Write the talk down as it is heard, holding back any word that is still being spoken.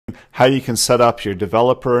how you can set up your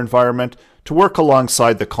developer environment to work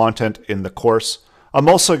alongside the content in the course. I'm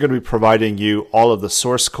also going to be providing you all of the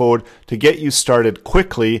source code to get you started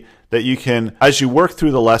quickly, that you can, as you work through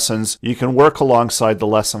the lessons, you can work alongside the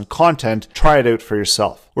lesson content, try it out for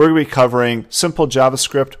yourself. We're going to be covering simple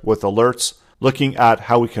JavaScript with alerts, looking at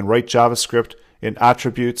how we can write JavaScript in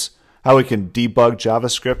attributes, how we can debug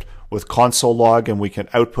JavaScript with console log, and we can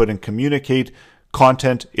output and communicate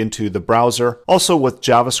content into the browser. Also with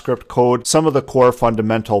JavaScript code, some of the core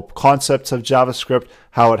fundamental concepts of JavaScript,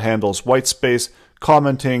 how it handles whitespace,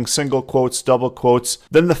 commenting, single quotes, double quotes,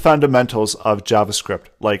 then the fundamentals of JavaScript,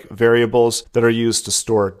 like variables that are used to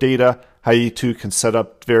store data, how you too can set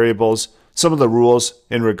up variables, some of the rules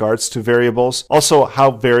in regards to variables, also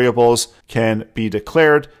how variables can be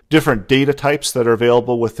declared, different data types that are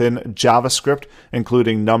available within JavaScript,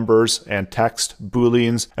 including numbers and text,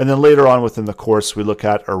 booleans, and then later on within the course we look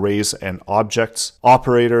at arrays and objects,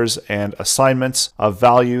 operators and assignments of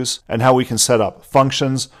values, and how we can set up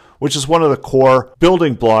functions, which is one of the core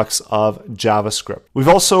building blocks of JavaScript. We've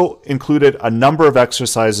also included a number of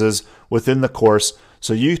exercises within the course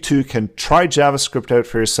so you too can try JavaScript out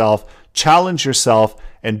for yourself, challenge yourself,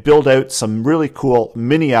 and build out some really cool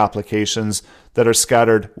mini applications that are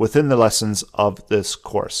scattered within the lessons of this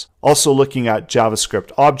course. Also looking at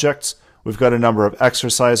JavaScript objects, we've got a number of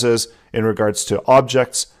exercises in regards to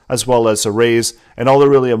objects, as well as arrays, and all the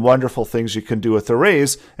really wonderful things you can do with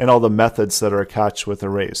arrays and all the methods that are attached with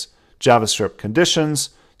arrays. JavaScript conditions,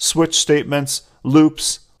 switch statements,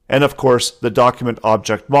 loops, and of course the document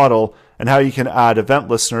object model and how you can add event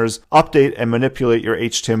listeners, update and manipulate your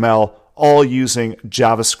HTML, all using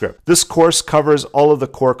JavaScript. This course covers all of the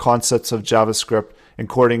core concepts of JavaScript,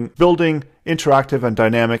 including building interactive and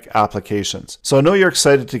dynamic applications. So I know you're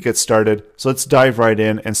excited to get started, so let's dive right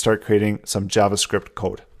in and start creating some JavaScript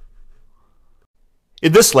code.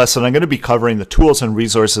 In this lesson, I'm going to be covering the tools and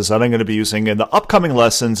resources that I'm going to be using in the upcoming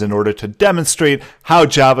lessons in order to demonstrate how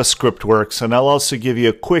JavaScript works. And I'll also give you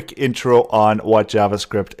a quick intro on what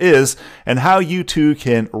JavaScript is and how you too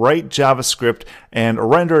can write JavaScript and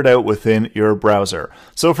render it out within your browser.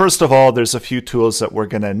 So first of all, there's a few tools that we're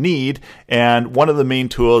going to need. And one of the main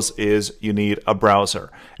tools is you need a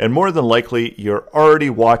browser. And more than likely, you're already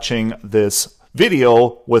watching this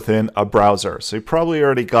video within a browser. So you probably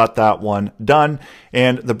already got that one done.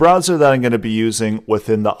 And the browser that I'm going to be using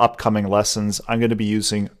within the upcoming lessons, I'm going to be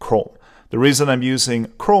using Chrome. The reason I'm using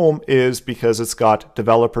Chrome is because it's got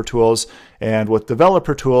developer tools, and with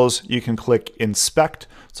developer tools you can click inspect.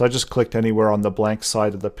 So I just clicked anywhere on the blank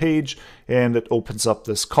side of the page and it opens up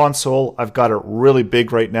this console. I've got it really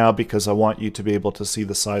big right now because I want you to be able to see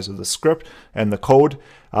the size of the script and the code.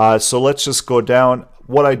 So let's just go down.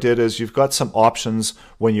 What I did is you've got some options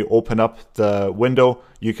when you open up the window.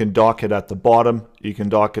 You can dock it at the bottom, you can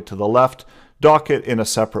dock it to the left, dock it in a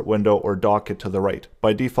separate window, or dock it to the right.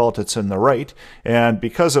 By default it's in the right, and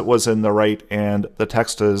because it was in the right and the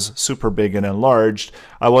text is super big and enlarged,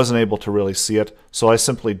 I wasn't able to really see it, so I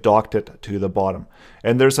simply docked it to the bottom.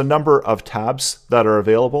 And there's a number of tabs that are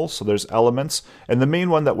available, so there's elements, and the main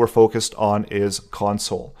one that we're focused on is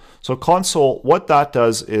console. So console, what that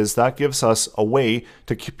does is that gives us a way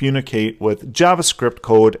to communicate with JavaScript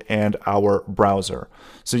code and our browser.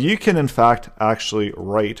 So you can in fact actually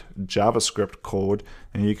write JavaScript code,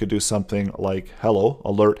 and you could do something like hello,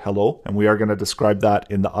 alert hello, and we are going to describe that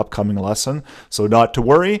in the upcoming lesson. So not to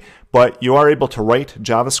worry, but you are able to write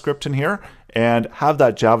JavaScript in here and have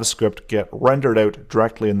that JavaScript get rendered out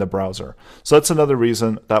directly in the browser. So that's another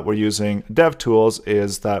reason that we're using DevTools,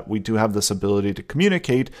 is that we do have this ability to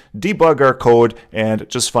communicate, debug our code, and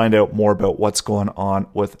just find out more about what's going on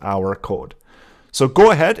with our code. So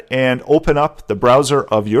go ahead and open up the browser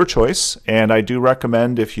of your choice, and I do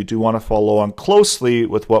recommend, if you do want to follow on closely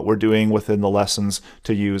with what we're doing within the lessons,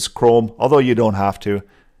 to use Chrome, although you don't have to.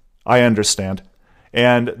 I understand.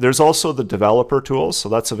 And there's also the developer tools, so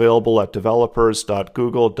that's available at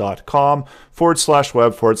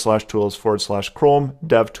developers.google.com/web/tools/Chrome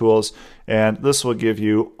DevTools, and this will give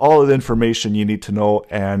you all of the information you need to know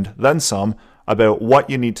and then some about what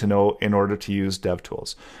you need to know in order to use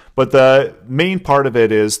DevTools. But the main part of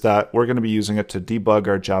it is that we're going to be using it to debug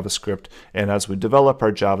our JavaScript, and as we develop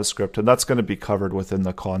our JavaScript, and that's going to be covered within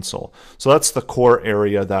the console. So that's the core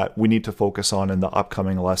area that we need to focus on in the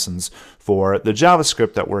upcoming lessons for the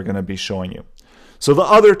JavaScript that we're going to be showing you. So the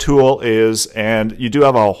other tool is, and you do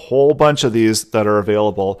have a whole bunch of these that are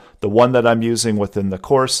available, the one that I'm using within the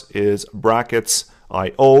course is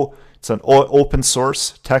Brackets.io. It's an open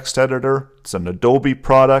source text editor. It's an Adobe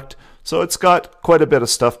product. So it's got quite a bit of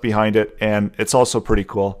stuff behind it, and it's also pretty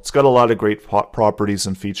cool. It's got a lot of great properties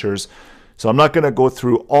and features. So I'm not going to go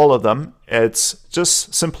through all of them. It's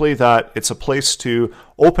just simply that it's a place to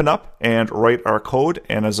open up and write our code.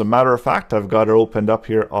 And as a matter of fact, I've got it opened up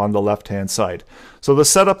here on the left-hand side. So the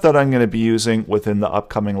setup that I'm going to be using within the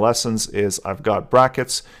upcoming lessons is I've got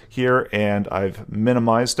brackets here and I've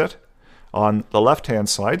minimized it on the left-hand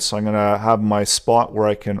side. So I'm going to have my spot where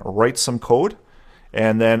I can write some code.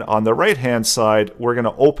 And then on the right-hand side, we're going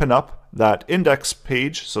to open up that index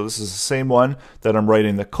page. So this is the same one that I'm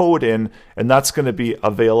writing the code in, and that's going to be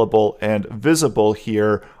available and visible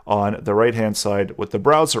here on the right-hand side with the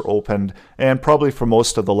browser opened. And probably for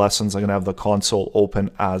most of the lessons, I'm going to have the console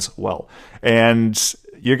open as well. And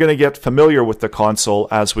you're going to get familiar with the console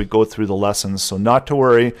as we go through the lessons. So not to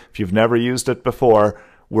worry, if you've never used it before,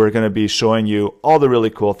 we're going to be showing you all the really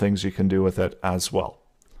cool things you can do with it as well.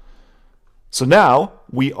 So now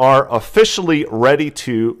we are officially ready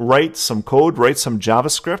to write some code, write some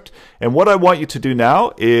JavaScript. And what I want you to do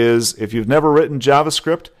now is, if you've never written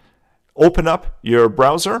JavaScript, open up your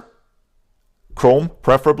browser, Chrome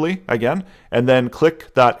preferably again, and then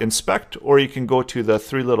click that inspect, or you can go to the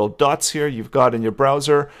three little dots here you've got in your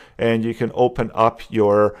browser and you can open up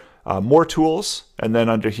your more tools, and then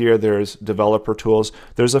under here there's developer tools.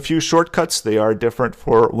 There's a few shortcuts. They are different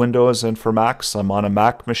for Windows and for Macs. I'm on a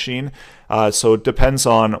Mac machine, so it depends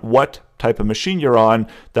on what type of machine you're on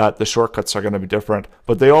that the shortcuts are going to be different,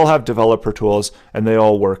 but they all have developer tools and they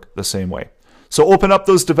all work the same way. So open up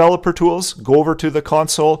those developer tools, go over to the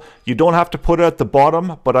console. You don't have to put it at the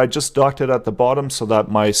bottom, but I just docked it at the bottom so that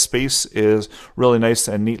my space is really nice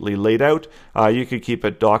and neatly laid out. You could keep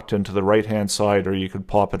it docked into the right-hand side, or you could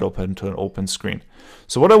pop it open to an open screen.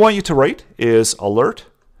 So what I want you to write is alert,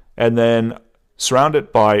 and then surround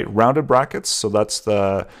it by rounded brackets. So that's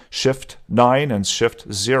the Shift 9 and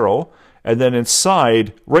Shift 0. And then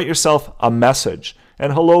inside, write yourself a message.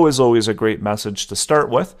 And hello is always a great message to start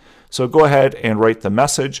with. So go ahead and write the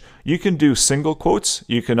message. You can do single quotes.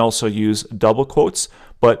 You can also use double quotes,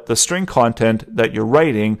 but the string content that you're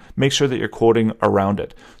writing, make sure that you're quoting around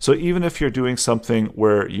it. So even if you're doing something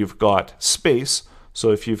where you've got space,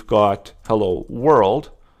 so if you've got hello world,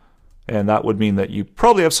 and that would mean that you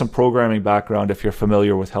probably have some programming background if you're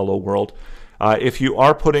familiar with hello world. If you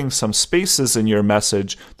are putting some spaces in your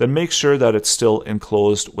message, then make sure that it's still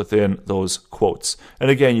enclosed within those quotes.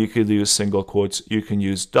 And again, you could use single quotes, you can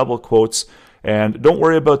use double quotes, and don't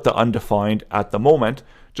worry about the undefined at the moment.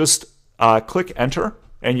 Just click enter,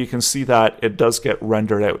 and you can see that it does get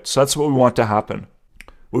rendered out. So that's what we want to happen.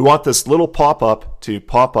 We want this little pop-up to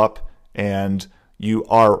pop up, and you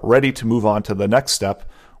are ready to move on to the next step,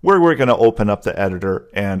 where we're going to open up the editor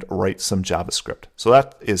and write some JavaScript. So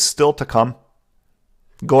that is still to come.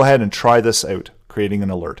 Go ahead and try this out, creating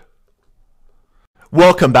an alert.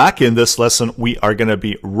 Welcome back. In this lesson, we are going to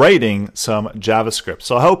be writing some JavaScript.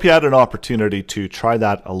 So I hope you had an opportunity to try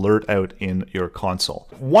that alert out in your console.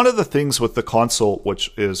 One of the things with the console, which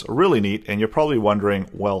is really neat, and you're probably wondering,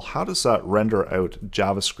 well, how does that render out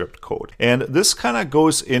JavaScript code? And this kind of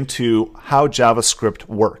goes into how JavaScript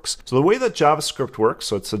works. So the way that JavaScript works,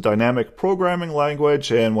 so it's a dynamic programming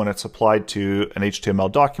language, and when it's applied to an HTML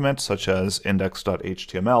document, such as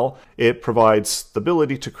index.html, it provides the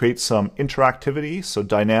ability to create some interactivity, so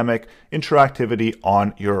dynamic interactivity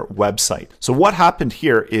on your website. So what happened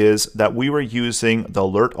here is that we were using the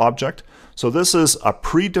alert object. So this is a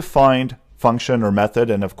predefined function or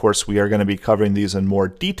method, and of course we are going to be covering these in more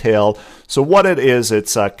detail. So what it is,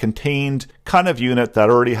 it's a contained kind of unit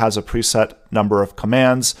that already has a preset number of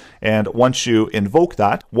commands, and once you invoke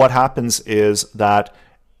that, what happens is that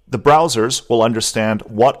the browsers will understand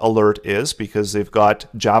what alert is because they've got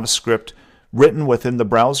JavaScript written within the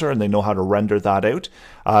browser and they know how to render that out.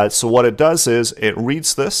 So what it does is it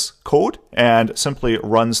reads this code and simply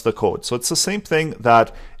runs the code. So it's the same thing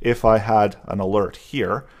that if I had an alert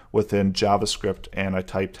here within JavaScript and I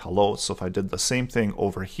typed hello, so if I did the same thing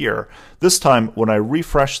over here, this time when I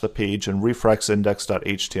refresh the page and refresh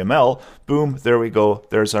index.html, boom, there we go,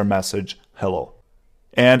 there's our message, hello.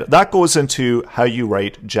 And that goes into how you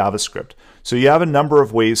write JavaScript. So you have a number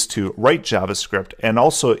of ways to write JavaScript, and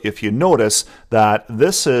also if you notice that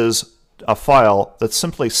this is a file that's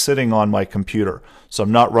simply sitting on my computer. So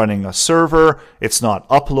I'm not running a server, it's not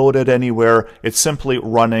uploaded anywhere, it's simply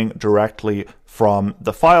running directly from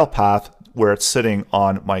the file path where it's sitting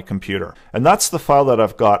on my computer. And that's the file that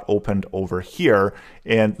I've got opened over here.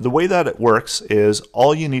 And the way that it works is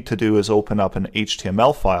all you need to do is open up an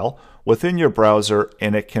HTML file within your browser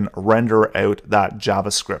and it can render out that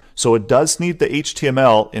JavaScript. So it does need the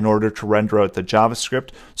HTML in order to render out the JavaScript.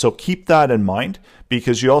 So keep that in mind,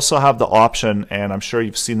 because you also have the option, and I'm sure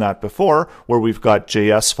you've seen that before, where we've got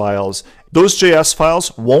JS files Those JS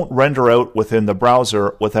files won't render out within the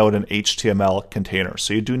browser without an HTML container.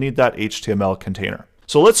 So you do need that HTML container.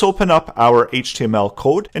 So let's open up our HTML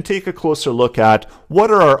code and take a closer look at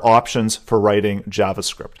what are our options for writing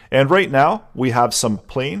JavaScript. And right now we have some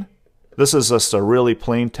plain. This is just a really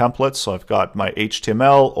plain template. So I've got my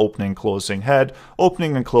HTML, opening, closing head,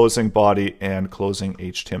 opening and closing body, and closing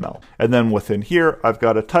HTML. And then within here, I've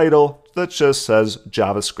got a title that just says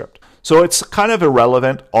JavaScript. So it's kind of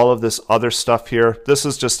irrelevant, all of this other stuff here. This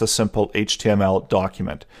is just a simple HTML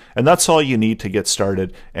document. And that's all you need to get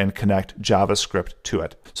started and connect JavaScript to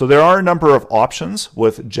it. So there are a number of options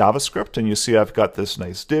with JavaScript. And you see I've got this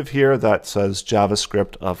nice div here that says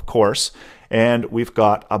JavaScript, of course. And we've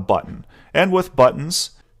got a button. And with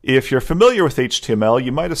buttons, if you're familiar with HTML,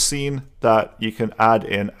 you might have seen that you can add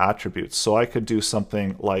in attributes. So I could do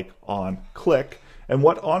something like onClick. And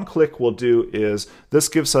what onClick will do is this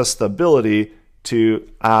gives us the ability to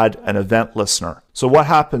add an event listener. So what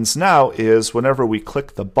happens now is whenever we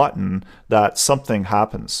click the button, that something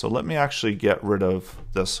happens. So let me actually get rid of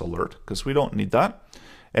this alert because we don't need that.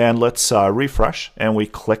 And let's refresh and we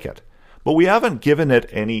click it. But we haven't given it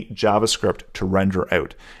any JavaScript to render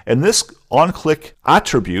out. And this onClick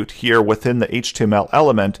attribute here within the HTML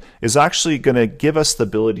element is actually going to give us the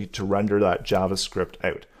ability to render that JavaScript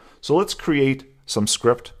out. So let's create some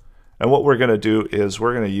script, and what we're going to do is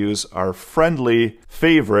we're going to use our friendly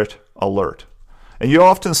favorite alert. And you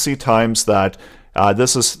often see times that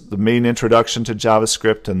this is the main introduction to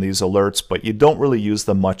JavaScript and these alerts, but you don't really use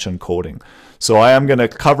them much in coding. So I am going to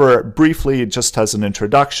cover it briefly just as an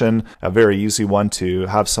introduction, a very easy one to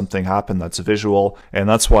have something happen that's visual, and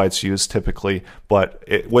that's why it's used typically. But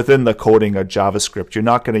within the coding of JavaScript, you're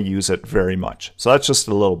not going to use it very much. So that's just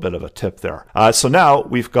a little bit of a tip there. So now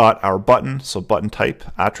we've got our button, so button type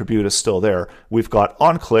attribute is still there. We've got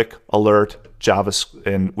onClick, alert, JavaScript,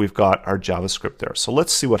 and we've got our JavaScript there. So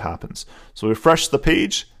let's see what happens. So refresh the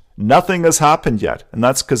page. Nothing has happened yet, and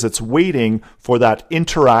that's because it's waiting for that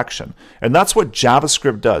interaction. And that's what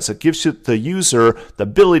JavaScript does. It gives you the user the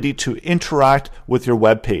ability to interact with your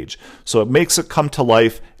web page. So it makes it come to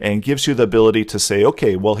life and gives you the ability to say,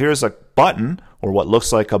 okay, well, here's a button or what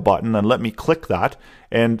looks like a button, and let me click that.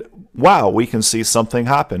 And wow, we can see something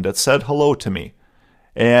happened. It said hello to me.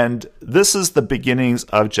 And this is the beginnings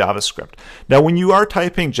of JavaScript. Now, when you are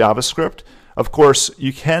typing JavaScript, of course,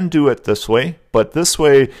 you can do it this way, but this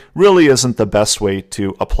way really isn't the best way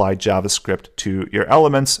to apply JavaScript to your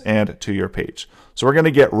elements and to your page. So we're going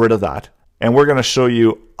to get rid of that, and we're going to show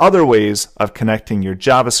you other ways of connecting your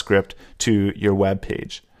JavaScript to your web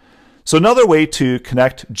page. So another way to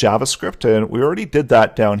connect JavaScript, and we already did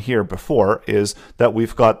that down here before, is that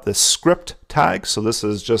we've got the script tag. So this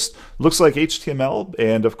is just, looks like HTML,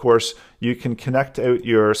 and of course you can connect out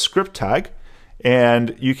your script tag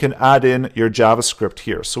and you can add in your JavaScript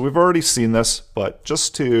here. So we've already seen this, but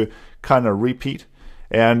just to kind of repeat.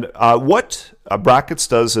 And what brackets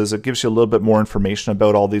does is it gives you a little bit more information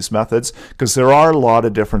about all these methods, because there are a lot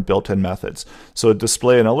of different built-in methods. So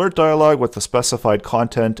display an alert dialog with the specified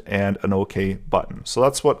content and an OK button. So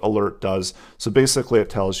that's what alert does. So basically it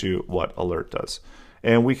tells you what alert does.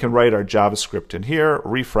 And we can write our JavaScript in here,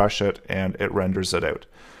 refresh it, and it renders it out.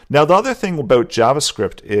 Now, the other thing about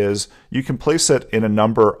JavaScript is you can place it in a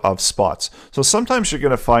number of spots. So sometimes you're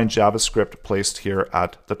going to find JavaScript placed here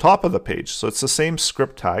at the top of the page. So it's the same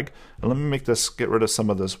script tag. And let me make this, get rid of some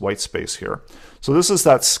of this white space here. So this is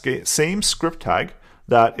that same script tag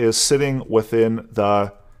that is sitting within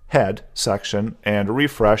the head section, and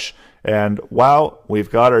refresh. And wow, we've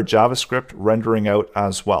got our JavaScript rendering out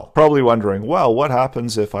as well. Probably wondering, well, what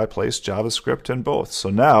happens if I place JavaScript in both? So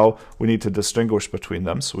now we need to distinguish between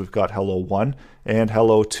them. So we've got hello 1 and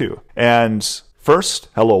hello 2. And first,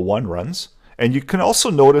 hello 1 runs. And you can also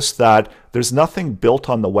notice that there's nothing built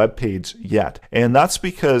on the web page yet. And that's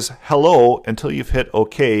because hello, until you've hit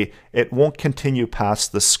OK, it won't continue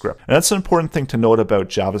past the script. And that's an important thing to note about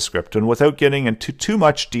JavaScript. And without getting into too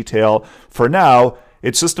much detail for now,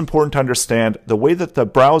 it's just important to understand the way that the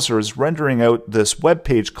browser is rendering out this web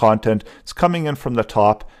page content. It's coming in from the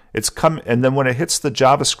top. And then when it hits the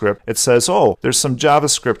JavaScript, it says, oh, there's some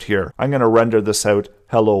JavaScript here. I'm going to render this out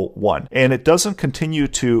hello 1. And it doesn't continue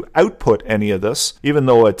to output any of this, even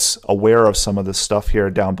though it's aware of some of this stuff here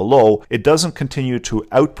down below. It doesn't continue to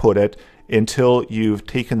output it until you've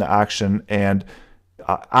taken the action and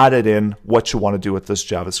added in what you want to do with this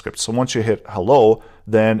JavaScript. So once you hit hello,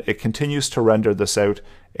 then it continues to render this out,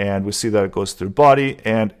 and we see that it goes through body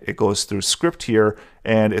and it goes through script here,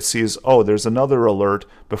 and it sees, oh, there's another alert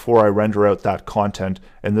before I render out that content,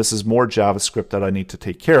 and this is more JavaScript that I need to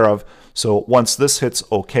take care of. So once this hits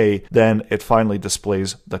OK, then it finally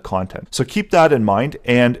displays the content. So keep that in mind,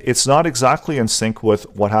 and it's not exactly in sync with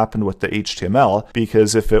what happened with the HTML,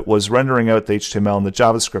 because if it was rendering out the HTML and the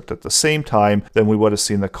JavaScript at the same time, then we would have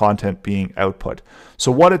seen the content being output.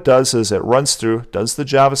 So what it does is it runs through, does the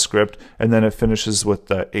JavaScript, and then it finishes with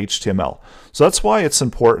the HTML. So that's why it's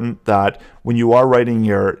important that when you are writing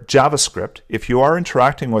your JavaScript, if you are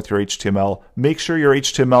interacting with your HTML, make sure your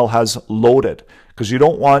HTML has loaded, because you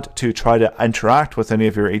don't want to try to interact with any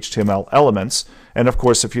of your HTML elements. And of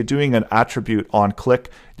course, if you're doing an attribute on click,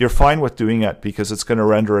 you're fine with doing it because it's going to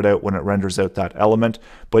render it out when it renders out that element.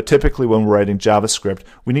 But typically when we're writing JavaScript,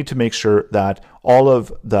 we need to make sure that all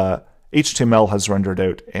of the HTML has rendered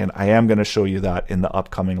out, and I am going to show you that in the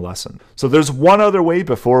upcoming lesson. So there's one other way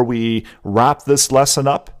before we wrap this lesson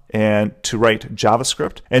up and to write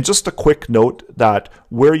JavaScript. And just a quick note that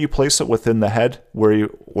where you place it within the head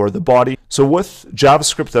or the body. So with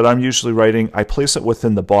JavaScript that I'm usually writing, I place it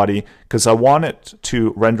within the body because I want it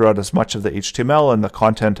to render out as much of the HTML and the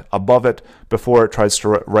content above it before it tries to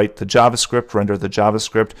write the JavaScript, render the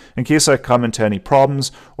JavaScript, in case I come into any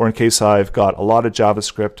problems or in case I've got a lot of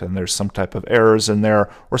JavaScript and there's some type of errors in there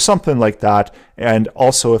or something like that. And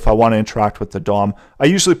also if I want to interact with the DOM, I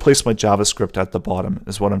usually place my JavaScript at the bottom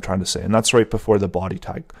is what I'm trying to say. And that's right before the body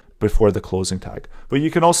tag, before the closing tag. But you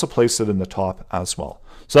can also place it in the top as well.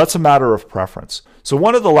 So that's a matter of preference. So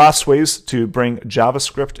one of the last ways to bring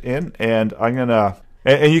JavaScript in, and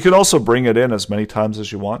and you can also bring it in as many times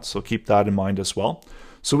as you want, so keep that in mind as well.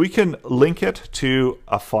 So we can link it to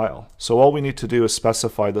a file. So all we need to do is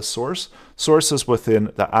specify the source. Source is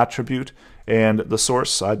within the attribute, and the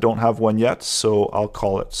source, I don't have one yet, so I'll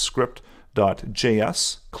call it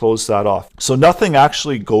script.js, close that off. So nothing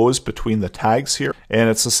actually goes between the tags here, and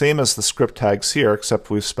it's the same as the script tags here, except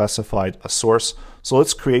we've specified a source. So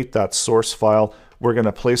let's create that source file. We're going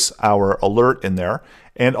to place our alert in there.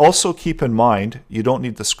 And also keep in mind, you don't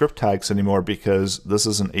need the script tags anymore because this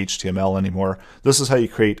isn't HTML anymore. This is how you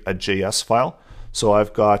create a JS file. So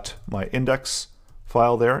I've got my index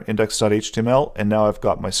file there, index.html, and now I've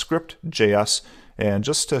got my script.js. And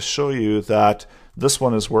just to show you that this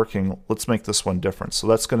one is working, let's make this one different. So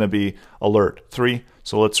that's going to be alert 3.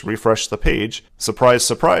 So let's refresh the page. Surprise,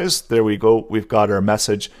 surprise, there we go. We've got our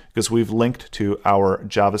message because we've linked to our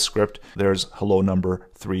JavaScript. There's hello number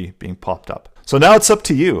 3 being popped up. So now it's up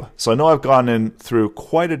to you. So I know I've gone in through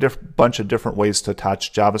quite a bunch of different ways to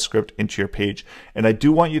attach JavaScript into your page, and I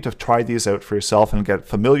do want you to try these out for yourself and get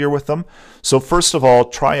familiar with them. So first of all,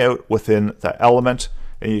 try out within the element,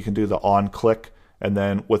 and you can do the on click, and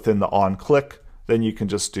then within the on click, then you can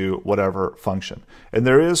just do whatever function. And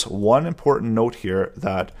there is one important note here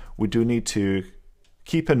that we do need to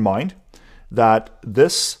keep in mind, that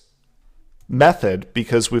this method,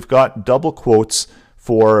 because we've got double quotes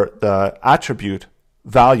for the attribute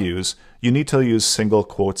values, you need to use single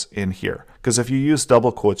quotes in here. Because if you use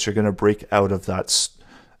double quotes, you're going to break out of that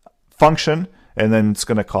function, and then it's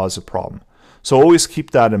going to cause a problem. So always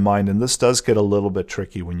keep that in mind, and this does get a little bit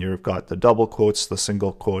tricky when you've got the double quotes, the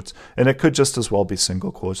single quotes, and it could just as well be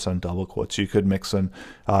single quotes and double quotes. You could mix and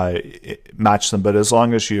match them, but as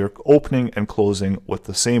long as you're opening and closing with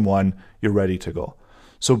the same one, you're ready to go.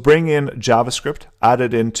 So bring in JavaScript, add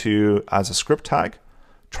it into as a script tag,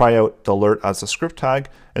 try out the alert as a script tag,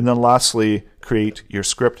 and then lastly, create your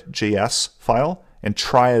script.js file and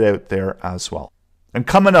try it out there as well. And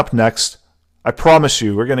coming up next, I promise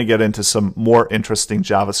you, we're going to get into some more interesting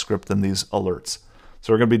JavaScript than these alerts.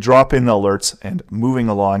 So we're going to be dropping the alerts and moving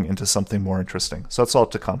along into something more interesting. So that's all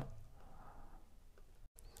to come.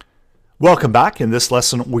 Welcome back. In this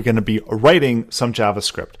lesson, we're going to be writing some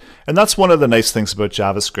JavaScript. And that's one of the nice things about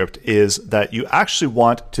JavaScript is that you actually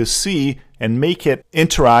want to see and make it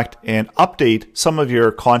interact and update some of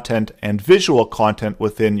your content and visual content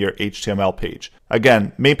within your HTML page.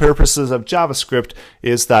 Again, main purposes of JavaScript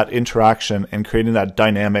is that interaction and creating that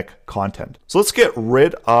dynamic content. So let's get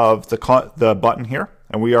rid of the button here.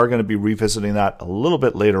 And we are going to be revisiting that a little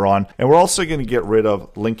bit later on. And we're also going to get rid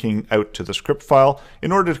of linking out to the script file.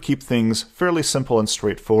 In order to keep things fairly simple and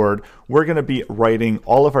straightforward, we're going to be writing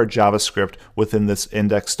all of our JavaScript within this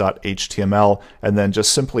index.html and then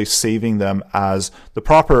just simply saving them as the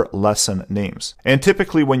proper lesson names. And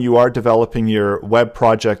typically when you are developing your web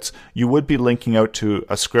projects, you would be linking out to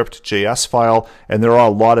a script.js file, and there are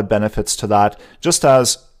a lot of benefits to that. Just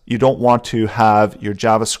as you don't want to have your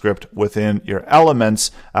JavaScript within your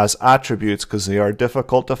elements as attributes because they are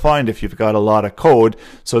difficult to find if you've got a lot of code.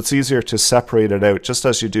 So it's easier to separate it out, just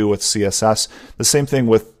as you do with CSS. The same thing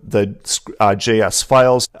with the JS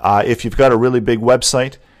files. If you've got a really big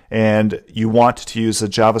website and you want to use the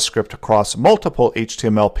JavaScript across multiple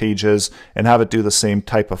HTML pages and have it do the same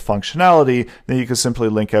type of functionality, then you can simply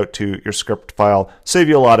link out to your script file, save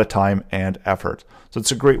you a lot of time and effort. So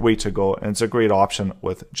it's a great way to go, and it's a great option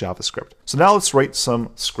with JavaScript. So now let's write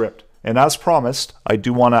some script. And as promised, I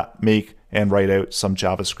do want to make and write out some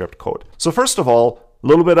JavaScript code. So first of all, a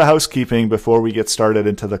little bit of housekeeping before we get started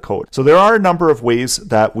into the code. So there are a number of ways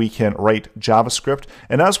that we can write JavaScript.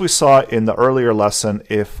 And as we saw in the earlier lesson,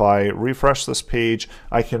 if I refresh this page,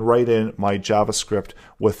 I can write in my JavaScript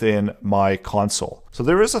within my console. So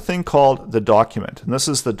there is a thing called the document, and this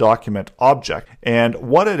is the document object. And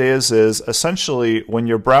what it is essentially when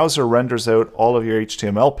your browser renders out all of your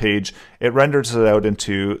HTML page, it renders it out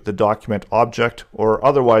into the document object, or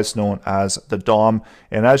otherwise known as the DOM.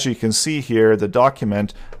 And as you can see here, the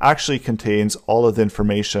document actually contains all of the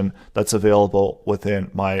information that's available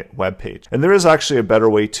within my web page. And there is actually a better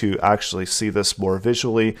way to actually see this more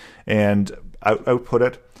visually and output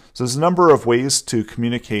it. So there's a number of ways to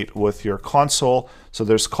communicate with your console. So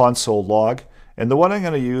there's console log, and the one I'm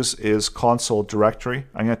going to use is console directory.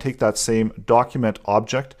 I'm going to take that same document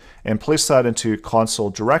object and place that into console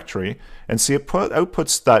directory, and see it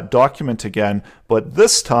outputs that document again, but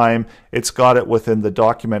this time it's got it within the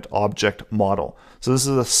document object model. So this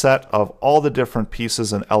is a set of all the different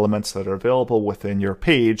pieces and elements that are available within your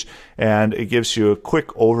page, and it gives you a quick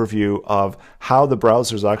overview of how the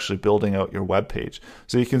browser is actually building out your web page.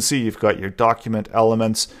 So you can see you've got your document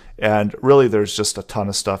elements, and really there's just a ton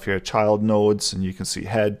of stuff here, child nodes, and you can see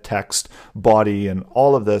head, text, body, and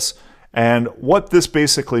all of this. And what this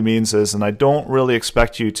basically means is, and I don't really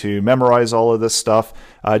expect you to memorize all of this stuff,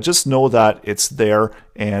 just know that it's there,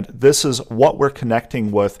 and this is what we're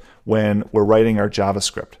connecting with when we're writing our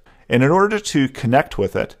JavaScript. And in order to connect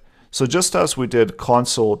with it, so just as we did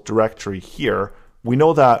console directory here, we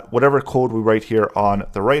know that whatever code we write here on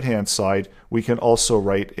the right-hand side, we can also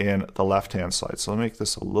write in the left-hand side. So I'll make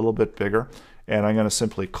this a little bit bigger, and I'm going to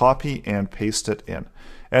simply copy and paste it in.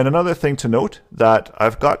 And another thing to note, that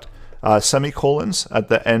I've got semicolons at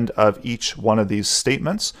the end of each one of these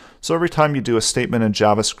statements. So every time you do a statement in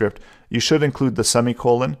JavaScript, you should include the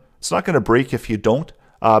semicolon. It's not going to break if you don't,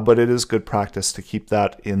 but it is good practice to keep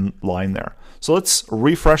that in line there. So let's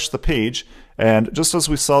refresh the page, and just as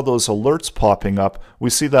we saw those alerts popping up, we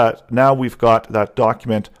see that now we've got that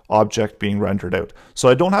document object being rendered out. So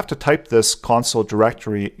I don't have to type this console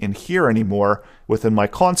directory in here anymore within my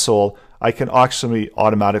console. I can actually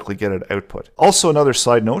automatically get it output. Also, another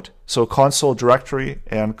side note, so console directory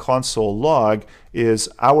and console log is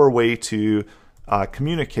our way to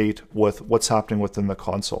communicate with what's happening within the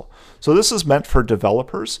console. So this is meant for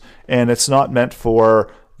developers, and it's not meant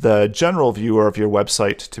for the general viewer of your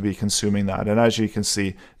website to be consuming that. And as you can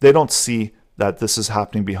see, they don't see that this is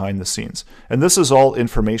happening behind the scenes. And this is all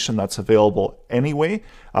information that's available anyway.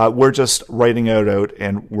 We're just writing it out,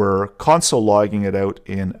 and we're console logging it out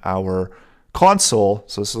in our console.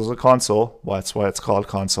 So this is a console, well, that's why it's called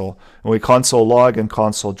console. And we console log and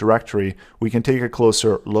console directory, we can take a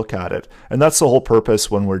closer look at it. And that's the whole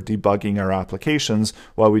purpose when we're debugging our applications,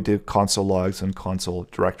 why we do console logs and console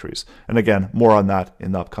directories. And again, more on that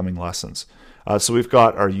in the upcoming lessons. So we've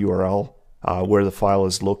got our URL where the file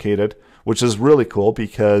is located, which is really cool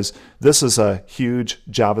because this is a huge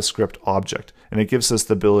JavaScript object, and it gives us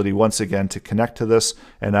the ability once again to connect to this,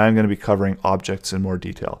 and I'm going to be covering objects in more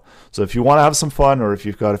detail. So if you want to have some fun, or if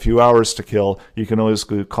you've got a few hours to kill, you can always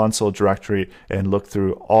go to console directory and look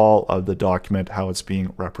through all of the document, how it's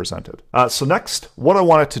being represented. So next, what I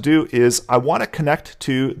wanted to do is I want to connect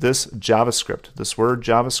to this JavaScript, this word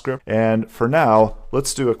JavaScript, and for now,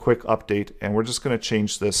 let's do a quick update, and we're just going to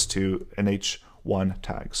change this to an H1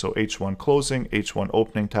 tag. So H1 closing, H1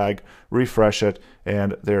 opening tag, refresh it,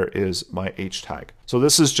 and there is my H tag. So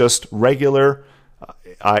this is just regular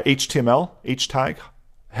HTML, H tag,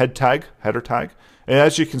 head tag, header tag. And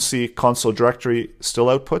as you can see, console directory still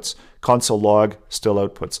outputs, console log still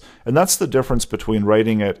outputs. And that's the difference between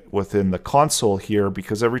writing it within the console here,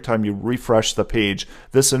 because every time you refresh the page,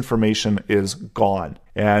 this information is gone.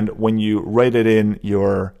 And when you write it in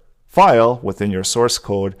your file within your source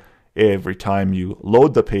code, every time you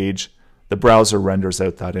load the page, the browser renders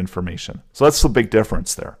out that information. So that's the big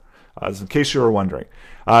difference there, in case you were wondering.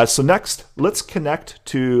 So next, let's connect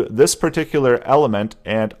to this particular element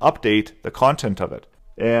and update the content of it.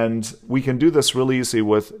 And we can do this really easy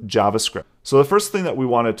with JavaScript. So the first thing that we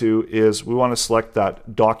want to do is we want to select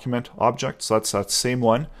that document object. So that's that same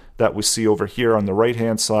one that we see over here on the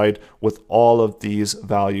right-hand side with all of these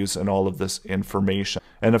values and all of this information.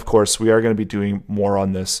 And of course, we are going to be doing more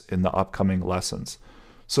on this in the upcoming lessons.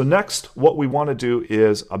 So next, what we want to do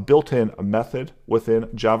is a built-in method within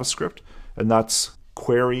JavaScript, and that's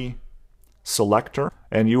query selector.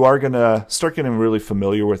 And you are going to start getting really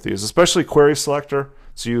familiar with these, especially query selector.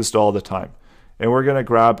 It's used all the time. And we're going to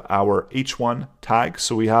grab our h1 tag.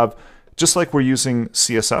 So we have, just like we're using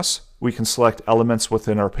CSS, we can select elements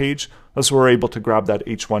within our page. Thus we're able to grab that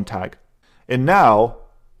h1 tag. And now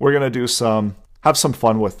we're going to do have some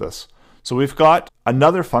fun with this. So we've got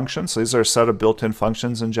another function. So these are a set of built-in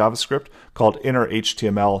functions in JavaScript called inner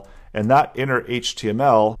HTML. And that inner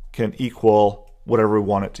HTML can equal whatever we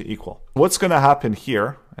want it to equal. What's going to happen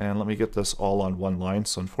here, and let me get this all on one line.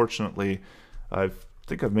 So unfortunately, I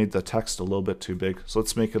think I've made the text a little bit too big. So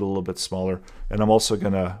let's make it a little bit smaller. And I'm also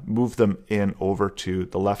going to move them in over to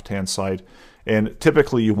the left-hand side. And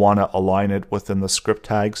typically you want to align it within the script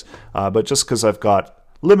tags. But just because I've got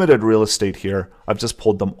limited real estate here, I've just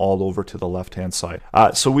pulled them all over to the left-hand side.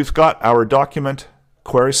 So we've got our document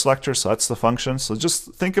query selector. So that's the function. So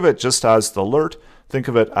just think of it just as the alert. Think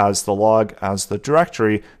of it as the log, as the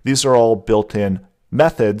directory. These are all built-in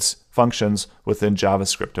methods, functions within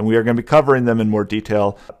JavaScript. And we are going to be covering them in more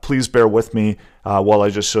detail. Please bear with me while I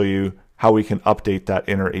just show you how we can update that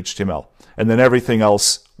inner HTML. And then everything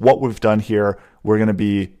else, what we've done here, we're going to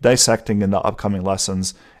be dissecting in the upcoming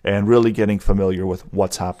lessons and really getting familiar with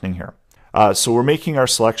what's happening here. So we're making our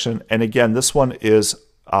selection. And again, this one is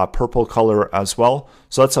purple color as well.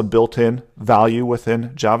 So that's a built-in value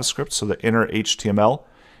within JavaScript, so the inner HTML.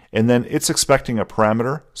 And then it's expecting a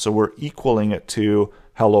parameter, so we're equaling it to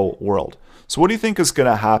hello world. So what do you think is going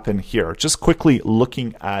to happen here? Just quickly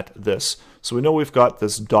looking at this. So we know we've got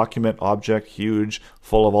this document object, huge,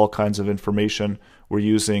 full of all kinds of information. We're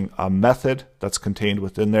using a method that's contained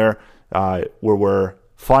within there where we're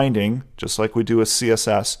finding, just like we do with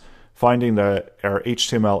CSS, finding our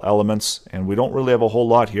HTML elements, and we don't really have a whole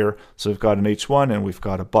lot here. So we've got an H1 and we've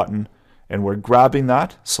got a button, and we're grabbing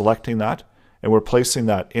that, selecting that, and we're placing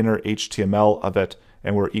that inner HTML of it,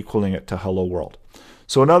 and we're equaling it to hello world.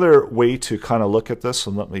 So another way to kind of look at this,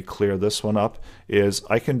 and let me clear this one up, is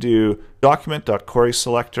I can do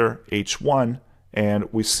document.querySelector H1,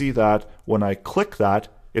 and we see that when I click that,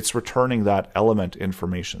 it's returning that element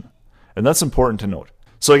information. And that's important to note.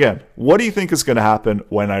 So again, what do you think is going to happen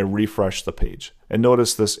when I refresh the page? And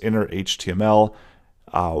notice this inner HTML.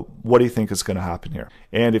 What do you think is going to happen here?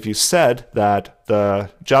 And if you said that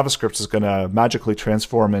the JavaScript is going to magically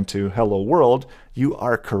transform into hello world, you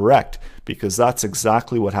are correct, because that's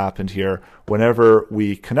exactly what happened here. Whenever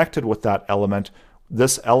we connected with that element,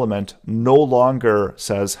 this element no longer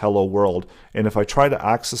says hello world. And if I try to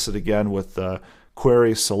access it again with the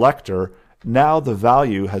query selector, now the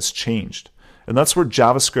value has changed. And that's where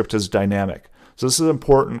JavaScript is dynamic. So this is an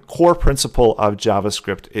important core principle of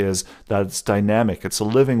JavaScript, is that it's dynamic. It's a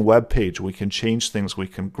living web page. We can change things, we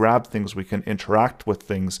can grab things, we can interact with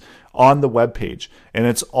things on the web page. And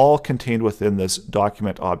it's all contained within this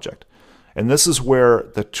document object. And this is where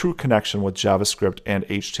the true connection with JavaScript and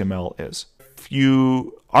HTML is. If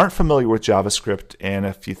you aren't familiar with JavaScript, and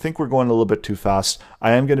if you think we're going a little bit too fast,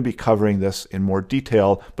 I am going to be covering this in more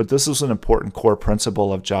detail, but this is an important core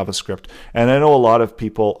principle of JavaScript. And I know a lot of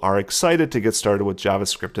people are excited to get started with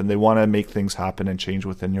JavaScript, and they want to make things happen and change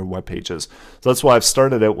within your web pages. So that's why I've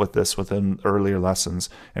started out with this within earlier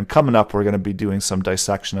lessons. And coming up, we're going to be doing some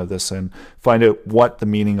dissection of this and find out what the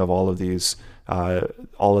meaning of all of these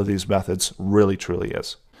methods really truly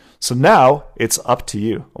is. So now it's up to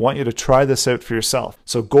you. I want you to try this out for yourself.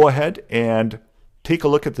 So go ahead and take a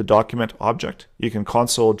look at the document object. You can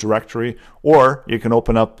console directory, or you can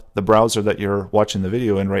open up the browser that you're watching the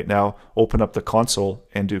video in right now, open up the console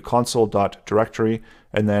and do console.directory,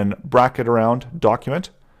 and then bracket around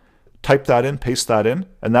document. Type that in, paste that in,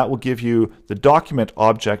 and that will give you the document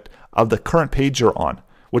object of the current page you're on,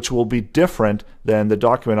 which will be different than the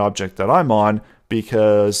document object that I'm on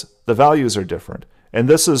because the values are different. And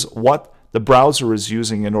this is what the browser is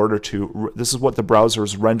using in order to, this is what the browser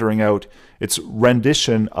is rendering out, its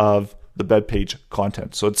rendition of the web page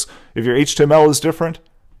content. So it's, if your HTML is different,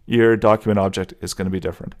 your document object is going to be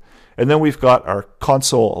different. And then we've got our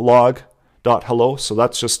console log.hello. So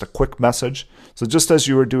that's just a quick message. So just as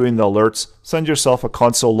you were doing the alerts, send yourself a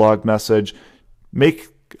console log message,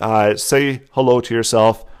 say hello to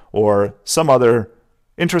yourself or some other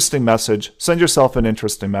interesting message, send yourself an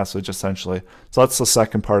interesting message essentially. So that's the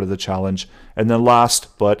second part of the challenge. And then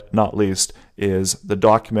last but not least is the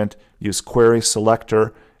document, use query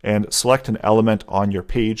selector, and select an element on your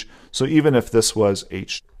page. So even if this was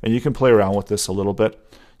H, and you can play around with this a little bit.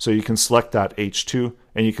 So you can select that H2,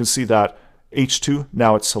 and you can see that H2,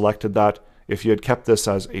 now it's selected that. If you had kept this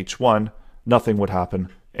as H1, nothing would happen,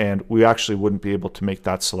 and we actually wouldn't be able to make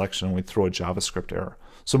that selection, and we'd throw a JavaScript error.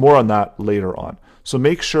 So more on that later on. So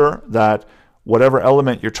make sure that whatever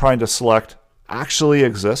element you're trying to select actually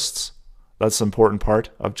exists. That's the important part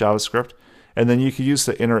of JavaScript. And then you can use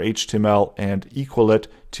the inner HTML and equal it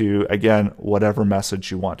to, again, whatever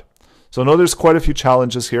message you want. So I know there's quite a few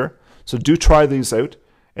challenges here. So do try these out.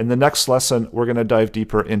 In the next lesson, we're going to dive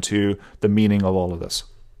deeper into the meaning of all of this.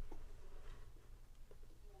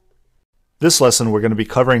 This lesson, we're going to be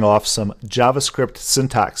covering off some JavaScript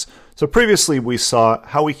syntax. So previously we saw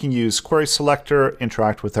how we can use query selector,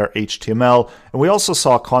 interact with our HTML, and we also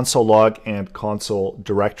saw console log and console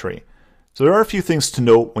directory. So there are a few things to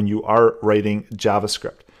note when you are writing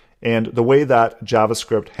JavaScript, and the way that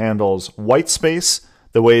JavaScript handles white space,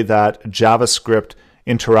 the way that JavaScript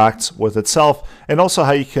interacts with itself, and also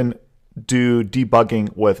how you can do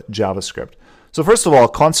debugging with JavaScript. So first of all,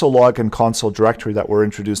 console log and console directory that were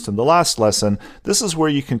introduced in the last lesson, this is where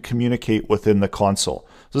you can communicate within the console.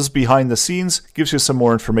 So this is behind the scenes, gives you some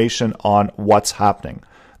more information on what's happening.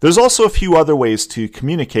 There's also a few other ways to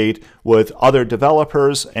communicate with other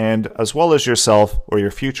developers and as well as yourself or your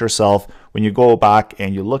future self when you go back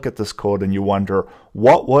and you look at this code and you wonder,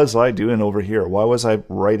 what was I doing over here? Why was I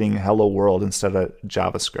writing hello world instead of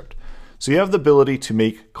JavaScript? So you have the ability to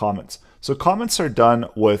make comments. So comments are done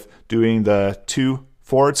with doing the 2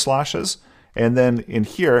 forward slashes, and then in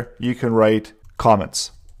here you can write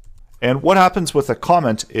comments. And what happens with a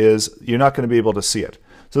comment is you're not going to be able to see it.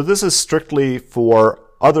 So this is strictly for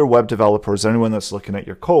other web developers, anyone that's looking at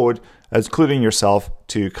your code, including yourself,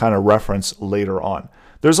 to kind of reference later on.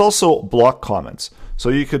 There's also block comments. So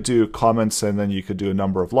you could do comments and then you could do a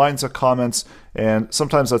number of lines of comments, and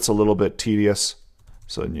sometimes that's a little bit tedious.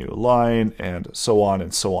 So a new line and so on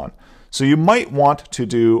and so on. So you might want to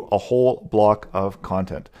do a whole block of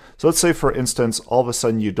content. So let's say, for instance, all of a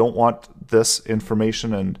sudden you don't want this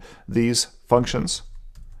information and these functions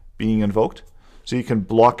being invoked. So you can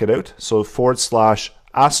block it out. So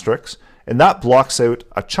 /*, and that blocks out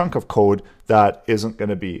a chunk of code that isn't going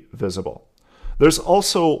to be visible. There's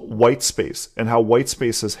also white space and how white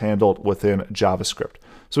space is handled within JavaScript.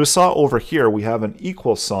 So we saw over here we have an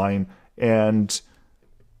equal sign, and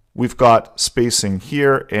we've got spacing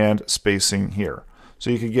here and spacing here. So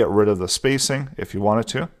you could get rid of the spacing if you wanted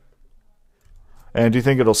to. And do you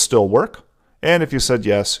think it'll still work? And if you said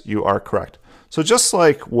yes, you are correct. So just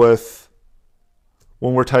like with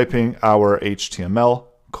when we're typing our HTML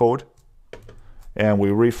code and we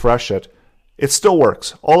refresh it, it still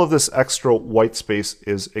works. All of this extra white space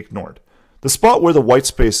is ignored. The spot where the white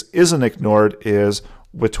space isn't ignored is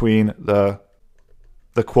between the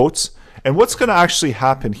quotes. And what's going to actually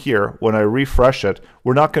happen here when I refresh it,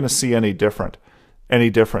 we're not going to see any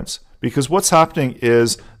difference. Because what's happening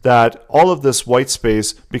is that all of this white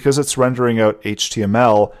space, because it's rendering out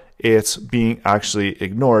HTML, it's being actually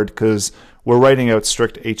ignored because we're writing out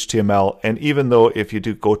strict HTML. And even though if you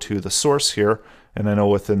do go to the source here, and I know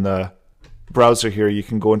within the browser here you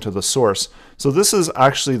can go into the source. So this is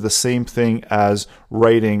actually the same thing as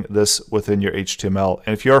writing this within your HTML.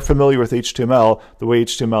 And if you are familiar with HTML, the way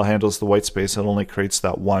HTML handles the white space, it only creates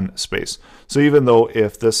that one space. So even though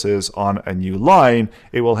if this is on a new line,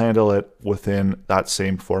 it will handle it within that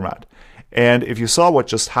same format. And if you saw what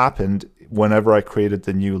just happened whenever I created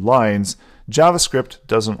the new lines, JavaScript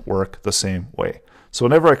doesn't work the same way. So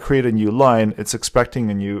whenever I create a new line, it's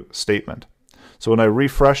expecting a new statement. So when I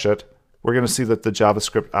refresh it, we're going to see that the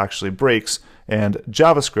JavaScript actually breaks, and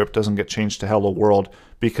JavaScript doesn't get changed to hello world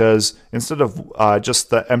because instead of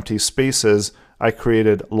just the empty spaces, I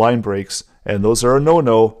created line breaks, and those are a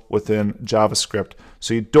no-no within JavaScript.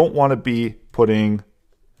 So you don't want to be putting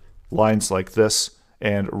lines like this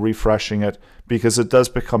and refreshing it because it does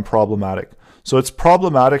become problematic. So it's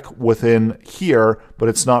problematic within here, but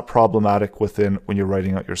it's not problematic within when you're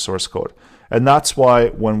writing out your source code. And that's why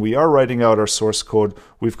when we are writing out our source code,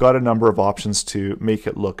 we've got a number of options to make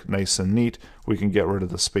it look nice and neat. We can get rid of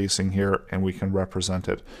the spacing here and we can represent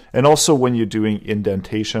it. And also when you're doing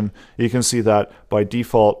indentation, you can see that by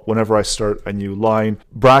default, whenever I start a new line,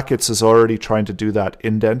 brackets is already trying to do that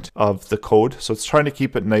indent of the code. So it's trying to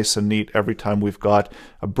keep it nice and neat every time we've got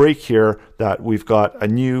a break here that we've got a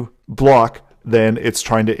new block, then it's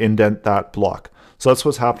trying to indent that block. So that's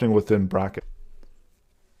what's happening within bracket.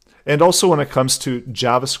 And also when it comes to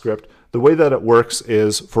JavaScript, The way that it works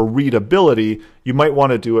is for readability, you might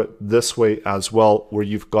want to do it this way as well, where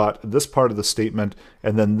you've got this part of the statement,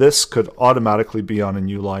 and then this could automatically be on a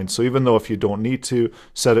new line. So even though if you don't need to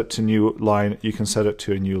set it to new line, you can set it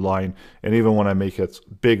to a new line. And even when I make it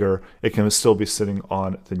bigger, it can still be sitting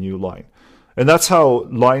on the new line. And that's how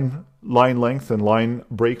line length and line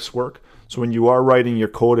breaks work. So when you are writing your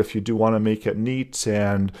code, if you do want to make it neat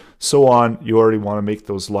and so on, you already want to make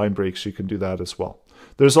those line breaks, you can do that as well.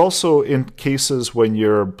 There's also in cases when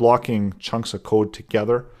you're blocking chunks of code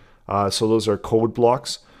together. So those are code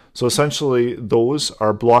blocks. So essentially those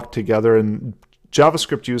are blocked together, and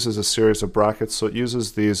JavaScript uses a series of brackets. So it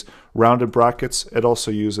uses these rounded brackets. It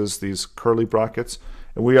also uses these curly brackets.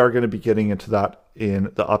 And we are going to be getting into that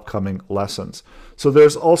in the upcoming lessons. So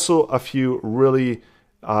there's also a few really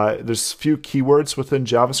there's a few keywords within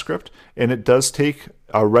JavaScript, and it does take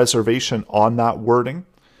a reservation on that wording.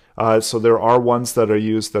 So there are ones that are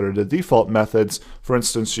used that are the default methods. For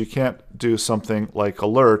instance, you can't do something like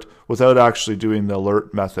alert without actually doing the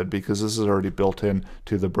alert method, because this is already built in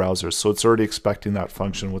to the browser. So it's already expecting that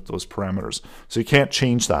function with those parameters. So you can't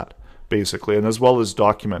change that, basically. And as well as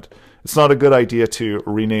document. It's not a good idea to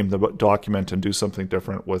rename the document and do something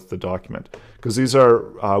different with the document, because these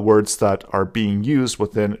are words that are being used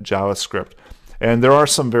within JavaScript. And there are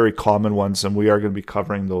some very common ones, and we are going to be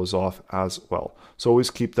covering those off as well. So always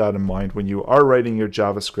keep that in mind when you are writing your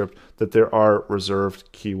JavaScript, that there are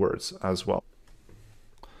reserved keywords as well.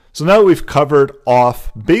 So now we've covered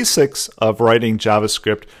off basics of writing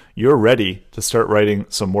JavaScript, you're ready to start writing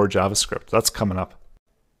some more JavaScript. That's coming up.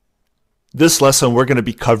 This lesson, we're going to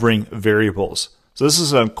be covering variables. So this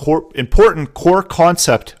is an important core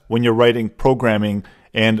concept when you're writing programming,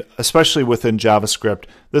 and especially within JavaScript,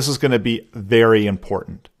 this is going to be very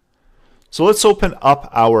important. So let's open up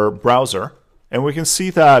our browser, and we can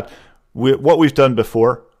see that what we've done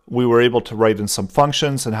before, we were able to write in some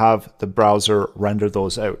functions and have the browser render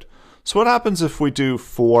those out. So what happens if we do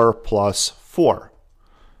 4 plus 4?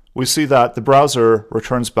 We see that the browser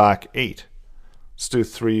returns back 8. Let's do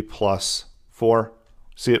 3 plus 4.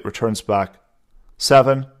 See, it returns back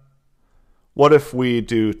 7. What if we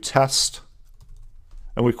do test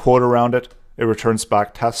and we quote around it? It returns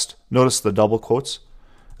back test. Notice the double quotes.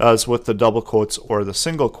 As with the double quotes or the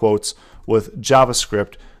single quotes with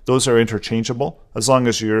JavaScript, those are interchangeable as long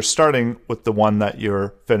as you're starting with the one that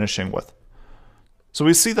you're finishing with. So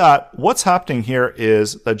we see that what's happening here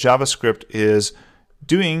is that JavaScript is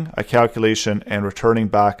doing a calculation and returning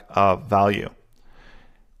back a value.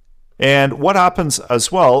 And what happens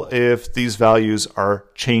as well if these values are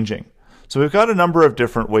changing? So we've got a number of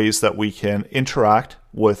different ways that we can interact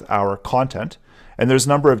with our content. And there's a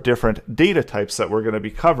number of different data types that we're going to be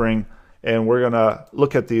covering. And we're going to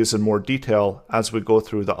look at these in more detail as we go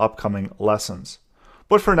through the upcoming lessons.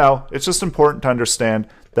 But for now, it's just important to understand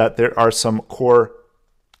that there are some core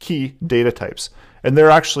key data types. And they're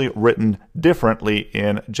actually written differently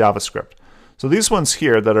in JavaScript. So these ones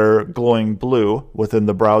here that are glowing blue within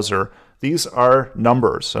the browser, these are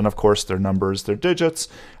numbers. And of course, they're numbers, they're digits,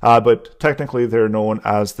 but technically they're known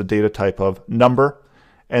as the data type of number.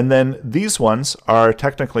 And then these ones are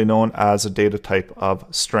technically known as a data type of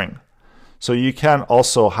string. So you can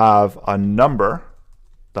also have a number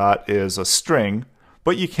that is a string,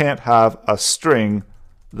 but you can't have a string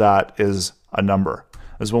that is a number.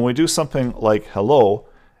 As when we do something like hello,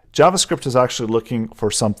 JavaScript is actually looking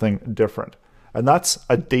for something different. And that's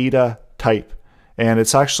a data type. And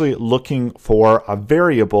it's actually looking for a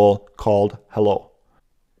variable called hello.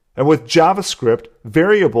 And with JavaScript,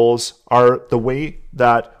 variables are the way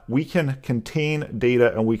that we can contain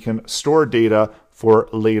data and we can store data for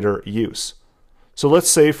later use. So let's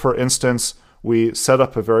say, for instance, we set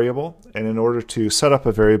up a variable. And in order to set up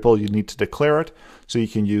a variable, you need to declare it. So you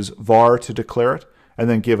can use var to declare it and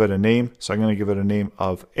then give it a name. So I'm going to give it a name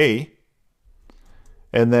of A.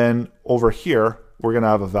 And then over here, we're going to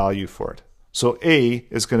have a value for it. So A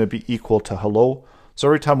is going to be equal to hello. So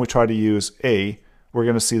every time we try to use A, we're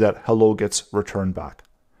going to see that hello gets returned back.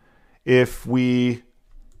 If we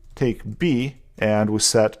take B and we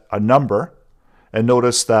set a number, and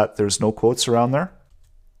notice that there's no quotes around there,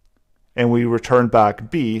 and we return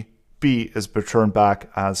back B, B is returned back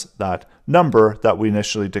as that number that we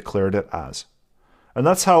initially declared it as. And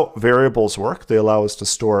that's how variables work. They allow us to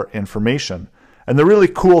store information. And the really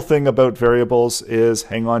cool thing about variables is,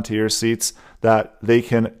 hang on to your seats, that they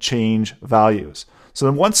can change values. So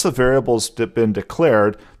then once the variable's been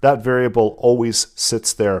declared, that variable always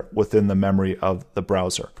sits there within the memory of the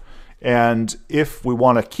browser. And if we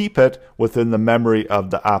want to keep it within the memory of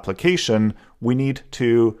the application, we need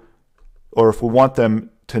to, or if we want them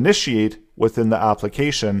to initiate within the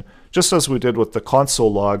application, just as we did with the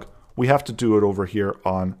console log, we have to do it over here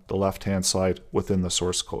on the left-hand side within the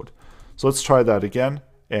source code. So let's try that again,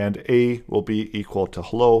 and A will be equal to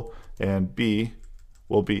hello, and B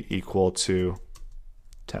will be equal to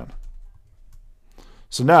 10.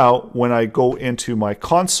 So now when I go into my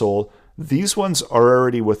console, these ones are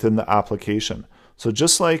already within the application. So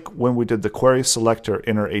just like when we did the query selector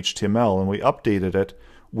in our HTML and we updated it,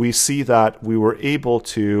 we see that we were able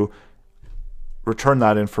to return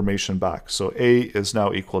that information back. So A is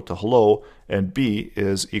now equal to hello and B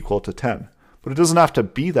is equal to 10. But it doesn't have to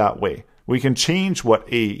be that way. We can change what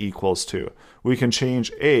A equals to. We can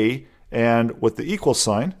change A, and with the equal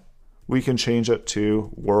sign, we can change it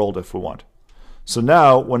to world if we want. So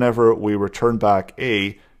now whenever we return back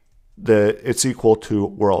A, it's equal to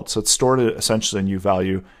world. So it's stored essentially a new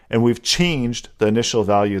value, and we've changed the initial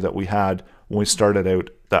value that we had when we started out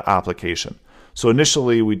the application. So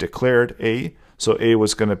initially we declared A, so A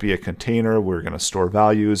was going to be a container, we're going to store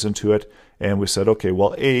values into it, and we said, okay,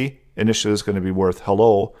 well A initially is going to be worth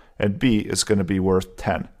hello, and B is going to be worth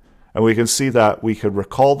 10. And we can see that we could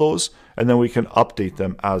recall those, and then we can update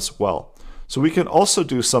them as well. So we can also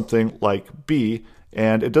do something like B,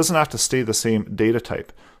 and it doesn't have to stay the same data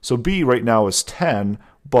type. So B right now is 10,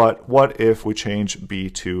 but what if we change B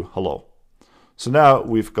to hello? So now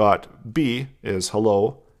we've got B is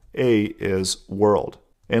hello, A is world.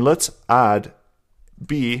 And let's add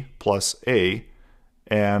B plus A,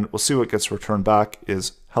 and we'll see what gets returned back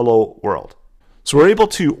is hello world. So we're able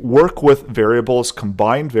to work with variables,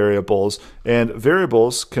 combine variables, and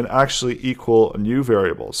variables can actually equal new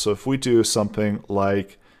variables. So if we do something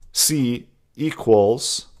like C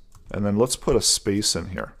equals, and then let's put a space in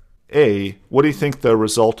here, A, what do you think the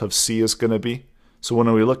result of C is going to be? So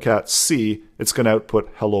when we look at C, it's going to output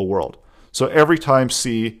hello world. So every time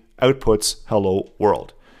C outputs hello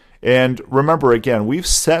world. And remember again, we've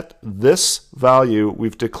set this value,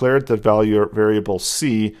 we've declared the value variable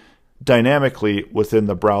C dynamically within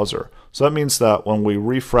the browser. So that means that when we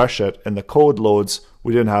refresh it and the code loads,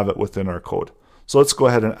 we didn't have it within our code. So let's go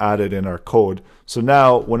ahead and add it in our code. So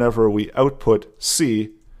now whenever we output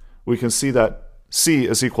C, we can see that C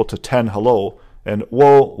is equal to 10 hello, and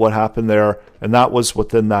whoa, what happened there? And that was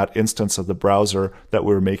within that instance of the browser that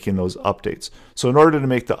we were making those updates. So in order to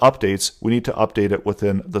make the updates, we need to update it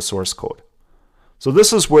within the source code. So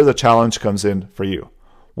this is where the challenge comes in for you.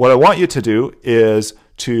 What I want you to do is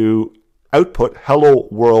to output hello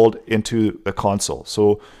world into the console.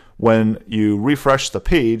 So when you refresh the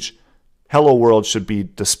page, hello world should be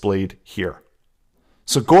displayed here.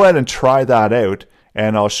 So go ahead and try that out,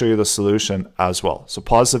 and I'll show you the solution as well. So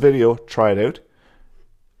pause the video, try it out,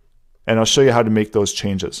 and I'll show you how to make those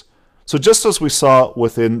changes. So just as we saw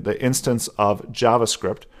within the instance of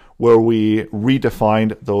JavaScript where we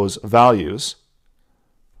redefined those values,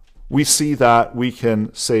 we see that we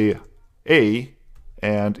can say A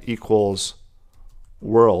and equals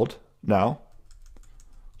world now.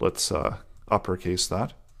 Let's uppercase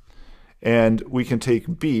that. And we can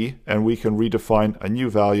take B and we can redefine a new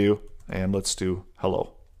value, and let's do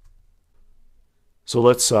hello. So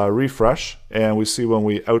let's refresh, and we see when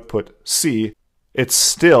we output C, it's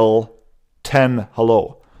still 10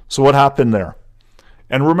 hello. So what happened there?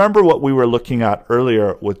 And remember what we were looking at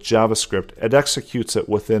earlier with JavaScript, it executes it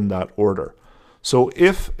within that order. So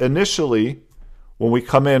if initially when we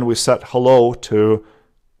come in we set hello to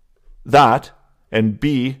that and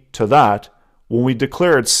B to that, when we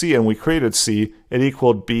declared C and we created C, it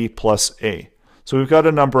equaled B plus A. So we've got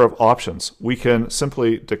a number of options. We can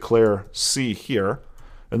simply declare C here,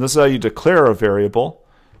 and this is how you declare a variable,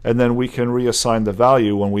 and then we can reassign the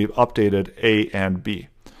value when we've updated A and B.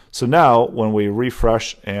 So now when we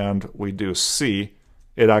refresh and we do C,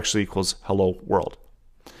 it actually equals hello world.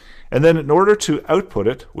 And then in order to output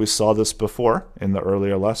it, we saw this before in the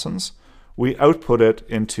earlier lessons, we output it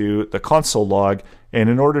into the console log, and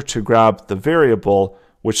in order to grab the variable,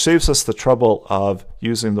 which saves us the trouble of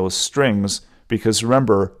using those strings, because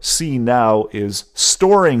remember, C now is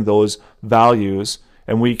storing those values,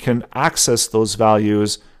 and we can access those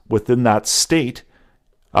values within that state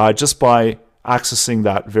just by accessing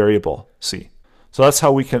that variable C. So that's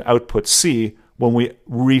how we can output C when we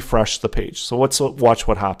refresh the page. So let's watch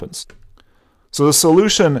what happens. So the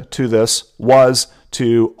solution to this was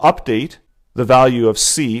to update the value of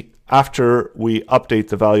C after we update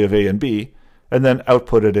the value of A and B, and then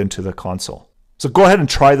output it into the console. So go ahead and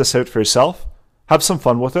try this out for yourself. Have some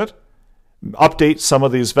fun with it. Update some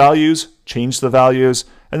of these values, change the values,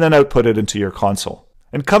 and then output it into your console.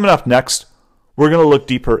 And coming up next, we're going to look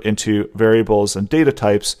deeper into variables and data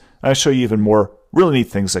types, and I'll show you even more really neat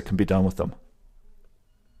things that can be done with them.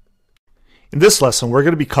 In this lesson, we're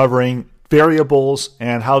going to be covering variables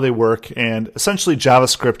and how they work and essentially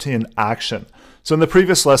JavaScript in action. So in the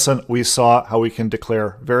previous lesson, we saw how we can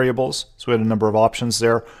declare variables. So we had a number of options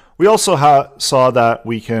there. We also saw that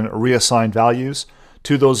we can reassign values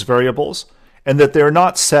to those variables and that they're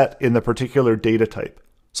not set in the particular data type.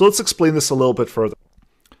 So let's explain this a little bit further.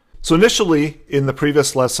 So initially in the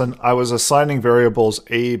previous lesson, I was assigning variables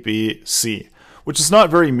A, B, C, which is not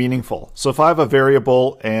very meaningful. So if I have a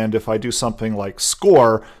variable and if I do something like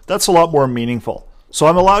score, that's a lot more meaningful. So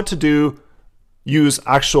I'm allowed to use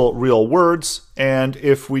actual real words. And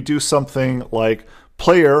if we do something like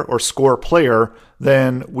player or score player,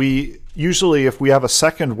 then we usually, if we have a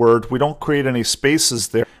second word, we don't create any spaces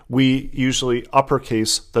there. We usually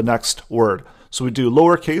uppercase the next word. So we do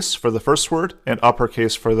lowercase for the first word and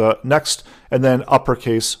uppercase for the next, and then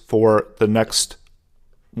uppercase for the next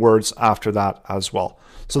words after that as well.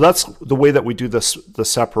 So that's the way that we do this, the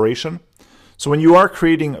separation. So when you are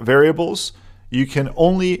creating variables, you can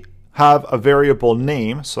only have a variable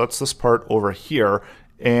name, so that's this part over here,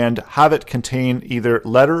 and have it contain either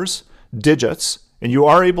letters, digits, and you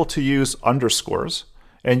are able to use underscores,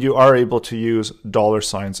 and you are able to use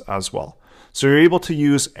 $signs as well. So you're able to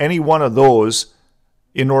use any one of those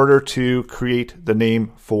in order to create the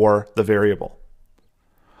name for the variable.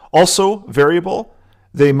 Also, variable,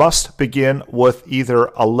 they must begin with either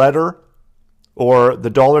a letter or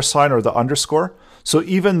the $sign or the underscore. So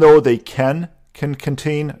even though they can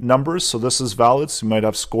contain numbers, so this is valid, so you might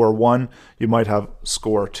have score 1, you might have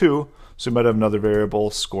score 2, so you might have another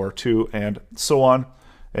variable score 2 and so on,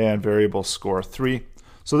 and variable score 3.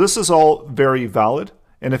 So this is all very valid,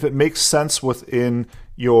 and if it makes sense within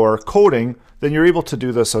your coding, then you're able to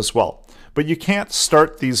do this as well. But you can't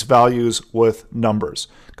start these values with numbers,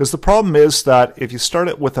 because the problem is that if you start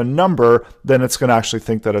it with a number, then it's going to actually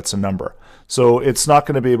think that it's a number. So it's not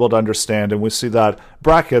going to be able to understand, and we see that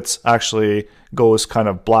brackets actually goes kind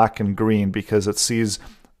of black and green because it sees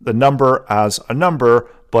the number as a number,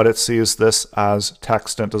 but it sees this as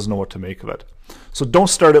text and doesn't know what to make of it. So don't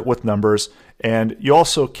start it with numbers, and you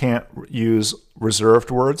also can't use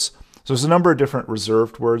reserved words. So there's a number of different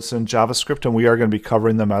reserved words in JavaScript, and we are going to be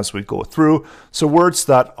covering them as we go through. So words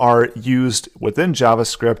that are used within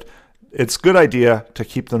JavaScript, it's a good idea to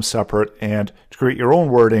keep them separate and to create your own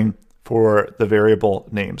wording for the variable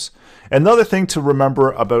names. Another thing to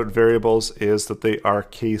remember about variables is that they are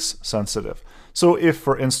case sensitive. So if,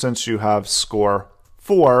 for instance, you have score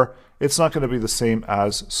 4, it's not going to be the same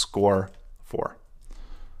as score 4,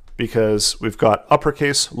 because we've got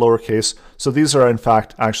uppercase, lowercase, so these are in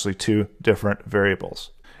fact actually two different variables.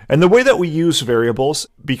 And the way that we use variables,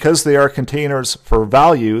 because they are containers for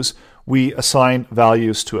values, we assign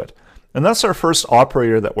values to it. And that's our first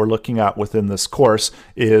operator that we're looking at within this course,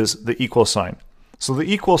 is the equal sign. So the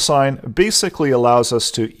equal sign basically allows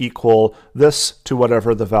us to equal this to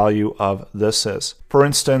whatever the value of this is. For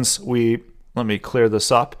instance, let me clear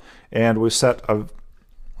this up, and we set let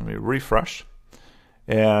me refresh.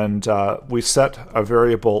 And we set a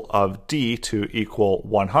variable of d to equal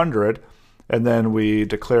 100, and then we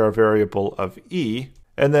declare a variable of e,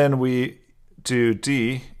 and then we do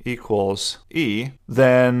d equals e,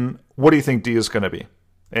 then what do you think d is going to be?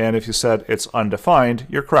 And if you said it's undefined,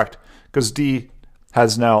 you're correct, because d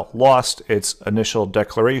has now lost its initial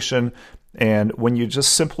declaration. And when you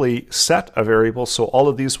just simply set a variable, so all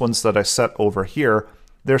of these ones that I set over here,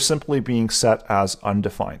 they're simply being set as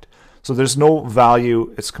undefined. So there's no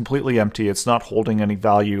value, it's completely empty, it's not holding any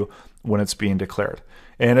value when it's being declared.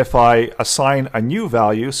 And if I assign a new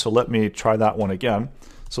value, so let me try that one again.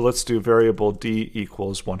 So let's do variable d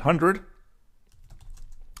equals 100,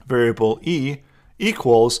 variable e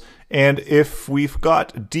equals, and if we've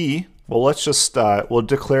got d, well, let's just, we'll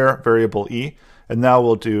declare variable e, and now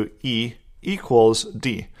we'll do e equals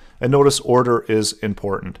d. And notice order is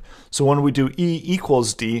important. So when we do e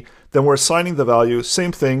equals d, then we're assigning the value,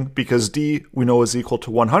 same thing, because d we know is equal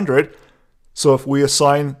to 100. So if we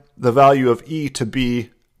assign the value of e to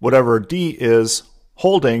be whatever d is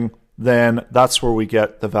holding, then that's where we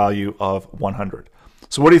get the value of 100.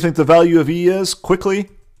 So what do you think the value of e is? Quickly,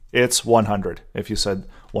 it's 100. If you said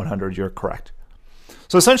 100, you're correct.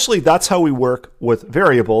 So essentially, that's how we work with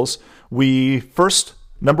variables. We first,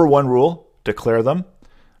 number 1 rule, declare them.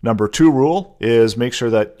 Number 2 rule is make sure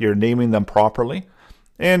that you're naming them properly,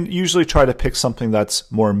 and usually try to pick something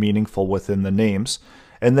that's more meaningful within the names.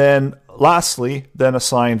 And then lastly, then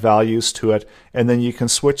assign values to it, and then you can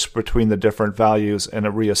switch between the different values and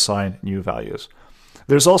reassign new values.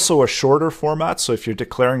 There's also a shorter format, so if you're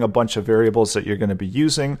declaring a bunch of variables that you're going to be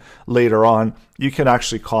using later on, you can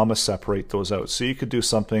actually comma separate those out. So you could do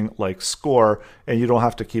something like score, and you don't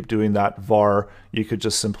have to keep doing that var. You could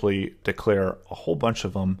just simply declare a whole bunch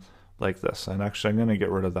of them like this. And actually, I'm going to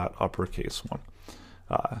get rid of that uppercase one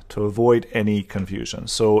to avoid any confusion.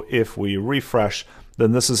 So if we refresh,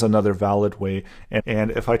 then this is another valid way.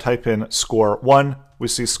 And if I type in score 1, we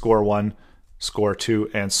see score 1, score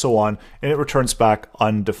 2, and so on, and it returns back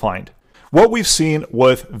undefined. What we've seen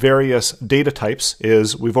with various data types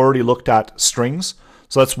is we've already looked at strings.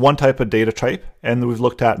 So that's one type of data type, and we've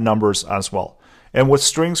looked at numbers as well. And with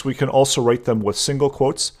strings, we can also write them with single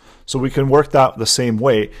quotes. So we can work that the same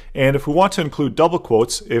way. And if we want to include double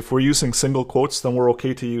quotes, if we're using single quotes, then we're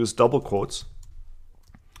okay to use double quotes.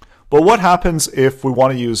 But what happens if we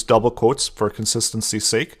want to use double quotes for consistency's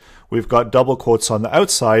sake? We've got double quotes on the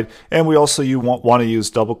outside, and we also want to use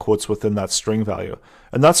double quotes within that string value.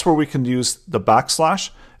 And that's where we can use the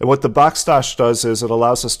backslash. And what the backslash does is it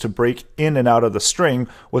allows us to break in and out of the string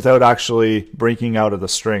without actually breaking out of the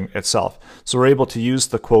string itself. So we're able to use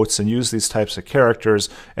the quotes and use these types of characters,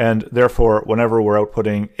 and therefore whenever we're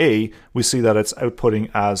outputting A, we see that it's outputting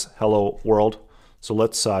as hello world. So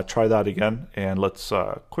let's try that again, and let's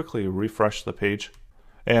quickly refresh the page.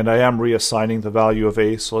 And I am reassigning the value of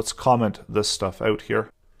A, so let's comment this stuff out here.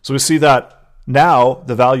 So we see that now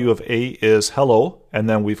the value of A is hello, and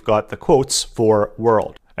then we've got the quotes for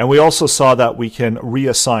world. And we also saw that we can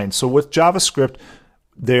reassign. So with JavaScript,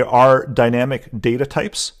 there are dynamic data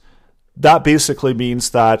types. That basically means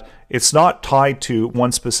that it's not tied to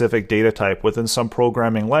one specific data type. Within some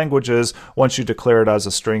programming languages, once you declare it as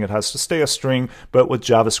a string, it has to stay a string. But with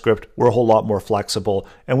JavaScript, we're a whole lot more flexible,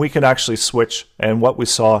 and we can actually switch. And what we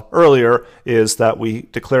saw earlier is that we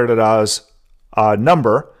declared it as a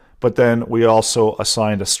number, but then we also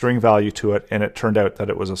assigned a string value to it, and it turned out that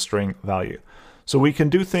it was a string value. So we can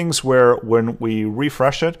do things where when we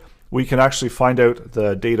refresh it, we can actually find out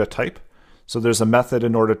the data type. So there's a method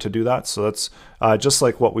in order to do that. So that's just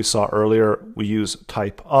like what we saw earlier. We use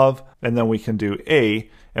type of, and then we can do A,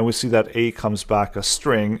 and we see that A comes back a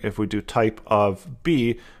string. If we do type of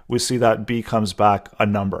B, we see that B comes back a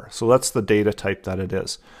number. So that's the data type that it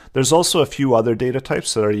is. There's also a few other data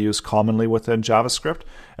types that are used commonly within JavaScript,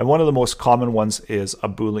 and one of the most common ones is a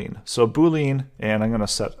Boolean. So a Boolean, and I'm going to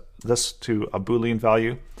set this to a Boolean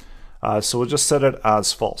value. So we'll just set it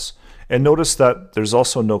as false. And notice that there's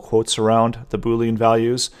also no quotes around the Boolean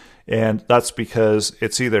values, and that's because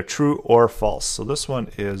it's either true or false. So this one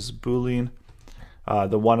is Boolean.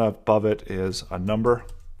 The one above it is a number,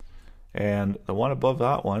 and the one above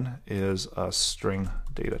that one is a string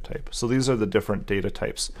data type. So these are the different data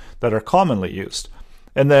types that are commonly used.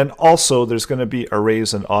 And then also there's going to be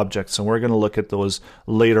arrays and objects, and we're going to look at those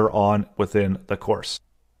later on within the course.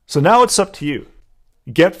 So now it's up to you.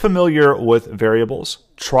 Get familiar with variables,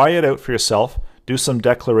 try it out for yourself, do some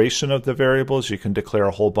declaration of the variables. You can declare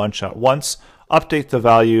a whole bunch at once, update the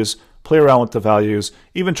values, play around with the values,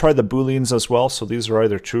 even try the Booleans as well. So these are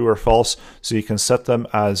either true or false, so you can set them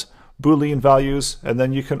as Boolean values. And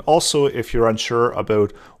then you can also, if you're unsure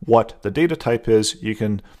about what the data type is, you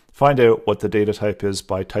can find out what the data type is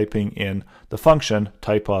by typing in the function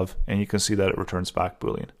type of, and you can see that it returns back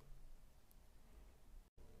Boolean.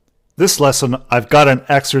 This lesson, I've got an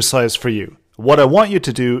exercise for you. What I want you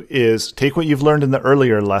to do is take what you've learned in the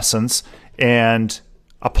earlier lessons and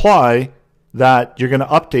apply that. You're going to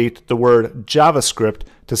update the word JavaScript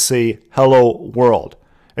to say hello world.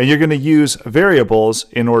 And you're going to use variables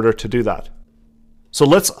in order to do that. So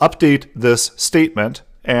let's update this statement,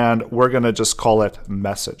 and we're going to just call it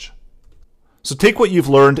message. So take what you've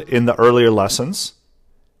learned in the earlier lessons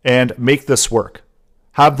and make this work.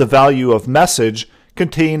 Have the value of message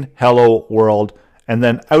contain hello world, and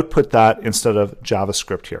then output that instead of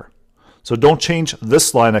JavaScript here. So don't change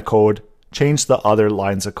this line of code, change the other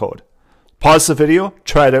lines of code. Pause the video,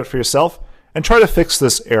 try it out for yourself, and try to fix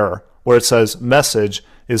this error where it says message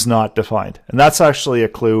is not defined. And that's actually a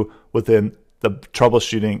clue within the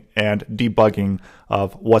troubleshooting and debugging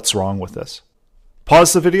of what's wrong with this.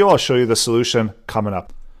 Pause the video, I'll show you the solution coming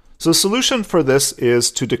up. So the solution for this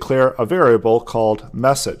is to declare a variable called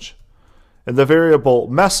message. And the variable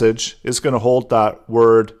message is going to hold that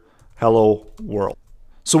word hello world.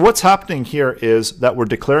 So what's happening here is that we're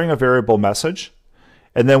declaring a variable message,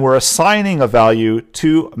 and then we're assigning a value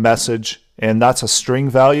to message, and that's a string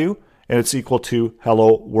value, and it's equal to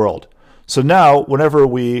hello world. So now whenever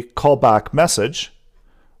we call back message,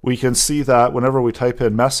 we can see that whenever we type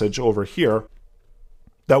in message over here,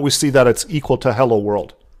 that we see that it's equal to hello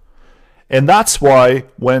world. And that's why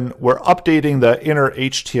when we're updating the inner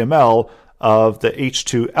HTML, of the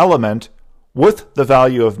h2 element with the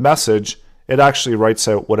value of message, it actually writes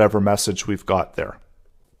out whatever message we've got there.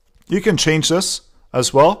 You can change this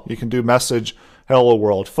as well. You can do message hello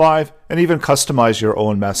world 5 and even customize your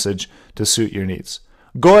own message to suit your needs.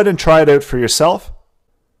 Go ahead and try it out for yourself.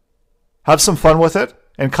 Have some fun with it.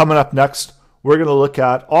 And coming up next, we're going to look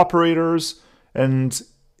at operators and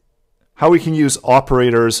how we can use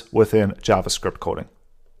operators within JavaScript coding.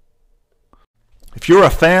 If you're a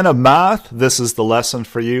fan of math, this is the lesson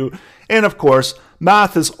for you. And of course,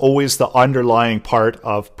 math is always the underlying part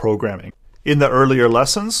of programming. In the earlier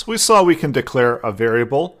lessons, we saw we can declare a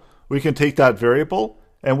variable. We can take that variable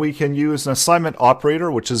and we can use an assignment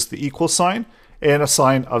operator, which is the equal sign, and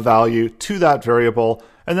assign a value to that variable.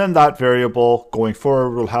 And then that variable going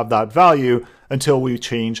forward will have that value until we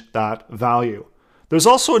change that value. There's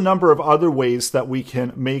also a number of other ways that we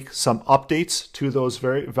can make some updates to those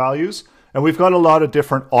values. And we've got a lot of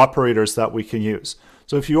different operators that we can use.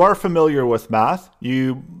 So if you are familiar with math,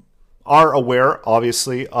 you are aware,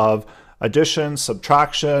 obviously, of addition,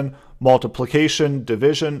 subtraction, multiplication,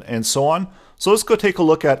 division, and so on. So let's go take a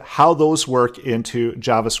look at how those work into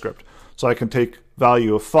JavaScript. So I can take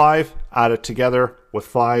value of 5, add it together with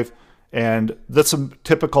 5, and that's a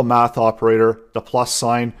typical math operator, the plus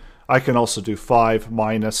sign. I can also do 5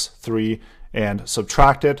 minus 3 and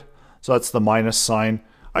subtract it. So that's the minus sign.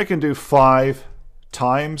 I can do 5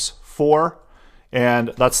 times 4, and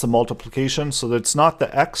that's the multiplication. So it's not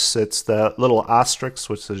the x, it's the little asterisk,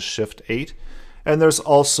 which is shift 8. And there's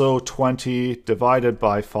also 20 divided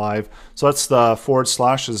by 5. So that's the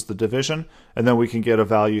 / is the division, and then we can get a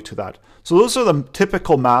value to that. So those are the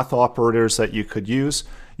typical math operators that you could use.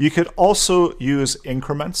 You could also use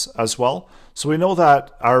increments as well. So we know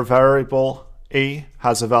that our variable a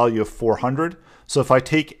has a value of 400. So if I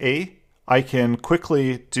take a, I can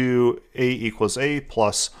quickly do a equals a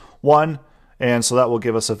plus 1, and so that will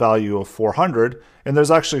give us a value of 400. And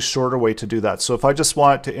there's actually a shorter way to do that. So if I just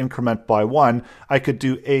want to increment by 1, I could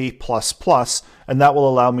do a plus plus, and that will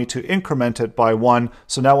allow me to increment it by 1.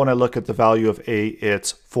 So now when I look at the value of a,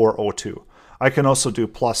 it's 402. I can also do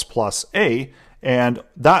plus plus a, and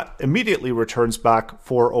that immediately returns back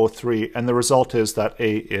 403, and the result is that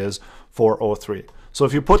a is 403. So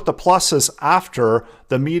if you put the pluses after,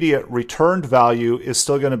 the immediate returned value is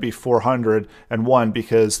still going to be 401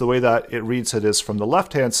 because the way that it reads it is from the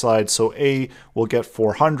left-hand side. So A will get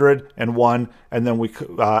 401, and then we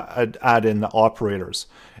add in the operators.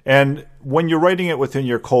 And when you're writing it within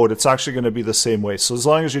your code, it's actually going to be the same way. So as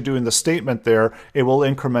long as you're doing the statement there, it will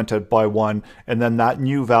increment it by 1, and then that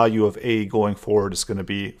new value of A going forward is going to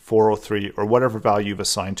be 403 or whatever value you've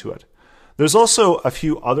assigned to it. There's also a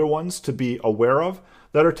few other ones to be aware of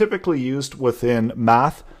that are typically used within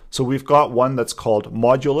math. So we've got one that's called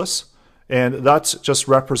modulus, and that's just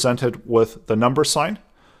represented with the number sign.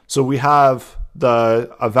 So we have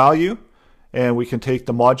a value, and we can take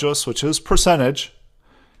the modulus, which is percentage,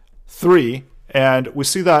 3, and we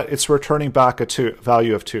see that it's returning back a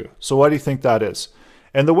value of 2. So what do you think that is?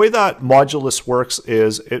 And the way that modulus works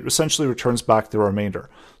is it essentially returns back the remainder.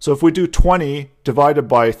 So if we do 20 divided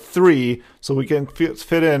by 3, so we can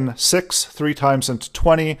fit in 6 3 times into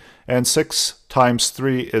 20, and 6 times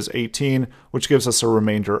 3 is 18, which gives us a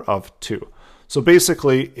remainder of 2. So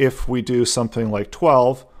basically, if we do something like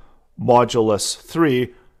 12 modulus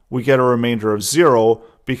 3, we get a remainder of 0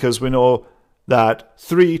 because we know that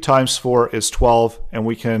 3 times 4 is 12, and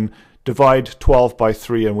we can divide 12 by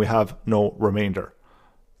 3 and we have no remainder.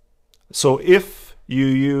 So if you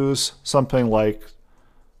use something like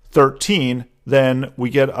 13, then we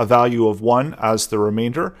get a value of 1 as the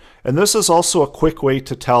remainder. And this is also a quick way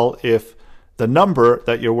to tell if the number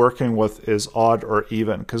that you're working with is odd or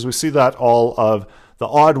even, because we see that all of the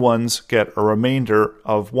odd ones get a remainder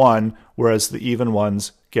of 1, whereas the even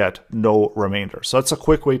ones get no remainder. So that's a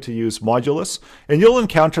quick way to use modulus, and you'll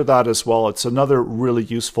encounter that as well. It's another really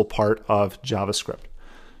useful part of JavaScript.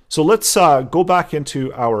 So let's go back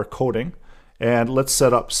into our coding and let's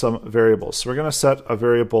set up some variables. So we're going to set a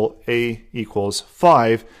variable a equals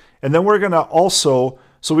 5, and then we're going to also,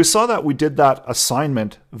 so we saw that we did that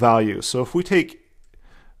assignment value. So if we take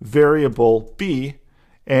variable b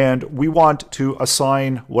and we want to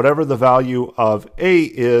assign whatever the value of a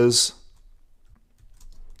is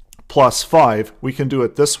plus 5, we can do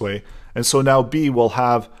it this way. And so now b will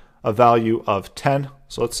have a value of 10.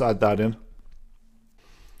 So let's add that in.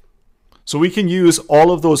 So we can use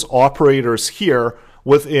all of those operators here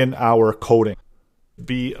within our coding.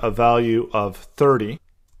 B a value of 30,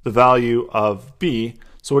 the value of b.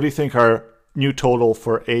 So what do you think our new total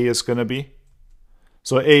for a is going to be?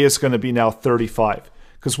 So a is going to be now 35.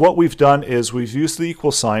 Because what we've done is we've used the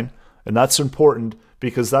equal sign, And that's important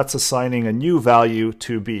because that's assigning a new value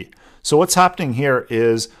to B. So what's happening here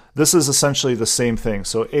is this is essentially the same thing.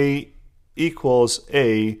 So A equals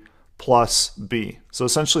A plus B. So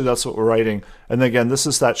essentially that's what we're writing. And again, this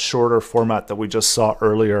is that shorter format that we just saw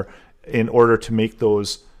earlier in order to make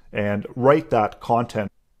those and write that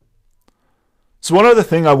content. So one other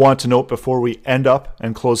thing I want to note before we end up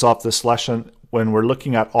and close off this lesson when we're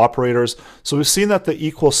looking at operators. So we've seen that the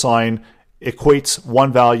equal sign equates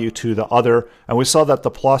one value to the other, and we saw that the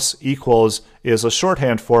plus equals is a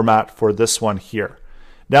shorthand format for this one here.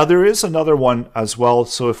 Now there is another one as well.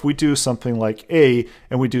 So if we do something like A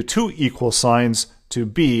and we do two equal signs to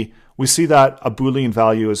B, we see that a Boolean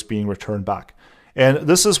value is being returned back. And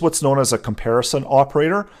this is what's known as a comparison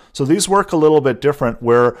operator. So these work a little bit different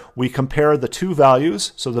where we compare the two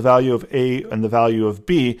values, so the value of A and the value of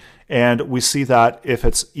B, and we see that if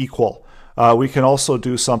it's equal. We can also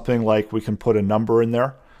do something like we can put a number in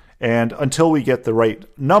there, and until we get the right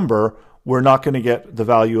number, we're not going to get the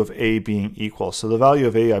value of A being equal. So the value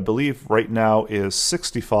of A, I believe, right now is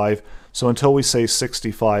 65. So until we say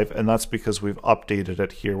 65, and that's because we've updated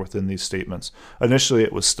it here within these statements. Initially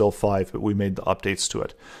it was still 5, but we made the updates to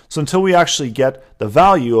it. So until we actually get the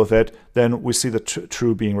value of it, then we see the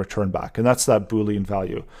true being returned back, and that's that Boolean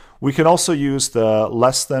value. We can also use the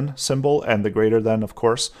less than symbol and the greater than, of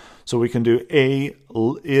course. So we can do A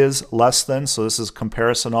is less than, so this is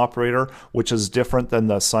comparison operator, which is different than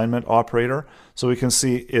the assignment operator. So we can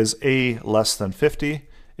see is A less than 50,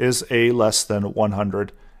 is A less than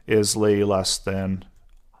 100, is A less than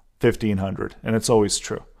 1500, and it's always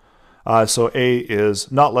true. So A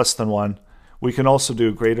is not less than 1. We can also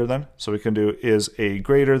do greater than, so we can do is A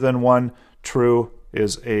greater than 1, true,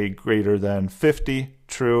 is A greater than 50,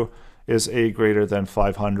 true, is A greater than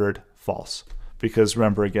 500, false. Because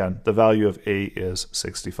remember again, the value of A is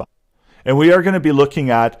 65. And we are going to be looking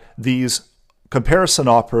at these comparison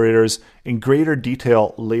operators in greater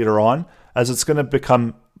detail later on, as it's going to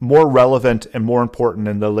become more relevant and more important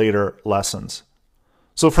in the later lessons.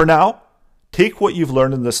 So for now, take what you've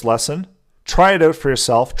learned in this lesson, try it out for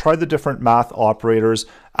yourself, try the different math operators,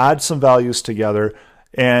 add some values together,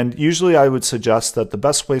 and usually I would suggest that the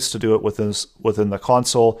best place to do it within the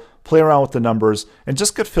console, play around with the numbers, and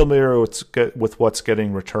just get familiar with what's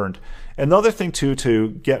getting returned. Another thing too to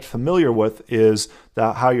get familiar with is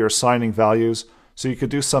how you're assigning values. So you could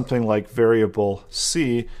do something like variable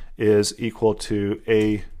C is equal to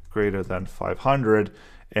A greater than 500,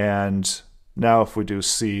 and now if we do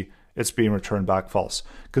C, it's being returned back false.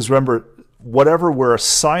 Because remember, whatever we're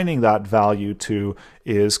assigning that value to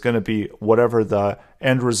is going to be whatever the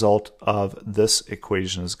end result of this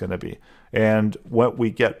equation is going to be. And what we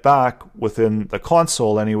get back within the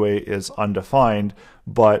console anyway is undefined,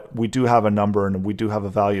 but we do have a number and we do have a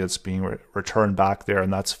value that's being returned back there,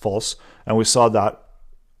 and that's false. And we saw that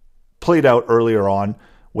played out earlier on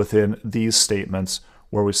within these statements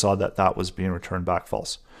where we saw that that was being returned back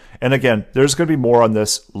false. And again, there's going to be more on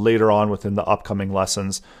this later on within the upcoming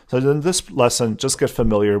lessons. So in this lesson, just get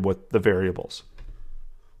familiar with the variables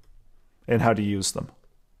and how to use them.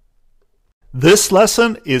 This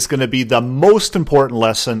lesson is going to be the most important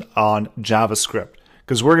lesson on JavaScript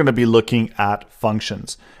because we're going to be looking at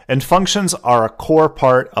functions. And functions are a core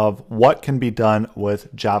part of what can be done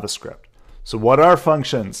with JavaScript. So what are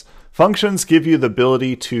functions? Functions give you the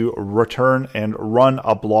ability to return and run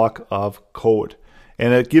a block of code.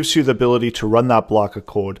 And it gives you the ability to run that block of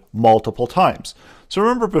code multiple times. So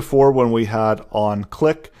remember before when we had on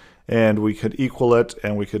click and we could equal it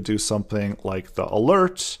and we could do something like the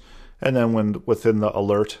alert, and then when within the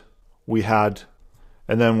alert we had,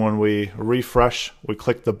 and then when we refresh, we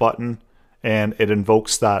click the button and it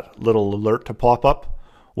invokes that little alert to pop up.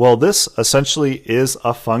 Well, this essentially is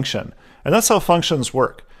a function, and that's how functions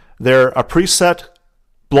work. They're a preset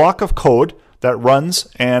block of code that runs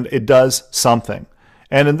and it does something.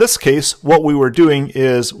 And in this case, what we were doing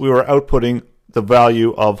is we were outputting the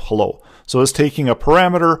value of hello. So it's taking a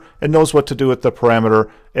parameter, it knows what to do with the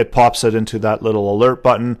parameter, it pops it into that little alert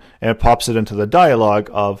button, and it pops it into the dialog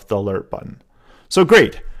of the alert button. So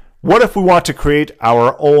great. What if we want to create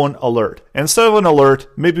our own alert? Instead of an alert,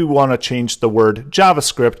 maybe we want to change the word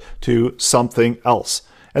JavaScript to something else.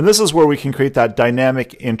 And this is where we can create that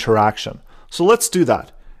dynamic interaction. So let's do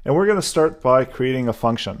that. And we're going to start by creating a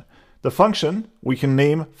function. The function, we can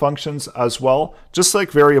name functions as well, just like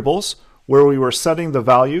variables, where we were setting the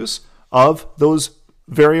values of those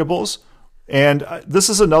variables. And this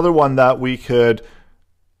is another one that we could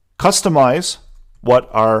customize what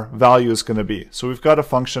our value is going to be. So we've got a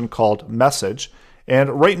function called message.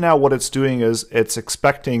 And right now what it's doing is it's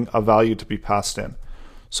expecting a value to be passed in.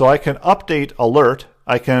 So I can update alert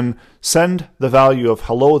I can send the value of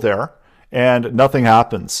hello there and nothing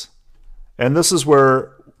happens. And this is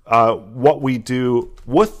where what we do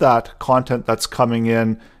with that content that's coming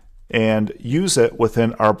in and use it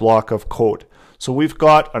within our block of code. So we've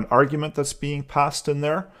got an argument that's being passed in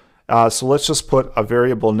there. So let's just put a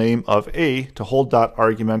variable name of a to hold that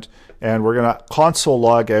argument, and we're going to console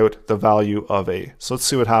log out the value of a. So let's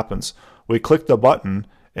see what happens. We click the button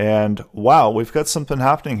and wow, we've got something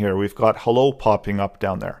happening here. We've got hello popping up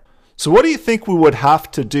down there. So what do you think we would have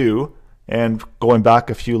to do? And going back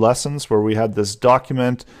a few lessons where we had this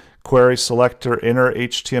document, query selector, inner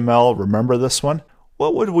HTML, remember this one?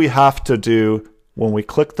 What would we have to do when we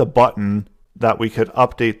click the button that we could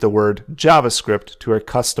update the word JavaScript to a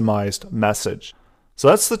customized message? So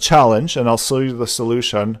that's the challenge, and I'll show you the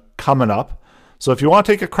solution coming up. So if you want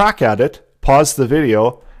to take a crack at it, pause the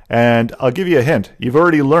video, and I'll give you a hint. You've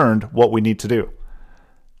already learned what we need to do.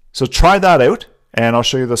 So try that out, and I'll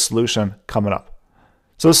show you the solution coming up.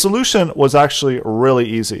 So the solution was actually really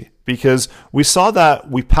easy because we saw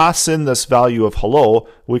that we pass in this value of hello,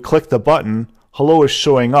 we click the button, hello is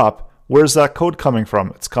showing up. Where's that code coming from?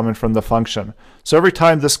 It's coming from the function. So every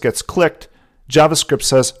time this gets clicked, JavaScript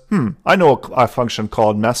says, I know a function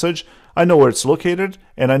called message, I know where it's located,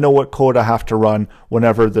 and I know what code I have to run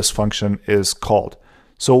whenever this function is called.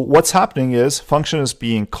 So what's happening is function is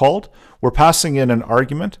being called, we're passing in an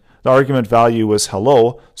argument, the argument value is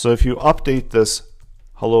hello, so if you update this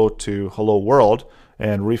hello to hello world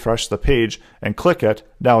and refresh the page and click it,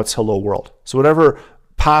 now it's hello world. So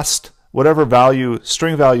whatever value,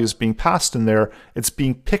 string value is being passed in there, it's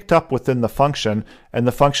being picked up within the function, and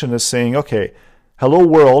the function is saying, okay, hello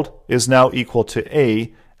world is now equal to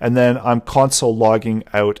a, and then I'm console logging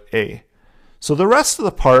out a. So the rest of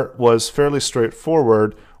the part was fairly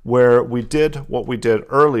straightforward, where we did what we did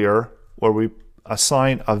earlier, where we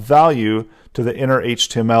assign a value to the inner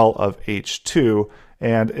HTML of h2,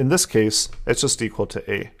 and in this case, it's just equal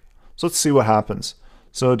to a. So let's see what happens.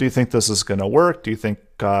 So do you think this is going to work? Do you think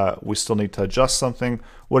we still need to adjust something?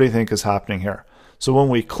 What do you think is happening here? So when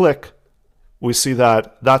we click, we see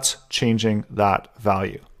that that's changing that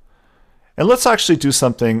value. And let's actually do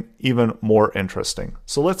something even more interesting.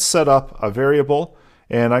 So let's set up a variable,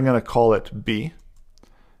 and I'm going to call it b,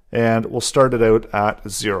 and we'll start it out at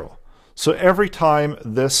 0. So every time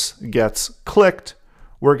this gets clicked,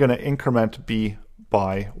 we're going to increment b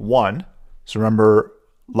by 1. So remember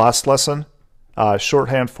last lesson,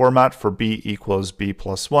 shorthand format for b equals b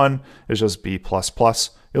plus 1 is just b plus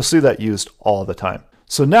plus. You'll see that used all the time.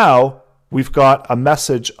 So now we've got a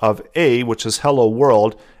message of a, which is hello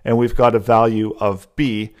world, and we've got a value of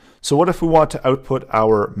b. So what if we want to output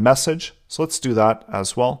our message? So let's do that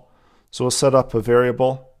as well. So we'll set up a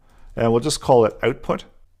variable, and we'll just call it output.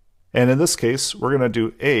 And in this case, we're going to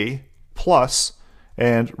do a plus,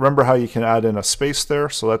 and remember how you can add in a space there,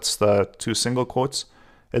 so that's the two single quotes,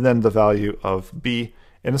 and then the value of b.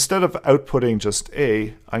 And instead of outputting just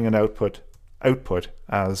a, I'm going to output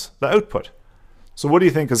as the output. So what do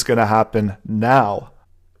you think is going to happen now?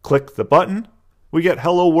 Click the button, we get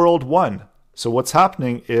hello world 1. So what's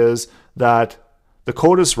happening is that the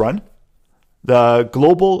code is run. The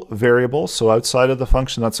global variable, so outside of the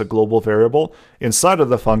function, that's a global variable. Inside of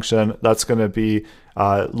the function, that's going to be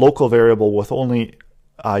a local variable with only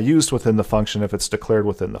used within the function if it's declared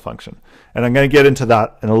within the function. And I'm going to get into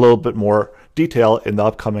that in a little bit more detail in the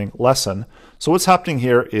upcoming lesson. So what's happening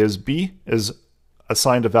here is b is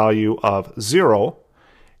assigned a value of 0,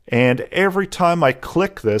 and every time I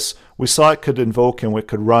click this, we saw it could invoke and we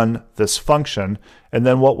could run this function. And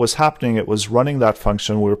then what was happening, it was running that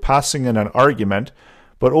function. We were passing in an argument,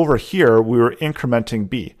 but over here we were incrementing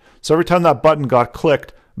b. So every time that button got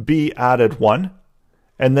clicked, b added 1,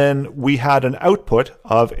 and then we had an output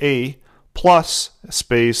of a plus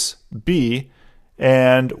space b,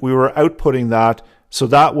 and we were outputting that. So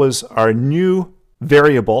that was our new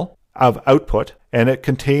variable of output, and it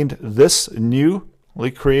contained this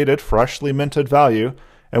newly created, freshly minted value.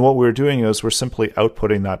 And what we're doing is we're simply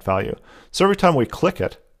outputting that value. So every time we click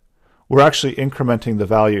it, we're actually incrementing the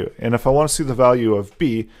value. And if I want to see the value of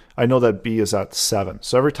b, I know that b is at 7.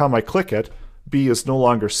 So every time I click it, b is no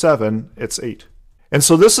longer 7, it's 8. And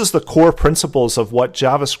so this is the core principles of what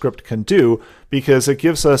JavaScript can do, because it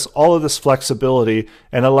gives us all of this flexibility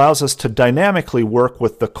and allows us to dynamically work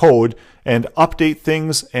with the code and update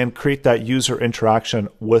things and create that user interaction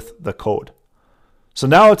with the code. So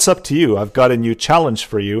now it's up to you. I've got a new challenge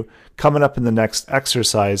for you coming up in the next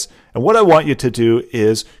exercise. And what I want you to do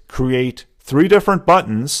is create 3 different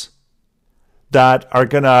buttons that are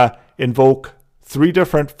going to invoke 3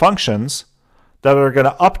 different functions that are going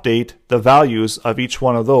to update the values of each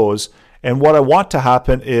one of those. And what I want to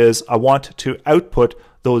happen is I want to output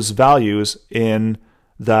those values in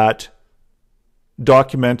that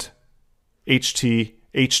document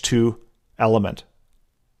h2 element.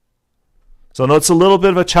 So I know it's a little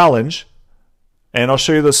bit of a challenge, and I'll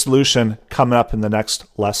show you the solution coming up in the next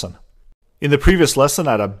lesson. In the previous lesson,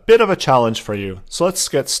 I had a bit of a challenge for you, so let's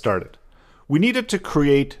get started. We needed to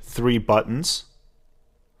create 3 buttons,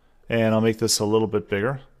 and I'll make this a little bit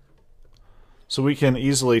bigger. So we can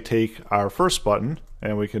easily take our first button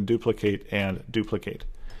and we can duplicate and duplicate.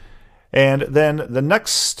 And then the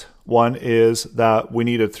next one is that we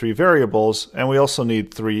needed 3 variables, and we also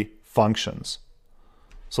need 3 functions.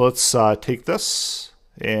 So let's take this,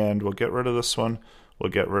 and we'll get rid of this one,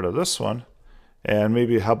 we'll get rid of this one, and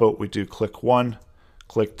maybe how about we do click 1,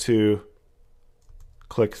 click 2,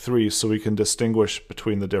 click 3, so we can distinguish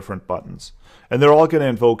between the different buttons. And they're all going to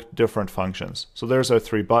invoke different functions. So there's our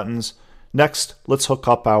 3 buttons. Next, let's hook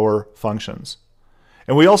up our functions.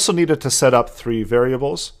 And we also needed to set up 3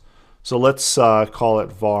 variables. So let's call it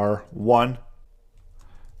var1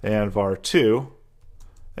 and var2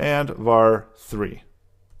 and var3.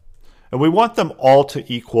 And we want them all to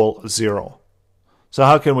equal 0. So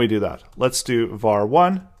how can we do that? Let's do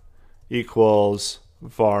var1 equals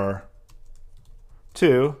var2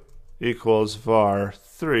 equals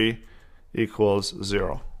var3 equals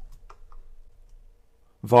 0.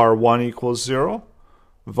 var1 equals 0,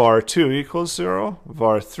 var2 equals 0,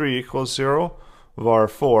 var3 equals 0,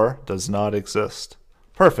 var4 does not exist.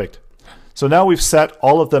 Perfect. So now we've set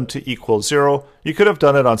all of them to equal 0. You could have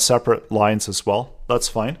done it on separate lines as well. That's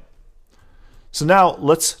fine. So now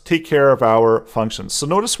let's take care of our functions. So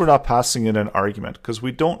notice we're not passing in an argument because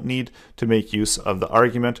we don't need to make use of the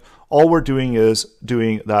argument. All we're doing is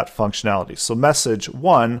doing that functionality. So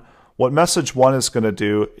message1, what message1 is going to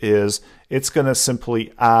do is it's going to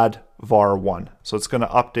simply add var1. So it's going to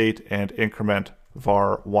update and increment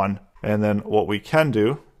var1. And then what we can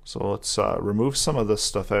do, so let's remove some of this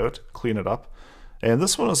stuff out, clean it up. And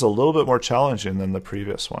this one is a little bit more challenging than the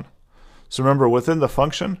previous one. So remember, within the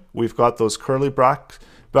function, we've got those curly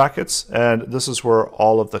brackets, and this is where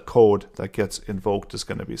all of the code that gets invoked is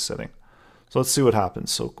going to be sitting. So let's see what happens.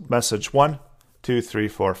 So message 1, 2, 3,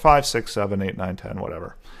 4, 5, 6, 7, 8, 9, 10,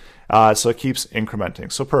 whatever. So it keeps incrementing.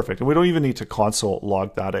 So perfect. And we don't even need to console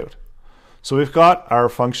log that out. So we've got our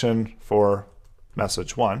function for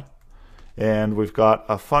message 1, and we've got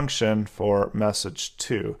a function for message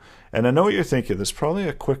 2. And I know what you're thinking, there's probably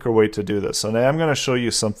a quicker way to do this. And I am going to show you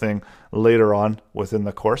something later on within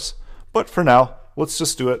the course. But for now, let's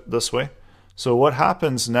just do it this way. So what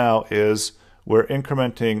happens now is we're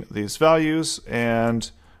incrementing these values, and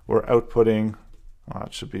we're outputting,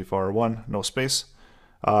 it should be var1, no space.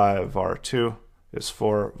 var2 is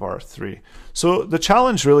for var3. So the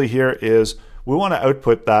challenge really here is we want to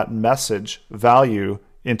output that message value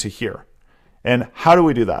into here. And how do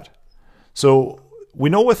we do that? So we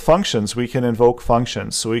know with functions we can invoke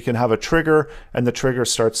functions. So we can have a trigger, and the trigger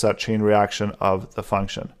starts that chain reaction of the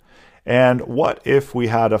function. And what if we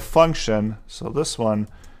had a function, so this one,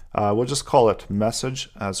 we'll just call it message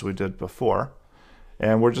as we did before.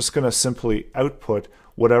 And we're just going to simply output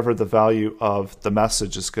whatever the value of the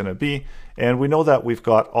message is going to be. And we know that we've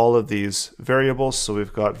got all of these variables. So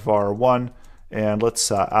we've got var1, and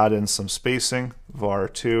let's add in some spacing,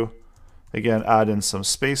 var2, again add in some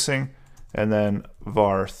spacing, and then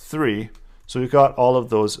var3. So we've got all of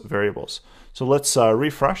those variables. So let's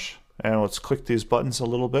refresh, and let's click these buttons a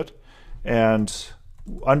little bit. And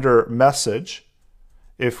under message,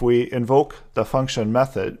 if we invoke the function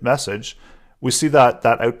message, we see that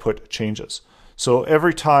that output changes. So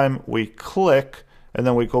every time we click and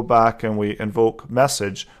then we go back and we invoke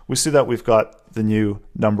message, we see that we've got the new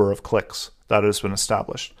number of clicks that has been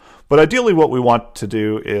established. But ideally what we want to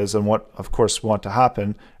do is, and what of course we want to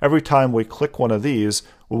happen, every time we click one of these,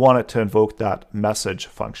 we want it to invoke that message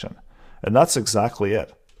function. And that's exactly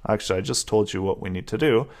it. Actually, I just told you what we need to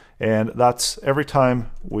do, and that's every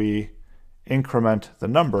time we increment the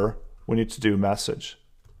number, we need to do message.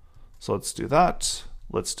 So let's do that.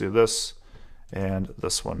 Let's do this and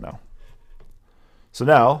this one now. So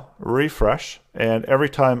now refresh, and every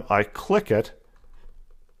time I click it,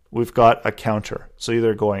 we've got a counter. So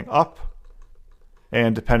either going up,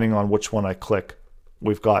 and depending on which one I click,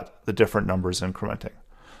 we've got the different numbers incrementing.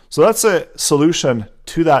 So that's a solution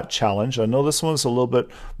to that challenge. I know this one's a little bit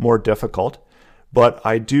more difficult, but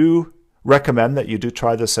I do recommend that you do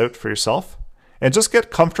try this out for yourself and just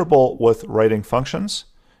get comfortable with writing functions,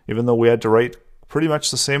 even though we had to write pretty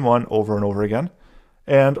much the same one over and over again,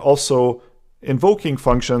 and also invoking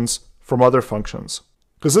functions from other functions.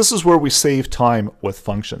 because this is where we save time with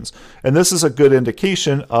functions. And this is a good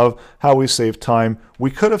indication of how we save time.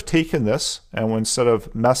 We could have taken this, and instead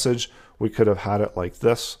of message, we could have had it like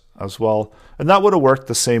this as well. And that would have worked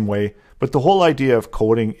the same way. But the whole idea of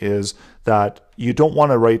coding is that you don't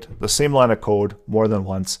want to write the same line of code more than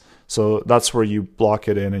once. So that's where you block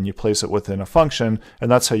it in and you place it within a function,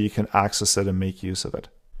 and that's how you can access it and make use of it.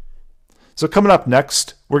 So coming up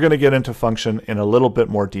next, we're going to get into function in a little bit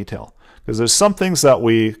more detail, because there's some things that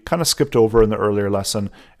we kind of skipped over in the earlier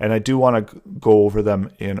lesson, and I do want to go over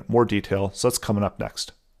them in more detail. So that's coming up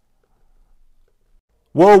next.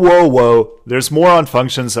 Whoa, whoa, whoa. There's more on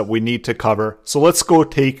functions that we need to cover. So let's go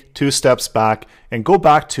take 2 steps back and go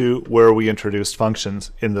back to where we introduced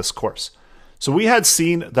functions in this course. So we had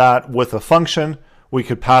seen that with a function, we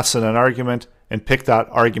could pass in an argument and pick that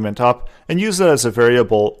argument up and use it as a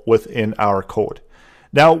variable within our code.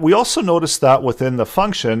 Now, we also noticed that within the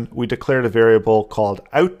function, we declared a variable called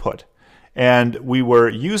output, and we were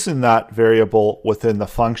using that variable within the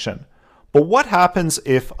function. But what happens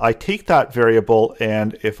if I take that variable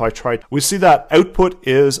and if I try, we see that output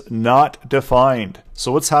is not defined.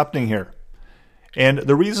 So what's happening here? And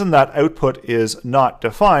the reason that output is not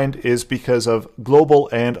defined is because of global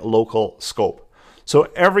and local scope. So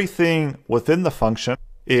everything within the function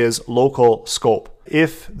is local scope.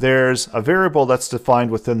 If there's a variable that's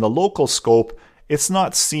defined within the local scope, it's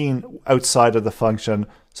not seen outside of the function,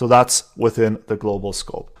 so that's within the global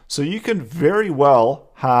scope. So you can very well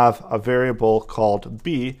have a variable called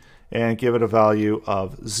b and give it a value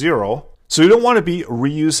of 0. So you don't want to be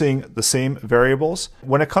reusing the same variables.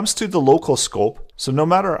 When it comes to the local scope, so no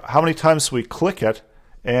matter how many times we click it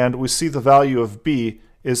and we see the value of b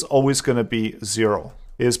is always going to be 0,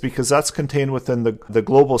 is because that's contained within the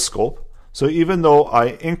global scope. So even though I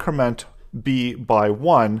increment b by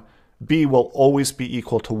 1, b will always be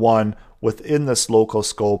equal to 1 within this local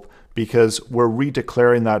scope, because we're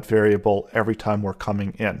redeclaring that variable every time we're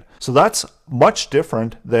coming in. So that's much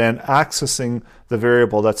different than accessing the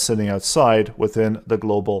variable that's sitting outside within the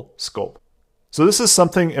global scope. So this is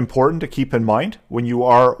something important to keep in mind when you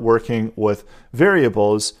are working with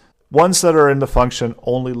variables. Ones that are in the function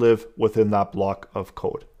only live within that block of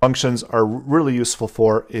code. Functions are really useful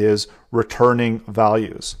for is returning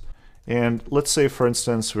values. And let's say, for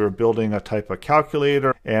instance, we were building a type of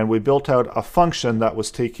calculator and we built out a function that was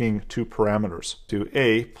taking 2 parameters, do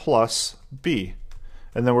a plus b,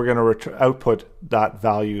 and then we're going to output that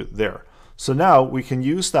value there. So now we can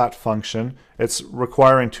use that function. It's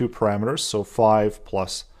requiring 2 parameters, so 5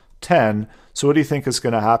 plus 10. So what do you think is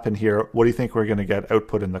going to happen here? What do you think we're going to get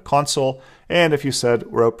output in the console? And if you said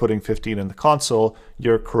we're outputting 15 in the console,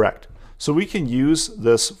 you're correct. So we can use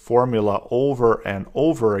this formula over and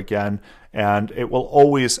over again, and it will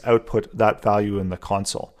always output that value in the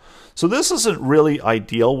console. So this isn't really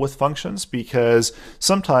ideal with functions, because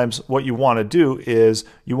sometimes what you want to do is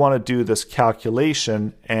you want to do this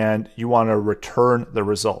calculation and you want to return the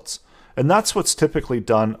results. And that's what's typically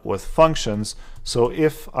done with functions. So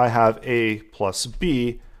if I have a plus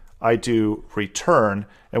b, I do return.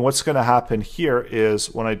 And what's going to happen here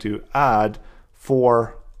is when I do add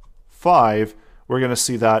 4, 5, we're going to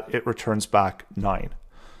see that it returns back 9.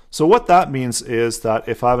 So what that means is that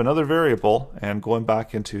if I have another variable, and going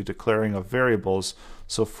back into declaring of variables,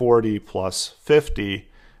 so 40 plus 50,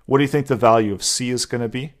 what do you think the value of c is going to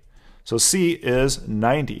be? So c is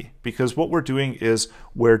 90, because what we're doing is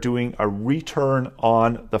we're doing a return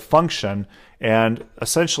on the function, and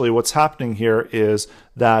essentially what's happening here is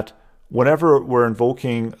that whenever we're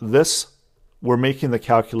invoking this, we're making the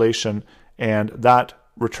calculation, and that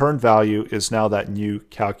return value is now that new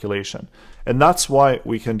calculation. And that's why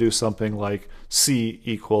we can do something like c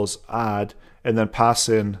equals add and then pass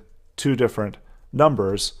in 2 different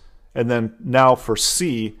numbers, and then now for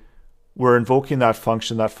c we're invoking that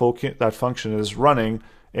function. That function is running,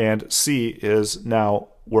 and c is now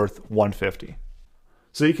worth 150.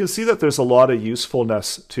 So you can see that there's a lot of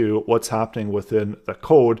usefulness to what's happening within the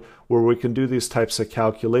code, where we can do these types of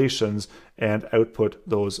calculations and output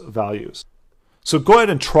those values. So go ahead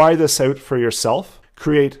and try this out for yourself.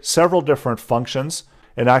 Create several different functions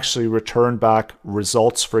and actually return back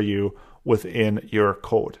results for you within your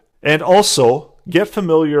code. And also get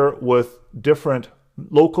familiar with different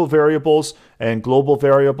local variables and global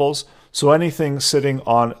variables. So anything sitting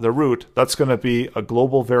on the root, that's going to be a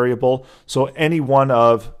global variable. So any one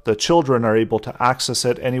of the children are able to access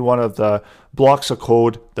it. Any one of the blocks of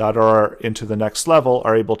code that are into the next level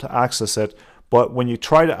are able to access it. But when you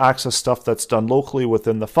try to access stuff that's done locally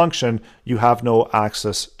within the function, you have no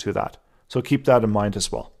access to that. So keep that in mind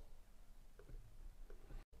as well.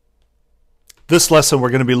 This lesson,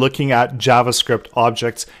 we're going to be looking at JavaScript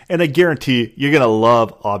objects, and I guarantee you're going to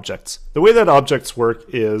love objects. The way that objects work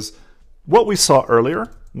is what we saw earlier,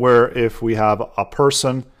 where if we have a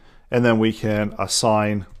person and then we can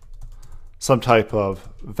assign some type of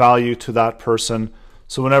value to that person.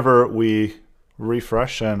 So whenever we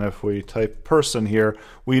refresh and if we type person here,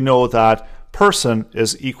 we know that person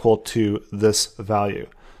is equal to this value.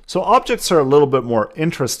 So objects are a little bit more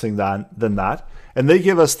interesting than that. And they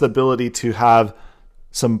give us the ability to have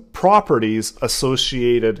some properties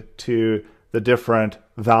associated to the different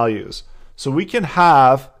values. So we can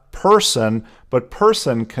have person, but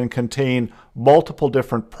person can contain multiple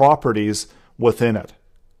different properties within it.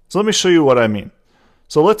 So let me show you what I mean.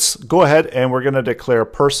 So let's go ahead and we're going to declare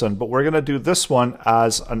person, but we're going to do this one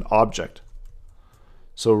as an object.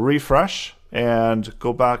 So refresh and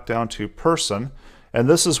go back down to person. And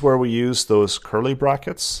this is where we use those curly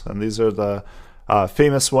brackets. And these are the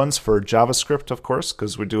famous ones for JavaScript, of course,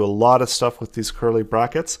 because we do a lot of stuff with these curly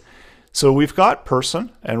brackets. So we've got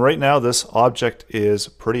person, and right now this object is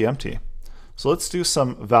pretty empty. So let's do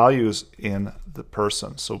some values in the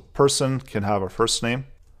person. So person can have a first name.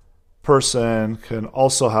 Person can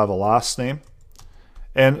also have a last name.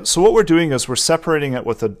 And so what we're doing is we're separating it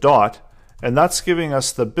with a dot, and that's giving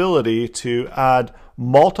us the ability to add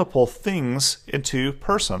multiple things into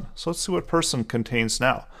person. So let's see what person contains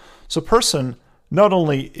now. So person not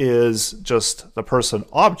only is just the person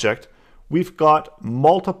object, we've got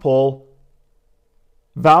multiple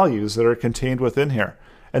values that are contained within here.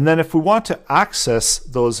 And then if we want to access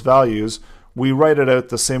those values, we write it out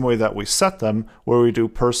the same way that we set them, where we do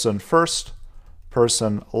person first,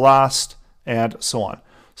 person last, and so on.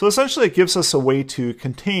 So essentially it gives us a way to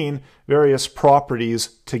contain various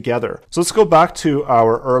properties together. So let's go back to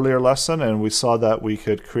our earlier lesson, and we saw that we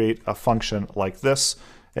could create a function like this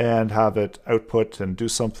and have it output and do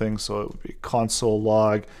something. So it would be console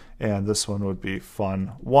log, and this one would be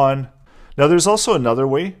fun1. Now there's also another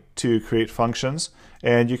way to create functions,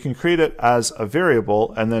 and you can create it as a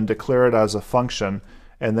variable and then declare it as a function.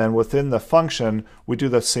 And then within the function, we do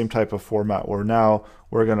the same type of format where now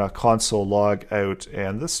we're going to console log out,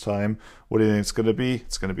 and this time, what do you think it's going to be?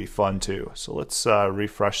 It's going to be fun2. So let's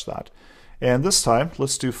refresh that. And this time,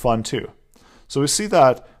 let's do fun2. So we see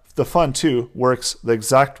that the fun2 works the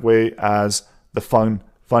exact way as the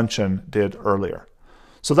function did earlier.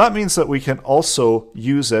 So that means that we can also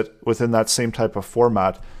use it within that same type of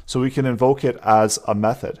format. So we can invoke it as a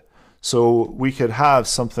method. So we could have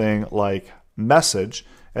something like message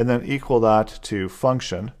and then equal that to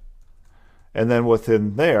function. And then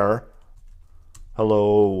within there,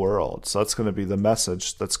 hello world. So that's going to be the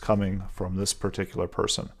message that's coming from this particular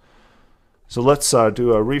person. So let's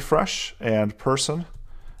do a refresh and person.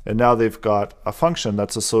 And now they've got a function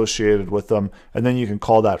that's associated with them, and then you can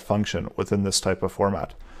call that function within this type of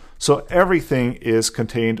format. So everything is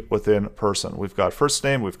contained within person. We've got first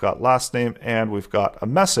name, we've got last name, and we've got a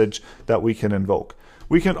message that we can invoke.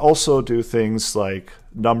 We can also do things like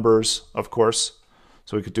numbers, of course.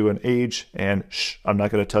 So we could do an age, and I'm not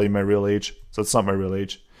going to tell you my real age, so it's not my real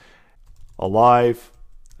age. Alive,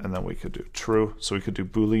 and then we could do true, so we could do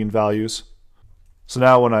Boolean values. So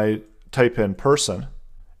now when I type in person,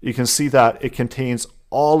 you can see that it contains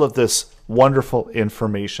all of this wonderful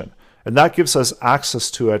information. And that gives us access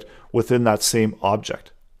to it within that same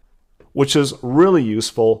object, which is really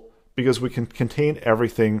useful because we can contain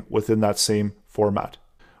everything within that same format.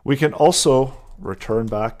 We can also return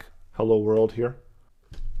back hello world here.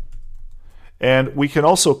 And we can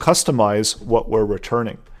also customize what we're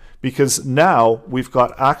returning, because now we've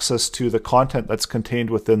got access to the content that's contained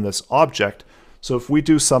within this object. So if we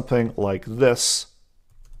do something like this,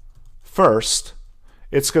 first,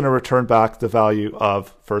 it's going to return back the value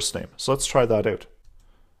of first name. So let's try that out.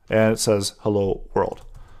 And it says hello world,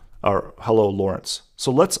 or hello Lawrence.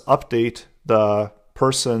 So let's update the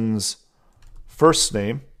person's first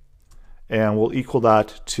name, and we'll equal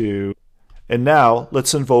that to, and now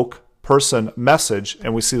let's invoke person message,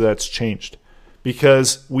 and we see that it's changed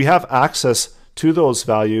because we have access to those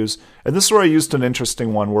values. And this is where I used an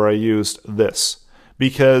interesting one where I used this,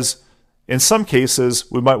 because in some cases,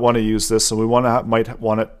 we might want to use this, and we might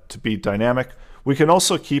want it to be dynamic. We can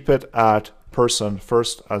also keep it at person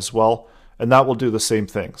first as well, and that will do the same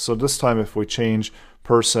thing. So this time, if we change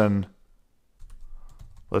person,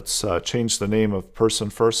 let's change the name of person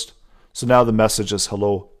first. So now the message is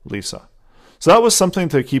hello, Lisa. So that was something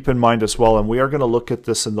to keep in mind as well, and we are going to look at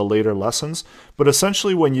this in the later lessons. But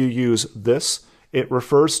essentially, when you use this, it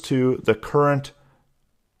refers to the current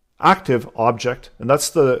active object, and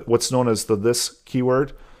that's what's known as the this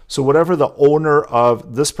keyword. So whatever the owner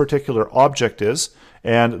of this particular object is,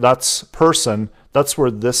 and that's person, that's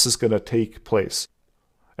where this is going to take place.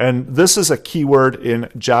 And this is a keyword in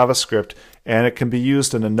JavaScript, and it can be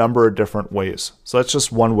used in a number of different ways. So that's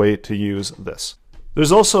just one way to use this.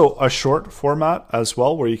 There's also a short format as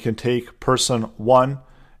well, where you can take person1,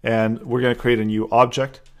 and we're going to create a new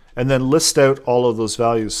object, and then list out all of those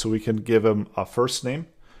values. So we can give him a first name,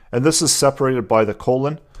 and this is separated by the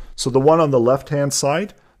colon. So the one on the left-hand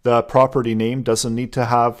side, the property name, doesn't need to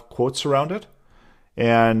have quotes around it.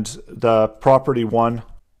 And the property one,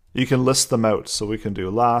 you can list them out. So we can do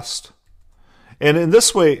last. And in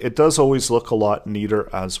this way, it does always look a lot neater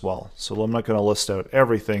as well. So I'm not going to list out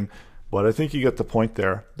everything, but I think you get the point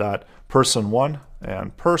there, that person1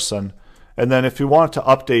 and person. And then if you want to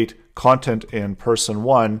update content in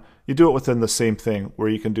person1, you do it within the same thing, where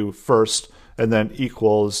you can do first and then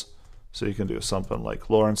equals. So you can do something like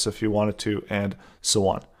Lawrence if you wanted to, and so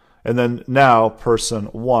on. And then now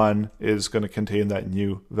person1 is going to contain that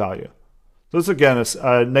new value. This again is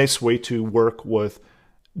a nice way to work with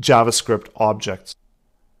JavaScript objects.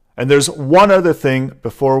 And there's one other thing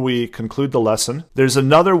before we conclude the lesson. There's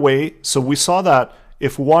another way. So we saw that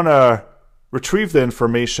if we want to retrieve the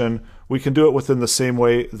information, we can do it within the same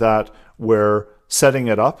way that we're setting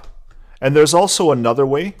it up. And there's also another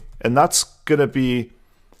way, and that's going to be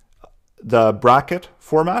the bracket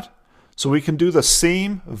format. So we can do the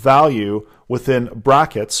same value within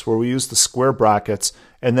brackets, where we use the square brackets,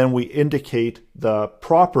 and then we indicate the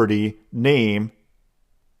property name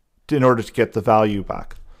in order to get the value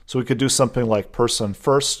back. So we could do something like person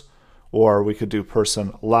first, or we could do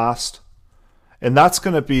person last. And that's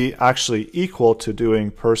going to be actually equal to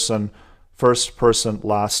doing person first, person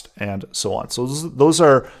last, and so on. So those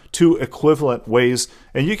are two equivalent ways.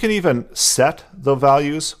 And you can even set the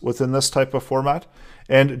values within this type of format.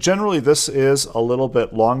 And generally, this is a little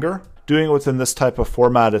bit longer. Doing it within this type of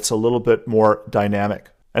format, it's a little bit more dynamic.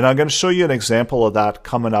 And I'm going to show you an example of that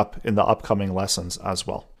coming up in the upcoming lessons as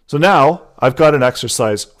well. So now I've got an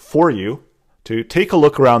exercise for you to take a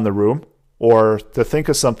look around the room, or to think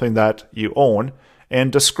of something that you own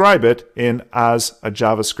and describe it as a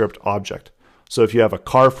JavaScript object. So if you have a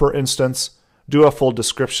car, for instance, do a full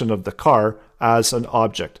description of the car as an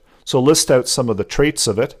object. So list out some of the traits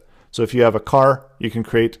of it. So if you have a car, you can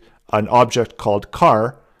create an object called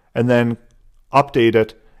car and then update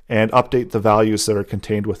it and update the values that are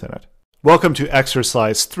contained within it. Welcome to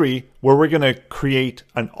exercise 3, where we're going to create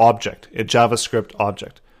an object, a JavaScript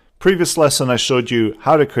object. Previous lesson, I showed you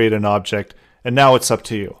how to create an object, and now it's up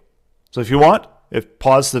to you. So if you want,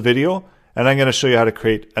 pause the video, and I'm going to show you how to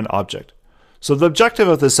create an object. So the objective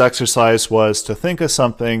of this exercise was to think of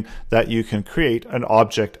something that you can create an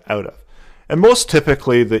object out of. And most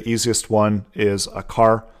typically, the easiest one is a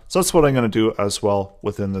car. So that's what I'm going to do as well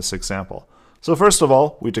within this example. So first of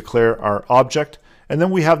all, we declare our object, and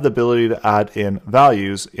then we have the ability to add in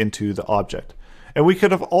values into the object. And we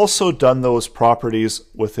could have also done those properties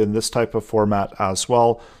within this type of format as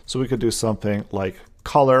well. So we could do something like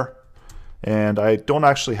color. And I don't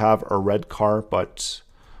actually have a red car, but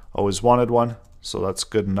always wanted one. So that's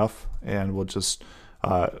good enough. And we'll just,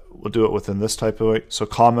 we'll do it within this type of way. So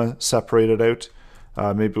comma separated out.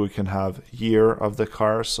 Maybe we can have year of the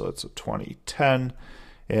car. So it's a 2010.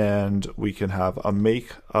 And we can have a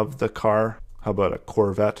make of the car. How about a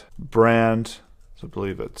Corvette? Brand, so I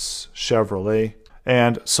believe it's Chevrolet,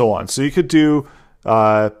 and so on. So you could do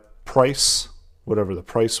price, whatever the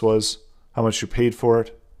price was, how much you paid for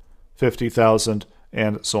it, 50,000,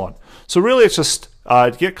 and so on. So really it's just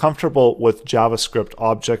get comfortable with JavaScript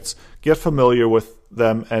objects, get familiar with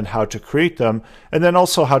them and how to create them, and then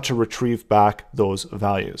also how to retrieve back those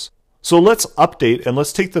values. So let's update, and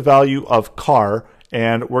let's take the value of car,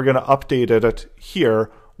 and we're going to update it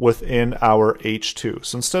here within our H2.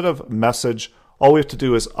 So instead of message, all we have to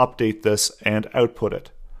do is update this and output it.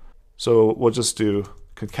 So we'll just do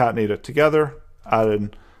concatenate it together, add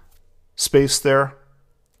in space there.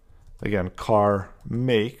 Again, car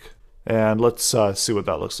make, and let's see what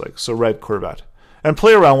that looks like. So red Corvette. And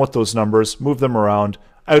play around with those numbers, move them around,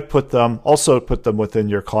 output them, also put them within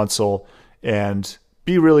your console, and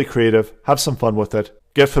be really creative, have some fun with it,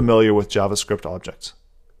 get familiar with JavaScript objects.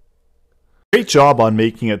 Great job on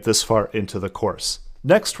making it this far into the course.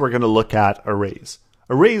 Next, we're going to look at arrays.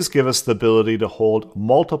 Arrays give us the ability to hold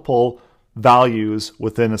multiple values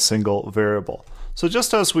within a single variable. So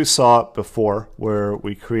just as we saw before, where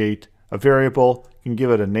we create a variable, you can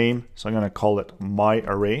give it a name. So I'm going to call it my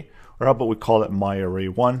array, or how about we call it my array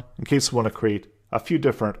 1, in case we want to create a few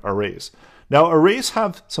different arrays. Now, arrays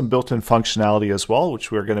have some built-in functionality as well,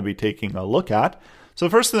 which we're going to be taking a look at. So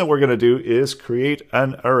the first thing that we're going to do is create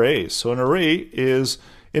an array. So an array is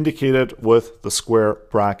indicated with the square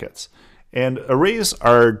brackets. And arrays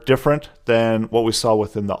are different than what we saw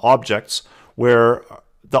within the objects, where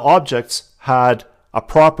the objects had a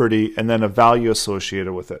property and then a value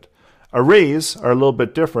associated with it. Arrays are a little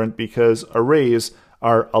bit different because arrays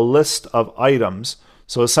are a list of items.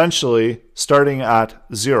 So essentially, starting at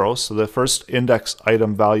 0, so the first index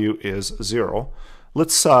item value is 0.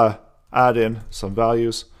 Let's add in some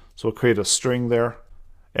values. So we'll create a string there,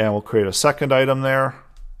 and we'll create a second item there.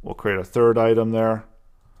 We'll create a third item there.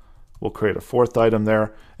 We'll create a fourth item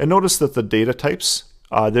there. And notice that the data types,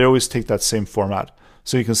 they always take that same format.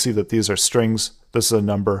 So you can see that these are strings, this is a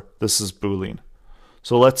number, this is Boolean.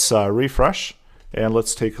 So let's refresh, and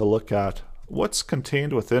let's take a look at what's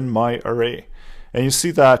contained within my array. And you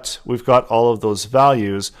see that we've got all of those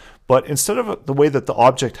values, but instead of the way that the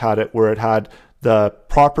object had it, where it had the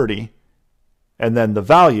property and then the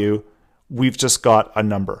value, we've just got a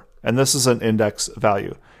number. And this is an index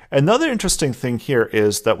value. Another interesting thing here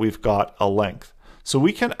is that we've got a length. So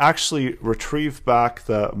we can actually retrieve back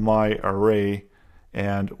the my array,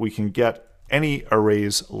 and we can get any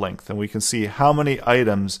array's length, and we can see how many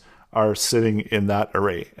items are sitting in that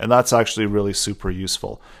array. And that's actually really super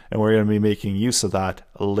useful. And we're going to be making use of that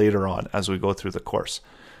later on as we go through the course.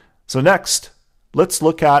 So next, let's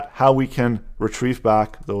look at how we can retrieve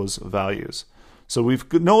back those values. So we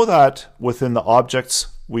know that within the objects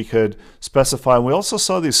we could specify, and we also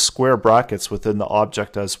saw these square brackets within the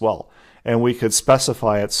object as well. And we could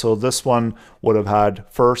specify it. So this one would have had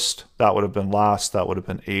first, that would have been last, that would have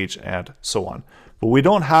been age, and so on. But we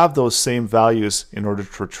don't have those same values in order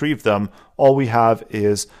to retrieve them. All we have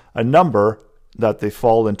is a number that they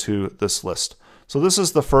fall into this list. So this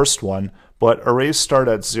is the first one, but arrays start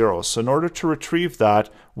at 0. So in order to retrieve that,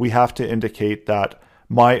 we have to indicate that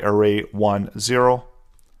my array 1, 0,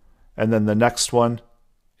 and then the next one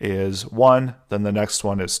is 1, then the next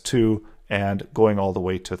one is 2, and going all the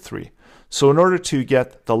way to 3. So in order to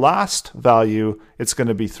get the last value, it's going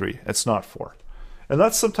to be 3. It's not 4. And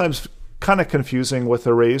that's sometimes kind of confusing with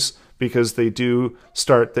arrays because they do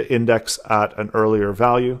start the index at an earlier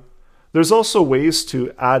value. There's also ways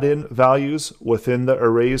to add in values within the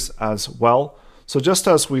arrays as well. So just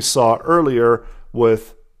as we saw earlier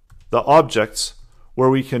with the objects, where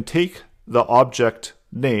we can take the object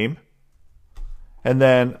name and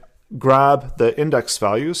then grab the index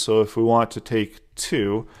value. So if we want to take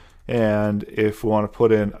 2, and if we want to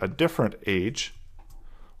put in a different age,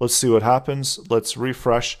 let's see what happens. Let's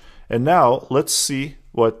refresh. And now let's see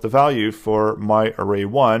what the value for my array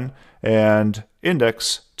 1 and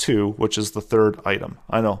index 2, which is the third item.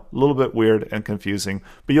 I know, a little bit weird and confusing,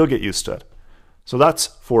 but you'll get used to it. So that's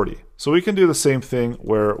 40. So we can do the same thing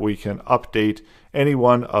where we can update any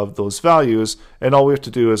one of those values, and all we have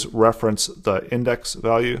to do is reference the index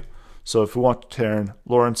value. So if we want to turn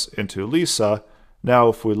Lawrence into Lisa, now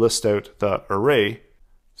if we list out the array,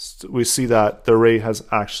 we see that the array has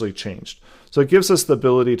actually changed. So it gives us the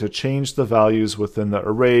ability to change the values within the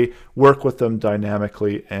array, work with them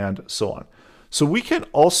dynamically, and so on. So we can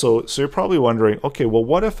also, so you're probably wondering, okay, well,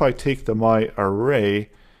 what if I take the my array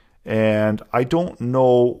and I don't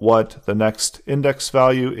know what the next index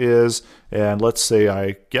value is, and let's say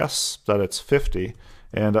I guess that it's 50,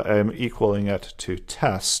 and I'm equaling it to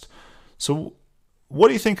test. So what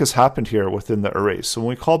do you think has happened here within the array? So when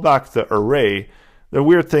we call back the array, the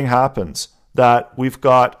weird thing happens that we've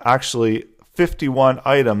got actually 51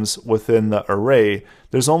 items within the array.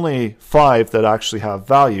 There's only 5 that actually have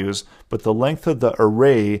values, but the length of the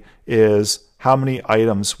array is how many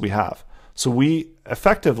items we have. So we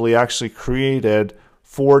effectively actually created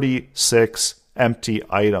 46 empty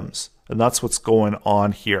items, and that's what's going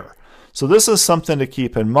on here. So this is something to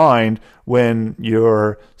keep in mind when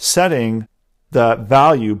you're setting the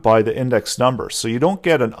value by the index number. So you don't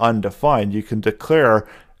get an undefined. You can declare,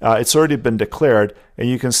 it's already been declared, and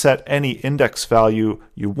you can set any index value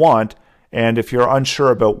you want. And if you're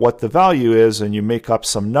unsure about what the value is and you make up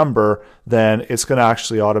some number, then it's going to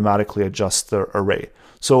actually automatically adjust the array.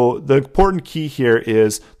 So the important key here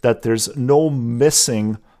is that there's no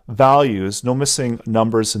missing values, no missing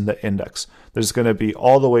numbers in the index. There's going to be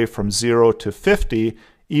all the way from 0 to 50,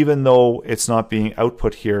 even though it's not being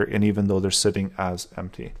output here and even though they're sitting as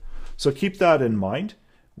empty. So keep that in mind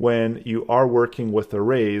when you are working with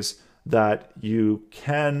arrays, that you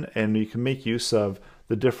can make use of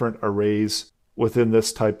the different arrays within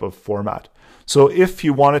this type of format. So if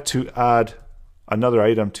you wanted to add another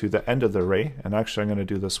item to the end of the array, and actually I'm going to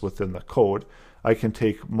do this within the code, I can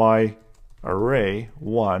take my array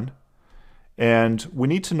 1, and we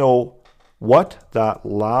need to know what that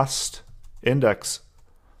last index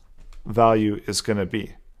value is going to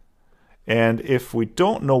be. And if we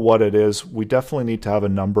don't know what it is, we definitely need to have a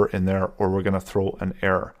number in there or we're going to throw an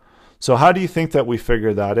error. So how do you think that we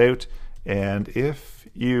figure that out? And if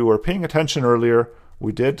you were paying attention earlier,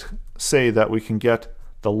 we did say that we can get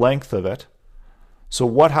the length of it. So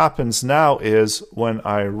what happens now is when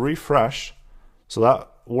I refresh, so that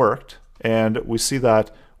worked, and we see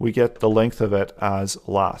that we get the length of it as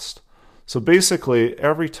last. So basically,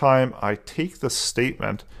 every time I take this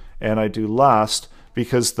statement and I do last,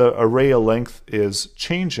 because the array length is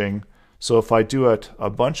changing, so if I do it a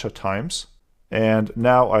bunch of times, and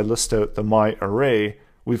now I list out the my array,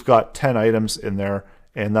 we've got 10 items in there,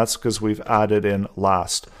 and that's because we've added in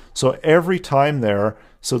last. So every time there,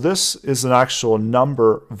 so this is an actual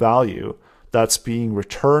number value that's being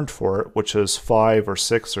returned for it, which is 5 or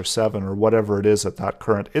 6 or 7 or whatever it is at that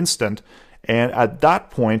current instant. And at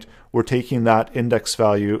that point, we're taking that index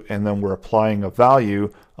value and then we're applying a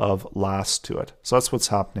value of last to it. So that's what's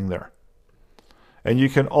happening there. And you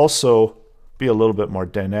can also be a little bit more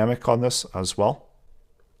dynamic on this as well.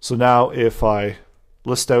 So now if I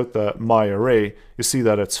list out the my array, you see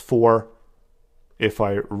that it's 4 if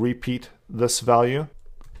I repeat this value.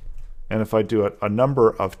 And if I do it a number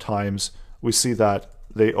of times, we see that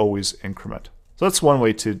they always increment. So that's one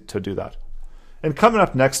way to do that. And coming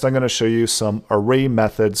up next, I'm going to show you some array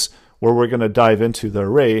methods where we're going to dive into the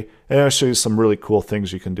array, and I'll show you some really cool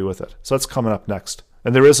things you can do with it. So that's coming up next.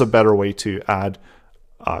 And there is a better way to add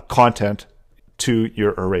content to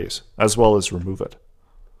your arrays, as well as remove it.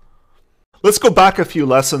 Let's go back a few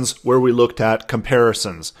lessons where we looked at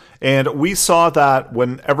comparisons. And we saw that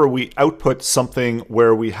whenever we output something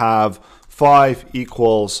where we have 5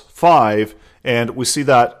 equals 5, and we see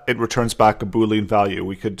that it returns back a Boolean value.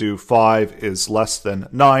 We could do 5 is less than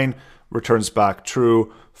 9, returns back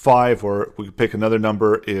true. 5, or we could pick another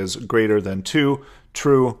number, is greater than 2,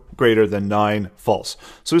 true, greater than 9, false.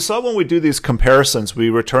 So we saw when we do these comparisons, we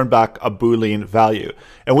return back a Boolean value.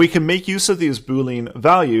 And we can make use of these Boolean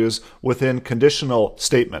values within conditional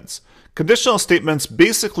statements. Conditional statements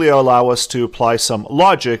basically allow us to apply some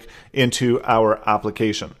logic into our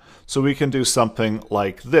application. So we can do something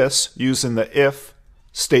like this using the if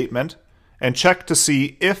statement and check to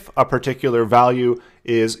see if a particular value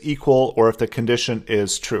is equal or if the condition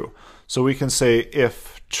is true. So we can say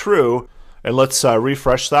if true, and let's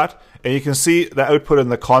refresh that, and you can see the output in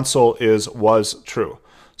the console was true.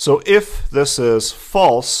 So if this is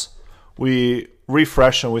false, we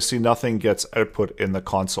refresh and we see nothing gets output in the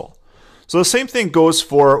console. So the same thing goes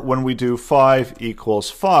for when we do 5 equals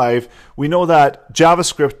 5. We know that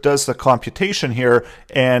JavaScript does the computation here,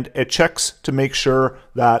 and it checks to make sure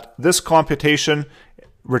that this computation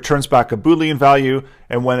returns back a Boolean value,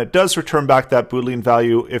 and when it does return back that Boolean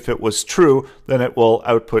value, if it was true, then it will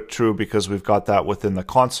output true because we've got that within the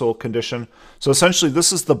console condition. So essentially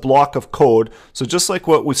this is the block of code. So just like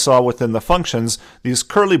what we saw within the functions, these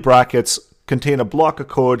curly brackets contain a block of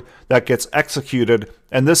code that gets executed,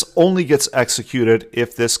 and this only gets executed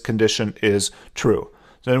if this condition is true.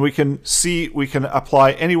 Then we can see, we can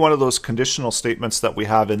apply any one of those conditional statements that we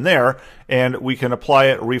have in there, and we can apply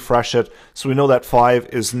it, refresh it, so we know that 5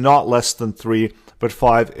 is not less than 3, but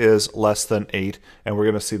 5 is less than 8, and we're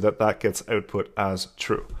going to see that that gets output as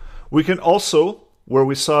true. We can also, where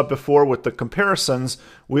we saw before with the comparisons,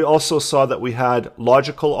 we also saw that we had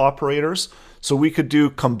logical operators, so we could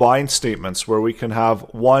do combined statements where we can have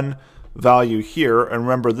one value here, and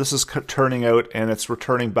remember this is turning out and it's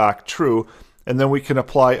returning back true, and then we can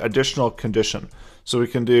apply additional condition. So we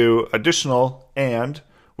can do additional and,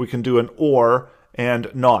 we can do an or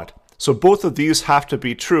and not. So both of these have to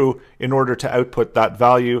be true in order to output that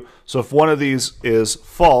value. So if one of these is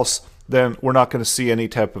false, then we're not going to see any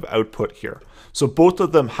type of output here. So both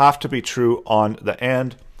of them have to be true on the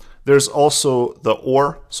and. There's also the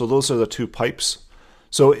or, so those are the two pipes.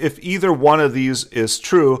 So if either one of these is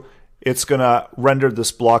true, it's going to render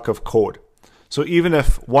this block of code. So even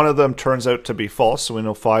if one of them turns out to be false, so we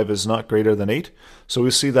know 5 is not greater than 8, so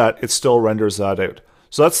we see that it still renders that out.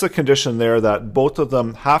 So that's the condition there, that both of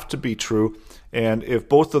them have to be true, and if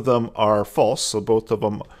both of them are false, so both of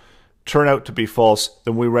them turn out to be false,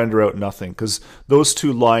 then we render out nothing, because those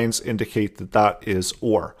two lines indicate that that is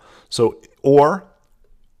or. So or,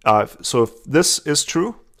 so if this is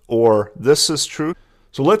true, or this is true.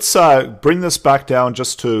 So let's bring this back down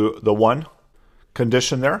just to the one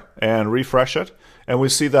condition there and refresh it, and we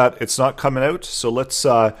see that it's not coming out. So let's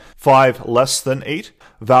 5 less than 8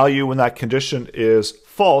 value when that condition is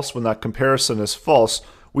false, when that comparison is false,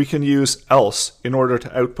 we can use else in order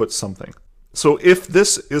to output something. So if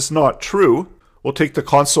this is not true, we'll take the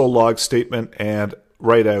console log statement and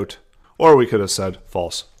write out, or we could have said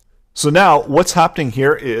false. So now what's happening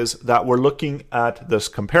here is that we're looking at this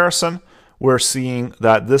comparison. We're seeing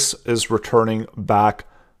that this is returning back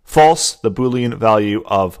false, the Boolean value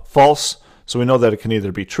of false. So we know that it can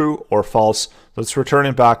either be true or false. So it's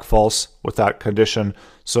returning back false with that condition.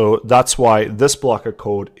 So that's why this block of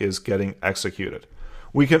code is getting executed.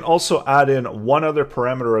 We can also add in one other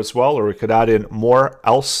parameter as well, or we could add in more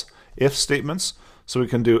else if statements. So we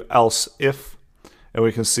can do else if, and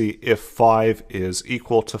we can see if 5 is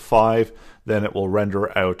equal to 5, then it will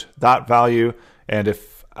render out that value. And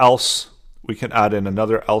if else, we can add in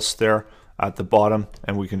another else there at the bottom,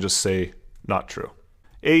 and we can just say not true.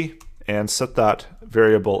 A, and set that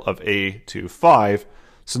variable of A to 5.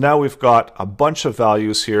 So now we've got a bunch of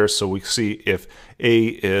values here. So we see if A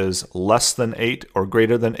is less than 8 or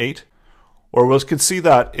greater than 8, or we can see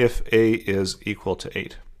that if A is equal to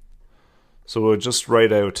 8. So we'll just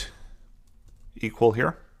write out equal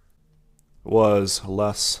here, was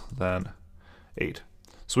less than 8.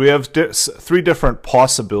 So we have three different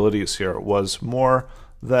possibilities here. Was more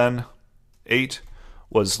than 8,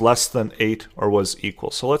 was less than 8, or was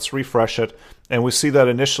equal. So let's refresh it, and we see that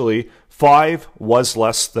initially 5 was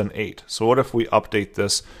less than 8. So what if we update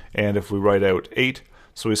this, and if we write out 8,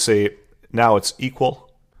 so we say now it's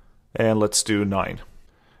equal, and let's do 9,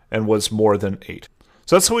 and was more than 8.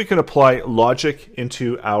 So that's how we can apply logic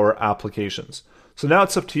into our applications. So now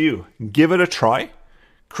it's up to you. Give it a try,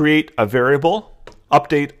 create a variable,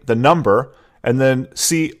 update the number, and then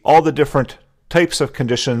see all the different types of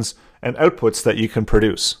conditions and outputs that you can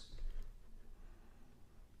produce.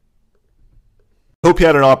 Hope you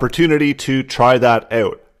had an opportunity to try that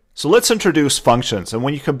out. So let's introduce functions. And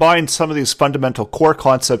when you combine some of these fundamental core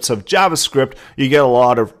concepts of JavaScript, you get a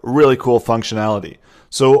lot of really cool functionality.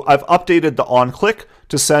 So I've updated the onClick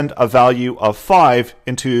to send a value of 5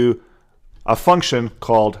 into a function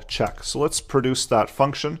called check. So let's produce that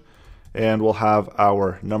function, and we'll have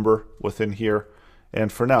our number within here.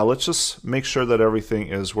 And for now, let's just make sure that everything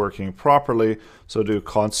is working properly. So do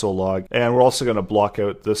console log. And we're also going to block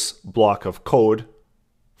out this block of code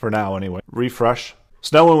for now anyway. Refresh.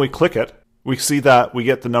 So now when we click it, we see that we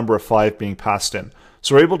get the number of 5 being passed in.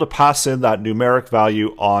 So we're able to pass in that numeric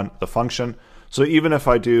value on the function. So even if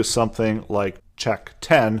I do something like check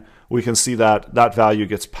 10, we can see that that value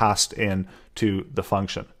gets passed in to the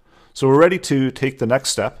function. So we're ready to take the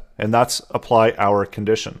next step, and that's apply our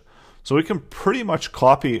condition. So we can pretty much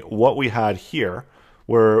copy what we had here,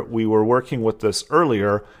 where we were working with this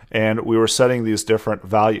earlier, and we were setting these different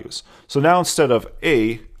values. So now instead of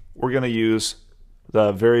A, we're going to use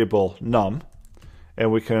the variable num,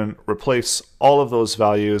 and we can replace all of those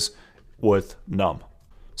values with num.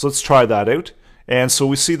 So let's try that out. And so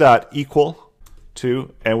we see that equal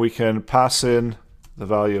to, and we can pass in the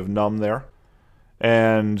value of num there,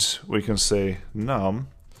 and we can say num.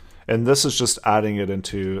 And this is just adding it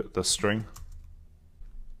into the string.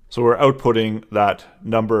 So we're outputting that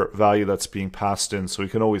number value that's being passed in, so we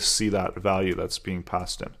can always see that value that's being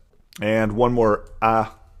passed in. And one more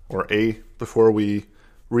or a before we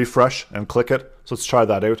refresh and click it. So let's try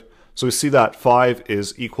that out. So we see that 5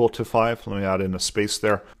 is equal to 5. Let me add in a space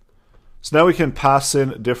there. So now we can pass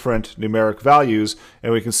in different numeric values,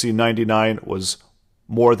 and we can see 99 was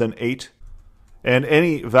more than 8. And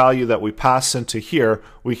any value that we pass into here,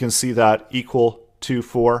 we can see that equal to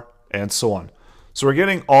 4, and so on. So we're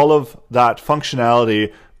getting all of that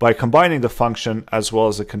functionality by combining the function as well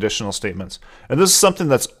as the conditional statements. And this is something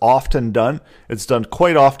that's often done. It's done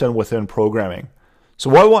quite often within programming. So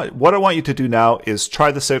what I want you to do now is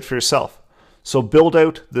try this out for yourself. So build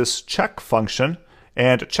out this check function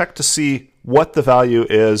and check to see what the value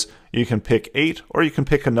is. You can pick 8, or you can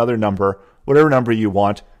pick another number, whatever number you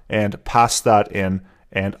want, and pass that in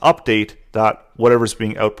and update that whatever's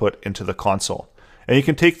being output into the console. And you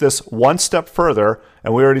can take this one step further,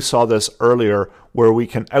 and we already saw this earlier, where we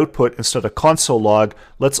can output instead of console log,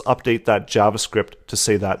 let's update that JavaScript to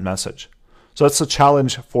say that message. So that's the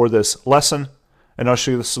challenge for this lesson, and I'll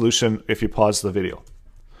show you the solution if you pause the video.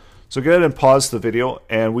 So go ahead and pause the video,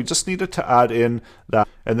 and we just needed to add in that.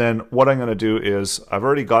 And then what I'm going to do is, I've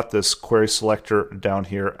already got this query selector down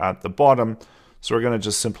here at the bottom. So we're going to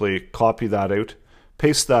just simply copy that out,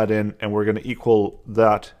 paste that in, and we're going to equal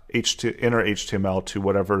that inner HTML to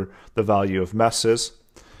whatever the value of mess is.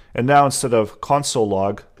 And now instead of console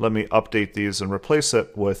log, let me update these and replace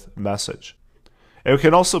it with message. And we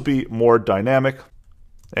can also be more dynamic,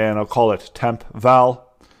 and I'll call it temp val.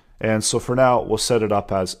 And so for now, we'll set it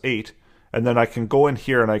up as 8. And then I can go in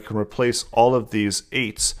here and I can replace all of these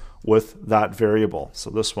 8s with that variable. So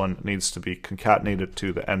this one needs to be concatenated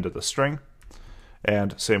to the end of the string.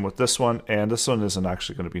 And same with this one. And this one isn't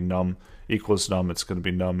actually going to be num equals num. It's going to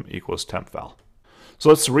be num equals temp val. So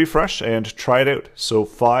let's refresh and try it out. So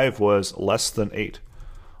 5 was less than 8.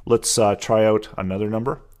 Let's try out another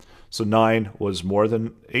number. So 9 was more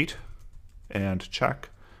than 8. And check.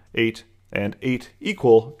 8 and 8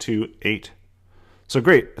 equal to 8. So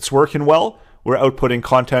great. It's working well. We're outputting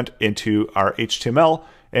content into our HTML.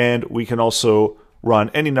 And we can also run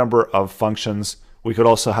any number of functions. We could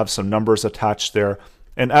also have some numbers attached there.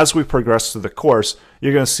 And as we progress through the course,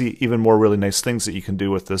 you're going to see even more really nice things that you can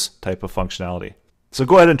do with this type of functionality. So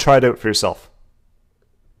go ahead and try it out for yourself.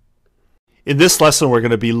 In this lesson, we're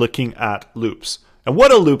going to be looking at loops. And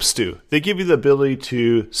what do loops do? They give you the ability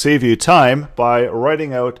to save you time by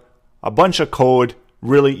writing out a bunch of code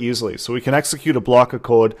really easily. So we can execute a block of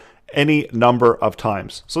code any number of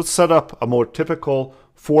times. So let's set up a more typical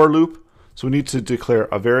for loop. So we need to declare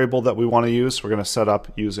a variable that we want to use. We're going to set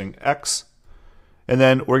up using x. And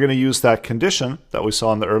then we're going to use that condition that we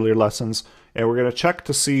saw in the earlier lessons. And we're going to check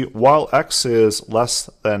to see while x is less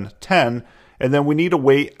than 10. And then we need to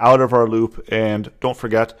wait out of our loop. And don't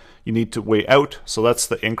forget, you need to wait out. So that's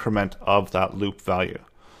the increment of that loop value.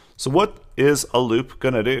 So what is a loop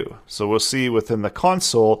going to do? So we'll see within the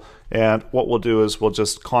console. And what we'll do is we'll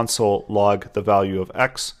just console log the value of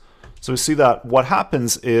x. So we see that what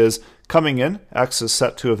happens is coming in, x is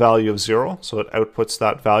set to a value of 0. So it outputs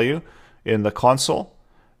that value in the console.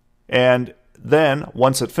 And then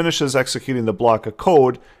once it finishes executing the block of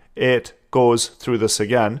code, it goes through this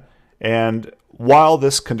again. And while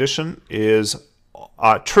this condition is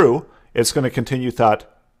true, it's going to continue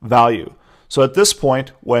that value. So at this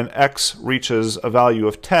point, when x reaches a value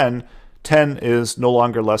of 10, 10 is no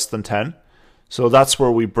longer less than 10. So that's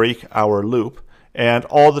where we break our loop. And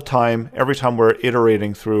all the time, every time we're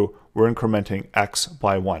iterating through, we're incrementing x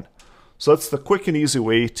by 1. So that's the quick and easy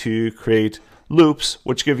way to create loops,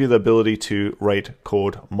 which give you the ability to write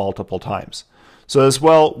code multiple times. So as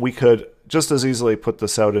well, we could just as easily put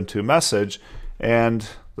this out into message. And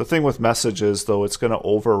the thing with message is, though, it's going to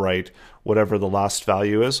overwrite whatever the last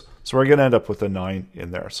value is. So we're going to end up with a 9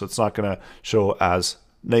 in there. So it's not going to show as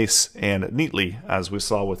nice and neatly as we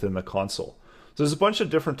saw within the console. So there's a bunch of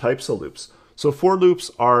different types of loops. So for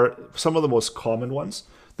loops are some of the most common ones.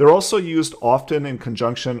 They're also used often in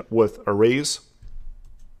conjunction with arrays.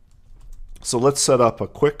 So let's set up a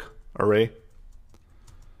quick array.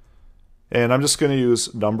 And I'm just going to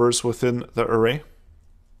use numbers within the array.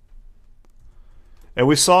 And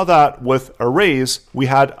we saw that with arrays, we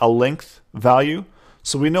had a length value.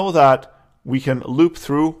 So we know that we can loop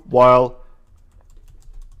through while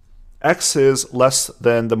x is less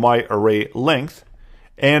than the myArray length.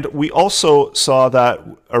 And we also saw that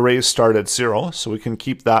arrays start at 0, so we can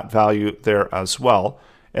keep that value there as well.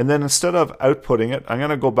 And then instead of outputting it, I'm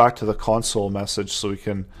going to go back to the console message so we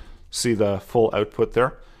can see the full output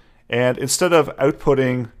there. And instead of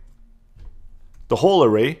outputting the whole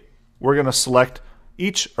array, we're going to select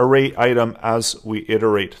each array item as we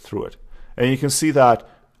iterate through it. And you can see that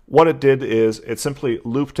what it did is it simply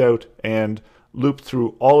looped out and looped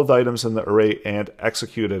through all of the items in the array and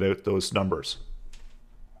executed out those numbers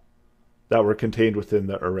that were contained within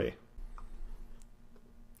the array.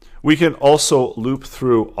 We can also loop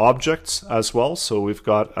through objects as well. So we've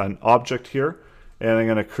got an object here, and I'm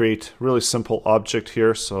going to create a really simple object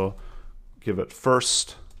here. So give it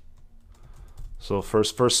first. So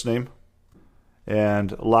first name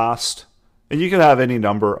and last. And you can have any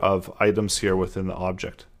number of items here within the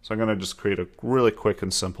object. So I'm going to just create a really quick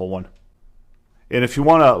and simple one. And if you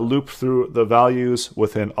want to loop through the values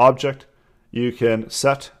within object, you can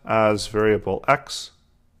set as variable x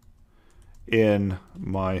in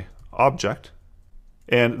my object.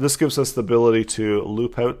 And this gives us the ability to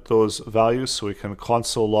loop out those values, so we can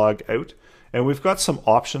console log out. And we've got some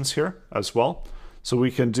options here as well. So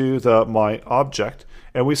we can do the my object.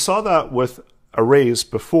 And we saw that with arrays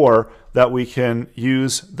before, that we can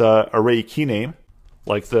use the array key name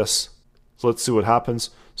like this. So let's see what happens.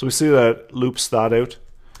 So we see that it loops that out.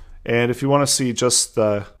 And if you want to see just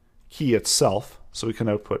the key itself, so we can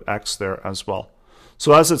output x there as well.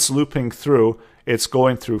 So as it's looping through, it's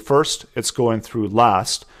going through first, it's going through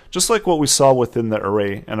last, just like what we saw within the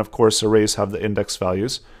array. And of course, arrays have the index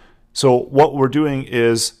values. So what we're doing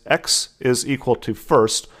is x is equal to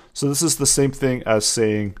first. So this is the same thing as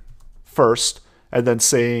saying first and then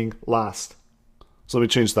saying last. So let me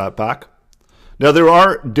change that back. Now there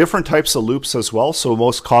are different types of loops as well. So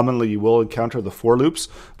most commonly you will encounter the for loops,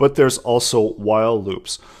 but there's also while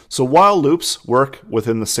loops. So while loops work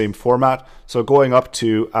within the same format. So going up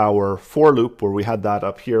to our for loop where we had that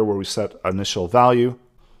up here where we set initial value.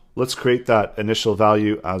 Let's create that initial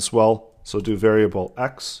value as well. So do variable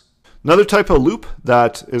x. Another type of loop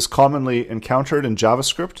that is commonly encountered in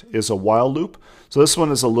JavaScript is a while loop. So this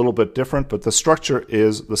one is a little bit different, but the structure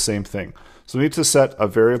is the same thing. So we need to set a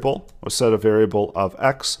variable, or set a variable of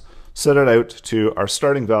x, set it out to our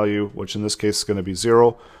starting value, which in this case is going to be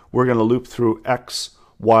 0. We're going to loop through x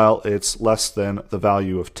while it's less than the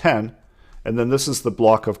value of 10. And then this is the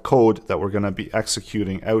block of code that we're going to be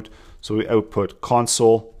executing out. So we output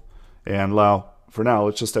console, and for now,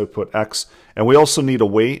 let's just output x. And we also need a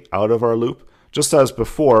way out of our loop. Just as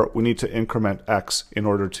before, we need to increment x in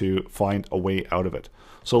order to find a way out of it.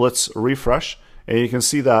 So let's refresh, and you can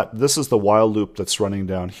see that this is the while loop that's running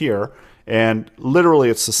down here. And literally,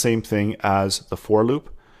 it's the same thing as the for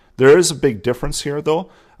loop. There is a big difference here, though.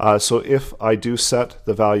 So if I do set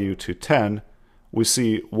the value to 10, we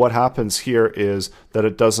see what happens here is that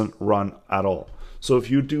it doesn't run at all. So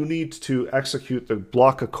if you do need to execute the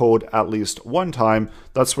block of code at least one time,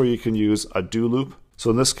 that's where you can use a do loop.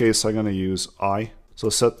 So in this case, I'm going to use I. So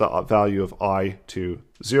set the value of I to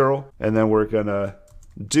 0, and then we're going to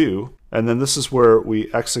do, and then this is where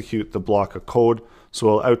we execute the block of code. So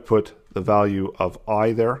we'll output the value of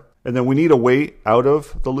I there. And then we need a way out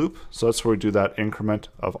of the loop. So that's where we do that increment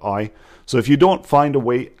of I. So if you don't find a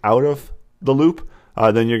way out of the loop,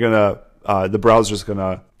 then you're going to, the browser's going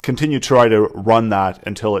to continue to try to run that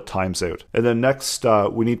until it times out. And then next,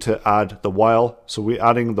 we need to add the while. So we're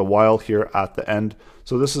adding the while here at the end.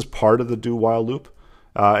 So this is part of the do while loop.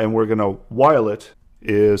 And we're going to while it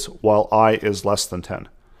is while I is less than 10.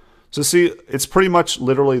 So see, it's pretty much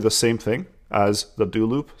literally the same thing as the do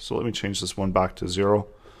loop. So let me change this one back to 0.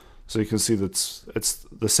 So you can see that it's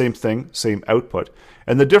the same thing, same output.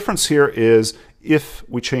 And the difference here is if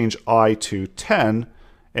we change I to 10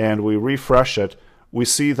 and we refresh it, we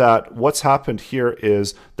see that what's happened here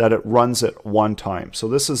is that it runs it one time. So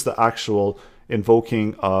this is the actual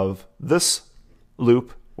invoking of this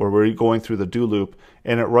loop where we're going through the do loop,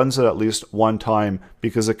 and it runs it at least one time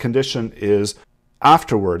because the condition is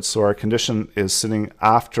afterwards. So our condition is sitting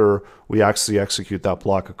after we actually execute that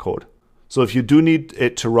block of code. So if you do need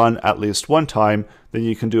it to run at least one time, then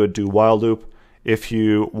you can do a do while loop. If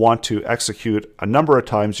you want to execute a number of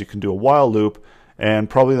times, you can do a while loop. And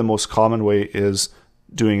probably the most common way is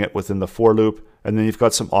doing it within the for loop. And then you've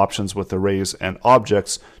got some options with arrays and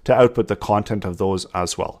objects to output the content of those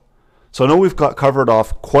as well. So I know we've got covered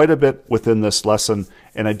off quite a bit within this lesson,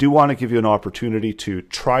 and I do want to give you an opportunity to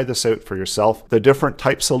try this out for yourself. The different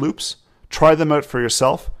types of loops, try them out for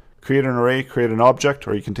yourself. Create an array, create an object,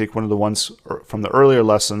 or you can take one of the ones from the earlier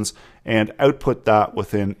lessons and output that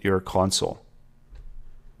within your console.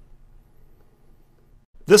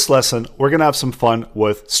 This lesson, we're going to have some fun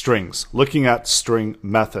with strings, looking at string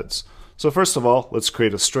methods. So first of all, let's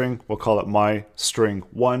create a string. We'll call it my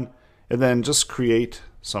string1, and then just create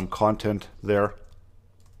some content there.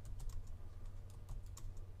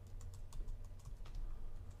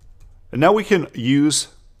 And now we can use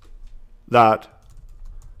that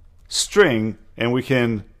string, and we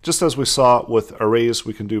can, just as we saw with arrays,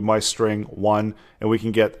 we can do my string1 and we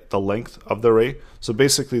can get the length of the array. So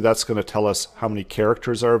basically that's going to tell us how many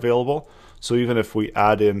characters are available. So even if we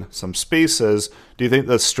add in some spaces, do you think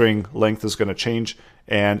the string length is going to change?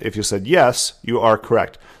 And if you said yes, you are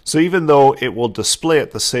correct. So even though it will display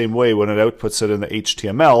it the same way when it outputs it in the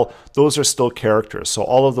HTML, those are still characters. So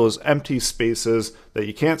all of those empty spaces that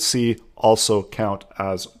you can't see also count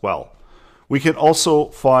as well. We can also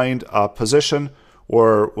find a position,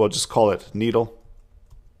 or we'll just call it needle.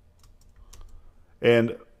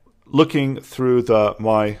 And looking through the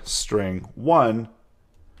my string1,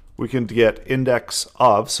 we can get index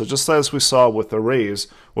of. So just as we saw with arrays,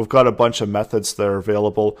 we've got a bunch of methods that are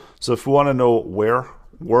available. So if we want to know where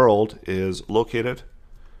world is located,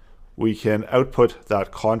 we can output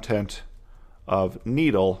that content of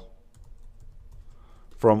needle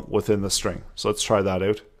from within the string. So let's try that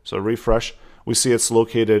out. So refresh. We see it's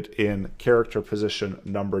located in character position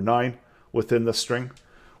number 9 within the string.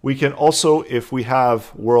 We can also, if we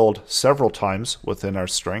have world several times within our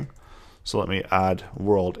string, so let me add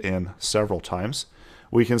world in several times,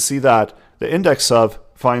 we can see that the index of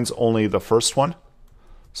finds only the first one.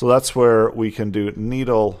 So that's where we can do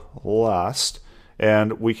needle last,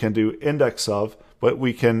 and we can do index of, but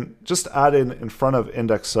we can just add in front of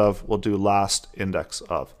index of, we'll do last index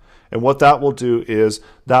of. And what that will do is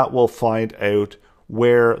that will find out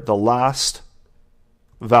where the last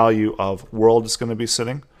value of world is going to be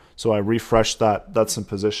sitting. So I refresh that, that's in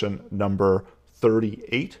position number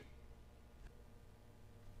 38.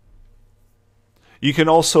 You can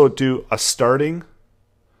also do a starting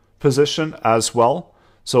position as well.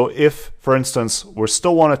 So if, for instance, we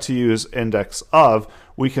still wanted to use index of,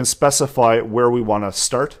 we can specify where we want to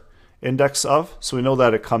start index of. So we know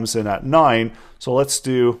that it comes in at 9. So let's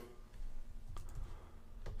do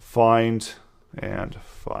find and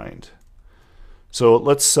find. So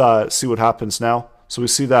let's see what happens now. So we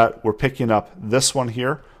see that we're picking up this one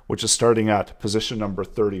here, which is starting at position number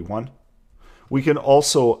 31. We can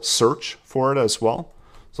also search for it as well.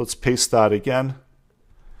 So let's paste that again.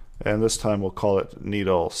 And this time we'll call it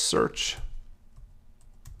needle search.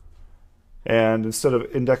 And instead of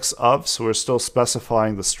index of, so we're still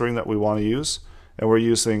specifying the string that we want to use, and we're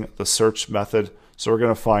using the search method. So we're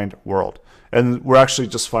going to find world. And we're actually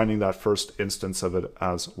just finding that first instance of it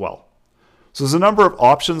as well. So there's a number of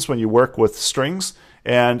options when you work with strings,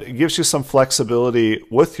 and it gives you some flexibility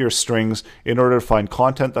with your strings in order to find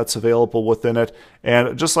content that's available within it.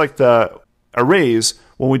 And just like the arrays,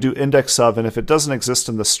 when we do index of, and if it doesn't exist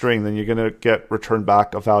in the string, then you're going to get returned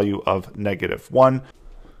back a value of -1.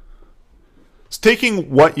 So taking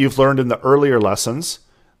what you've learned in the earlier lessons,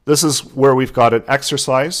 this is where we've got an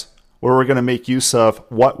exercise where we're going to make use of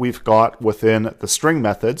what we've got within the string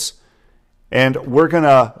methods. And we're going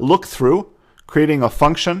to look through creating a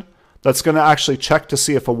function that's going to actually check to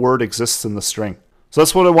see if a word exists in the string. So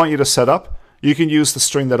that's what I want you to set up. You can use the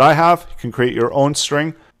string that I have. You can create your own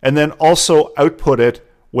string and then also output it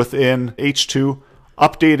within H2,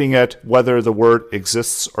 updating it whether the word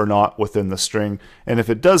exists or not within the string. And if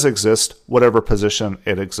it does exist, whatever position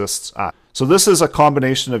it exists at. So this is a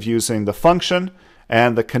combination of using the function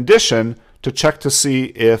and the condition to check to see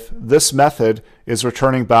if this method is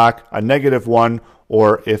returning back a -1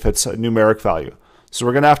 or if it's a numeric value. So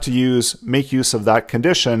we're going to have to make use of that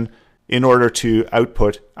condition in order to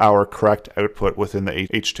output our correct output within the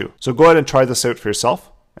H2. So go ahead and try this out for yourself,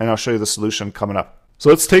 and I'll show you the solution coming up. So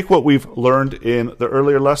let's take what we've learned in the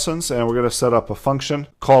earlier lessons, and we're going to set up a function,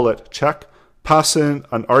 call it check, pass in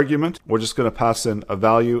an argument. We're just going to pass in a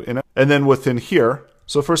value in it. And then within here,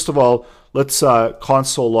 so first of all, let's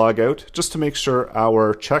console log out just to make sure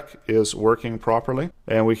our check is working properly.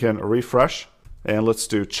 And we can refresh, and let's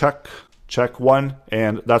do check 1,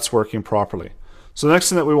 and that's working properly. So the next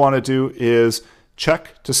thing that we want to do is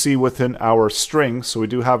check to see within our string. So we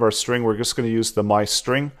do have our string. We're just going to use the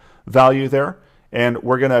myString value there. And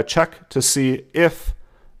we're going to check to see if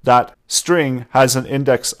that string has an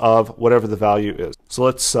index of whatever the value is. So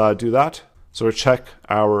let's do that. So we check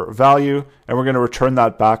our value, and we're going to return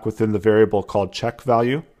that back within the variable called check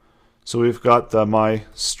value. So we've got the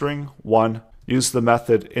myString1, use the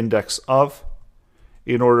method index of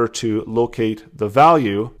in order to locate the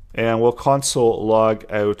value, and we'll console log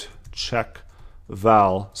out check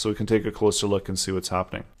val so we can take a closer look and see what's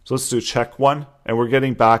happening. So let's do check 1, and we're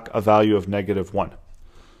getting back a value of -1.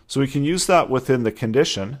 So we can use that within the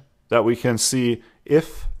condition that we can see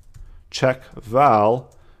if check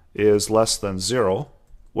val is less than 0,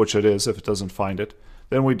 which it is if it doesn't find it,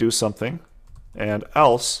 then we do something, and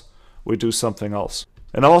else we do something else.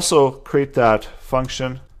 And I'll also create that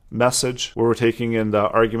function message where we're taking in the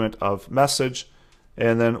argument of message,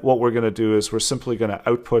 and then what we're going to do is we're simply going to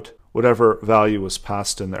output whatever value was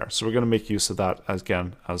passed in there. So we're going to make use of that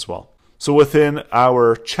again as well. So within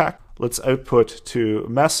our check, let's output to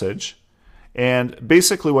message, and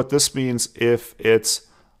basically what this means, if it's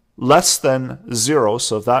less than 0,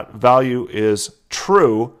 so if that value is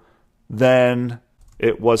true, then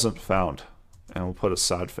it wasn't found. And we'll put a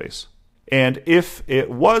sad face. And if it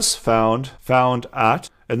was found at,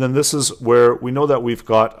 and then this is where we know that we've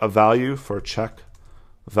got a value for check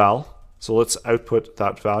val. So let's output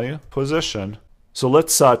that value, position. So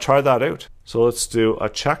let's try that out. So let's do a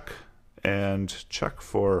check and check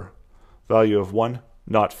for value of 1,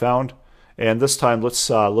 not found. And this time let's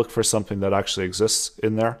look for something that actually exists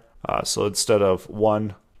in there. So instead of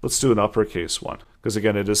 1, let's do an uppercase 1, because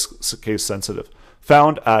again, it is case sensitive.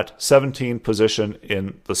 Found at 17 position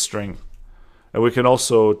in the string. And we can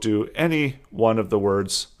also do any one of the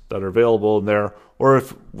words that are available in there, or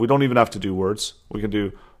if we don't even have to do words, we can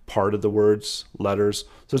do part of the words, letters.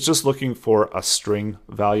 So it's just looking for a string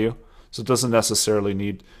value. So it doesn't necessarily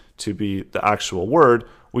need to be the actual word.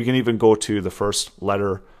 We can even go to the first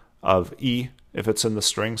letter of E if it's in the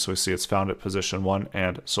string. So we see it's found at position 1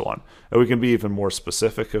 and so on. And we can be even more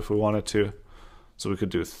specific if we wanted to. So we could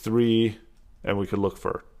do 3, and we could look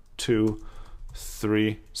for 2,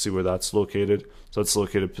 3, see where that's located. So it's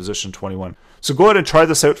located position 21. So go ahead and try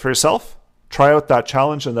this out for yourself. Try out that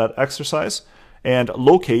challenge and that exercise and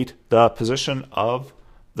locate the position of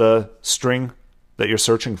the string that you're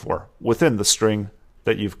searching for within the string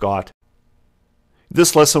that you've got.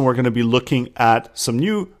 This lesson, we're going to be looking at some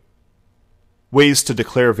new ways to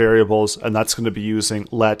declare variables, and that's going to be using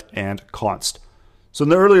let and const. So in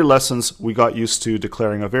the earlier lessons, we got used to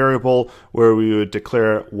declaring a variable where we would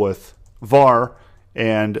declare with var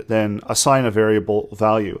and then assign a variable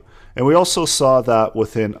value. And we also saw that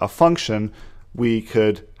within a function, we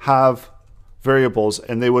could have variables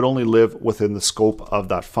and they would only live within the scope of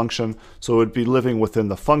that function. So it would be living within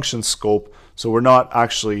the function scope. So we're not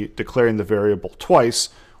actually declaring the variable twice.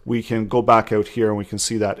 We can go back out here and we can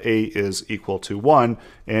see that a is equal to 1.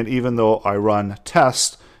 And even though I run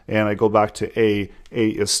test and I go back to a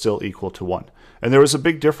is still equal to 1. And there is a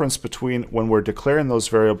big difference between when we're declaring those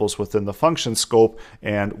variables within the function scope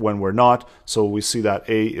and when we're not. So we see that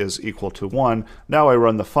a is equal to 1. Now I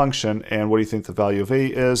run the function, and what do you think the value of a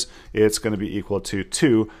is? It's going to be equal to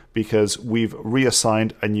 2 because we've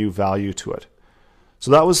reassigned a new value to it. So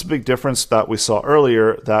that was the big difference that we saw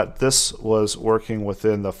earlier, that this was working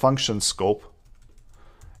within the function scope,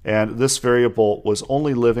 and this variable was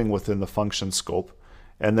only living within the function scope.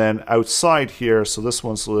 And then outside here, so this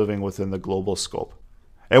one's living within the global scope.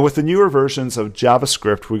 And with the newer versions of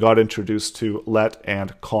JavaScript, we got introduced to let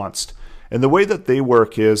and const. And the way that they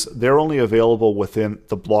work is they're only available within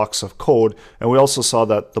the blocks of code. And we also saw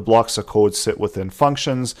that the blocks of code sit within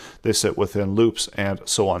functions, they sit within loops, and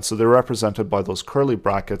so on. So they're represented by those curly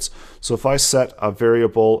brackets. So if I set a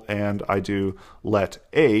variable and I do let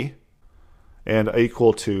a and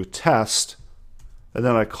equal to test, and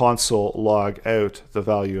then I console log out the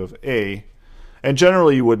value of a. And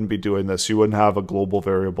generally you wouldn't be doing this. You wouldn't have a global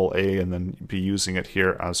variable a and then be using it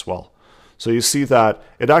here as well. So you see that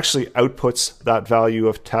it actually outputs that value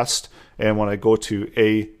of test. And when I go to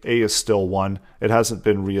a is still 1. It hasn't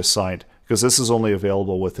been reassigned because this is only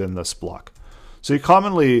available within this block. So you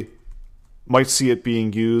commonly might see it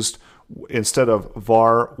being used instead of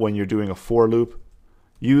var when you're doing a for loop.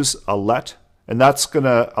 Use a let. And that's going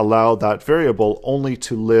to allow that variable only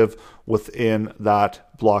to live within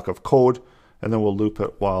that block of code. And then we'll loop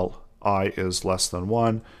it while I is less than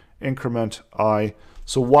 1, increment I.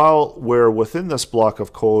 So while we're within this block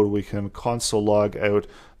of code, we can console log out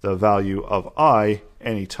the value of I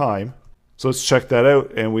anytime. So let's check that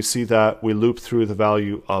out. And we see that we loop through the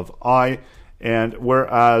value of I. And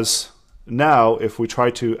whereas now, if we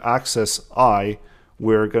try to access I,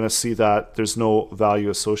 we're going to see that there's no value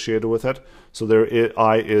associated with it. So there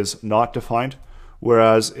I is not defined.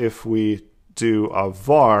 Whereas if we do a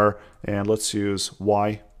var, and let's use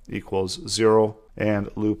y equals 0, and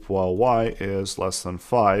loop while y is less than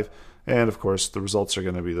 5, and of course the results are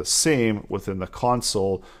going to be the same within the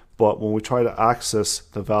console, but when we try to access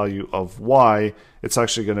the value of y, it's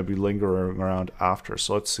actually going to be lingering around after.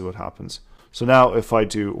 So let's see what happens. So now if I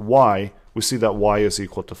do y, we see that y is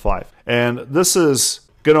equal to 5. And this is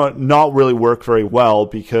going to not really work very well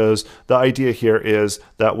because the idea here is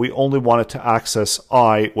that we only wanted to access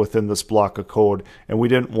I within this block of code and we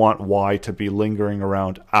didn't want y to be lingering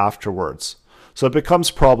around afterwards. So it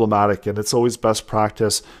becomes problematic, and it's always best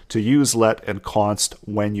practice to use let and const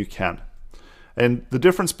when you can. And the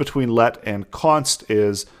difference between let and const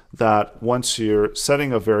is that once you're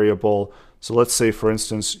setting a variable, so let's say for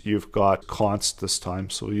instance you've got const this time,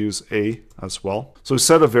 so we'll use a as well. So we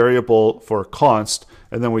set a variable for const,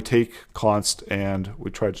 and then we take const and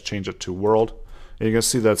we try to change it to world, and you're going to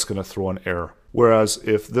see that's going to throw an error. Whereas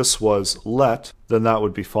if this was let, then that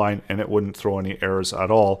would be fine and it wouldn't throw any errors at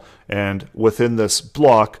all. And within this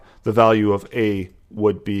block, the value of a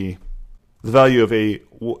would be, the value of a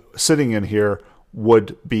sitting in here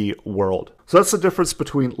would be world. So that's the difference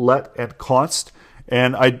between let and const.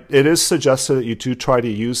 And it is suggested that you do try to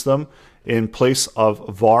use them in place of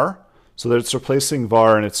var, so that it's replacing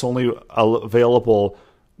var and it's only available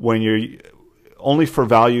when you're only for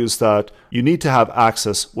values that you need to have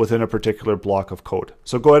access within a particular block of code.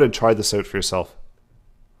 So go ahead and try this out for yourself.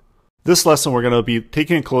 This lesson we're going to be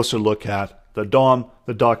taking a closer look at the DOM,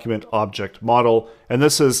 the document object model, and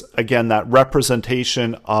this is again that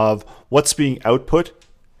representation of what's being output,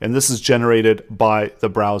 and this is generated by the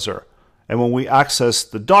browser. And when we access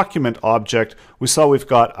the document object, we saw we've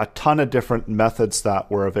got a ton of different methods that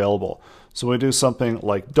were available. So when we do something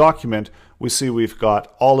like document, we see we've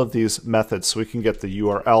got all of these methods. So we can get the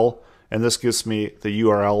URL, and this gives me the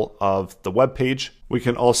URL of the web page. We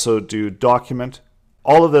can also do document.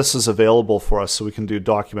 All of this is available for us. So we can do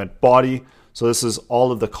document body. So this is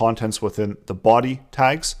all of the contents within the body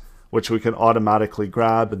tags, which we can automatically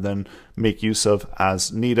grab and then make use of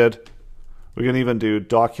as needed. We can even do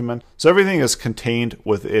document. So everything is contained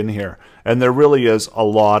within here. And there really is a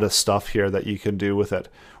lot of stuff here that you can do with it.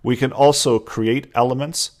 We can also create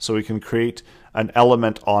elements. So we can create an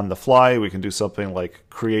element on the fly. We can do something like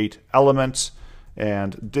create element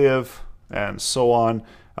and div. and so on.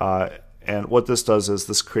 And what this does is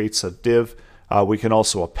this creates a div. We can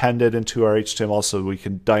also append it into our HTML, so we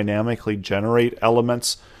can dynamically generate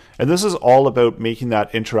elements. And this is all about making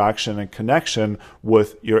that interaction and connection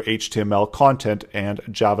with your HTML content and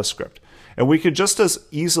JavaScript. And we could just as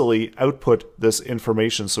easily output this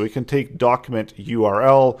information. So we can take document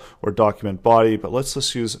URL or document body, but let's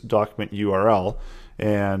just use document URL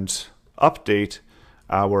and update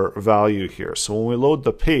our value here. So when we load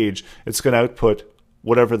the page, it's going to output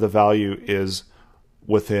whatever the value is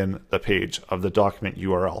within the page of the document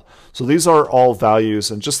URL. So these are all values,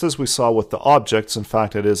 and just as we saw with the objects, in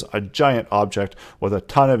fact it is a giant object with a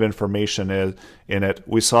ton of information in it,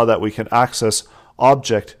 we saw that we can access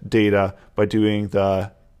object data by doing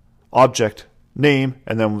the object name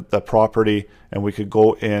and then the property, and we could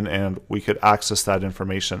go in and we could access that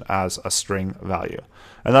information as a string value.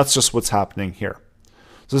 And that's just what's happening here.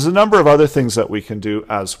 So there's a number of other things that we can do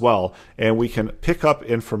as well, and we can pick up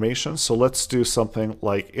information. So let's do something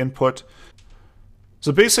like input.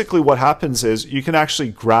 So basically what happens is you can actually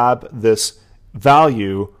grab this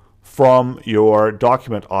value from your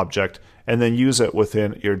document object and then use it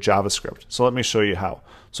within your JavaScript. So let me show you how.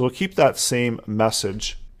 So we'll keep that same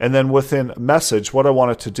message, and then within message, what I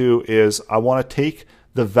want it to do is I want to take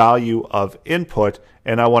the value of input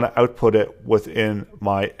and I want to output it within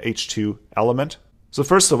my H2 element. So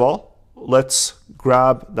first of all, let's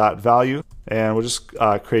grab that value, and we'll just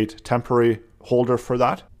create temporary holder for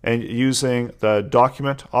that. And using the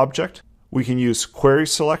document object, we can use query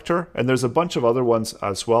selector, and there's a bunch of other ones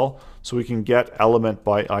as well. So we can get element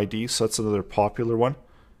by ID, so that's another popular one.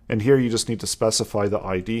 And here you just need to specify the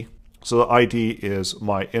ID. So the ID is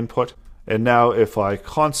my input. And now if I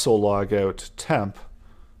console log out temp,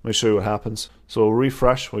 let me show you what happens. So we'll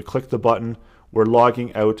refresh, we click the button, we're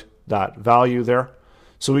logging out that value there.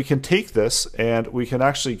 So we can take this and we can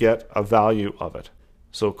actually get a value of it.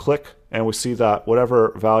 So click, and we see that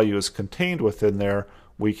whatever value is contained within there,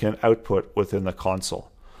 we can output within the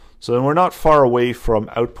console. So then we're not far away from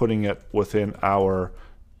outputting it within our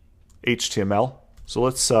HTML. So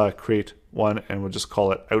let's create one, and we'll just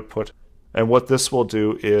call it output. And what this will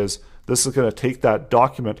do is this is going to take that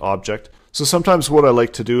document object. So sometimes what I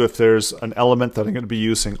like to do, if there's an element that I'm going to be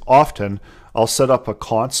using often, I'll set up a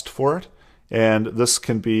const for it. And this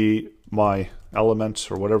can be my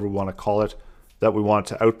element, or whatever we want to call it, that we want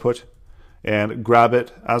to output, and grab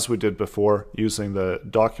it as we did before using the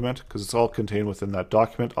document, because it's all contained within that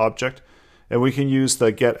document object. And we can use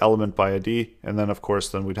the get element by ID, and then of course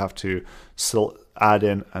then we'd have to still add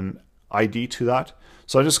in an ID to that.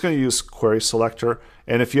 So I'm just going to use query selector,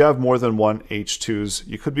 and if you have more than one H2s,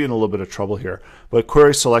 you could be in a little bit of trouble here. But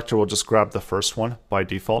query selector will just grab the first one by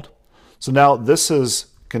default. So now this is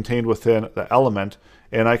contained within the element,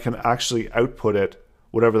 and I can actually output it,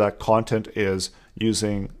 whatever that content is,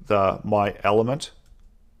 using the my element.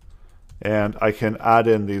 And I can add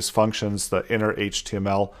in these functions, the inner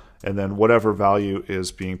HTML, and then whatever value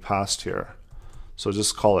is being passed here. So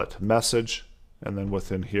just call it message, and then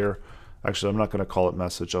within here, actually I'm not going to call it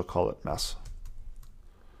message, I'll call it mess.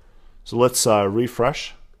 So let's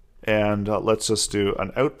refresh, and let's just do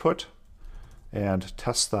an output and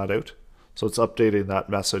test that out. So it's updating that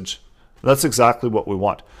message. That's exactly what we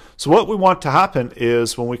want. So what we want to happen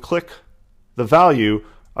is when we click the value,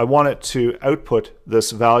 I want it to output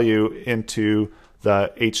this value into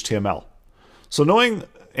the HTML. So knowing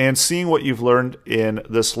and seeing what you've learned in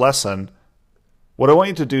this lesson, what I want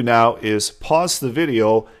you to do now is pause the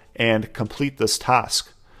video and complete this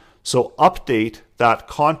task. So update that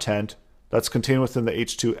content that's contained within the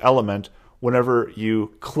H2 element whenever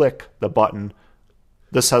you click the button.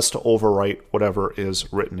 This has to overwrite whatever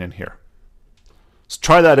is written in here. So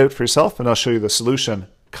try that out for yourself, and I'll show you the solution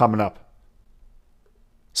coming up.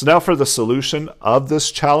 So now for the solution of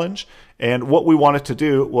this challenge, and what we wanted to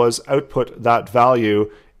do was output that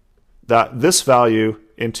value, this value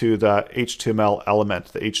into the HTML element,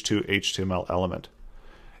 the H2 HTML element.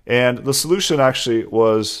 And the solution actually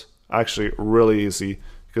was really easy,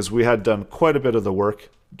 because we had done quite a bit of the work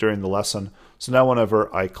during the lesson. So now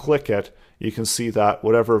whenever I click it, you can see that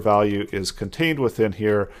whatever value is contained within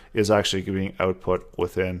here is actually being output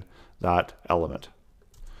within that element.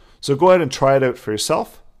 So go ahead and try it out for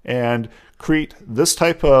yourself and create this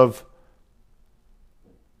type of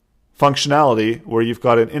functionality where you've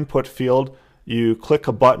got an input field, you click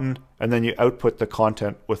a button, and then you output the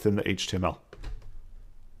content within the HTML.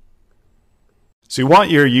 So you want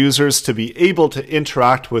your users to be able to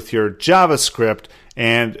interact with your JavaScript,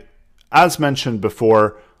 and as mentioned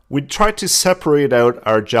before, we try to separate out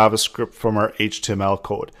our JavaScript from our HTML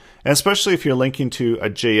code. And especially if you're linking to a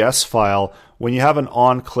JS file, when you have an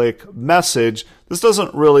on-click message, this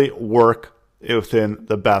doesn't really work within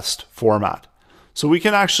the best format. So we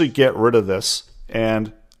can actually get rid of this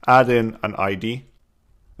and add in an ID,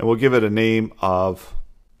 and we'll give it a name of,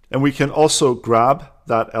 and we can also grab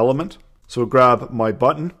that element. So we'll grab my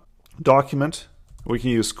button document. We can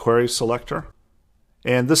use query selector.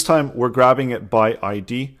 And this time we're grabbing it by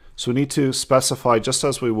ID. So we need to specify, just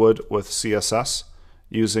as we would with CSS,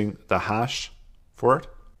 using the hash for it.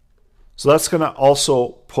 So that's going to also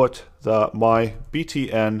put the my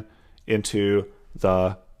btn into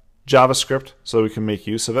the JavaScript so we can make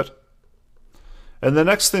use of it. And the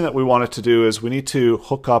next thing that we wanted to do is we need to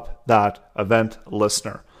hook up that event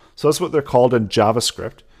listener. So that's what they're called in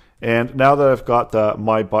JavaScript. And now that I've got the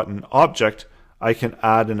my button object, I can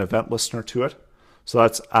add an event listener to it. So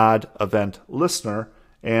that's add event listener.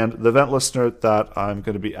 And the event listener that I'm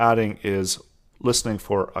going to be adding is listening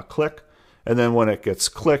for a click. And then when it gets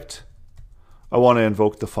clicked, I want to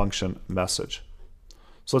invoke the function message.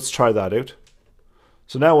 So let's try that out.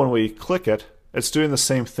 So now when we click it, it's doing the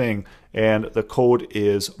same thing, and the code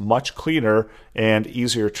is much cleaner and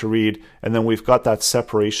easier to read. And then we've got that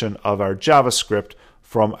separation of our JavaScript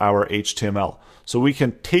from our HTML. So we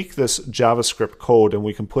can take this JavaScript code and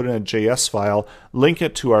we can put it in a JS file, link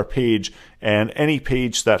it to our page, and any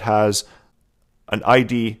page that has an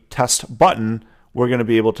ID test button, we're going to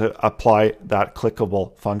be able to apply that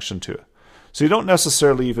clickable function to it. So you don't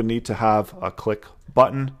necessarily even need to have a click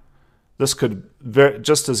button. This could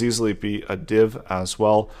just as easily be a div as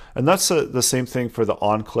well. And that's the same thing for the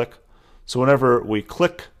on click. So whenever we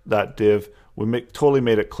click that div, we totally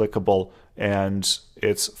made it clickable, and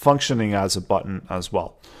it's functioning as a button as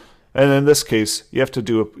well. And in this case, you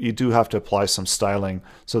do have to apply some styling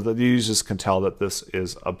so that the users can tell that this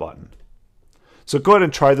is a button. So go ahead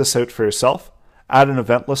and try this out for yourself. Add an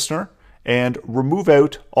event listener and remove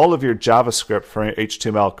out all of your JavaScript from your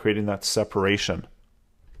HTML, creating that separation.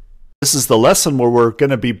 This is the lesson where we're going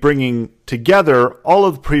to be bringing together all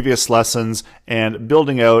of the previous lessons and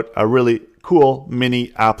building out a really cool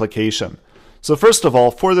mini application. So first of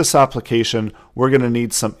all, for this application, we're going to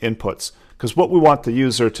need some inputs, because what we want the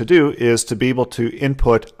user to do is to be able to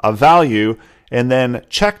input a value and then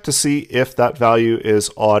check to see if that value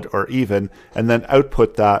is odd or even, and then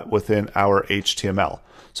output that within our HTML.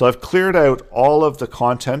 So I've cleared out all of the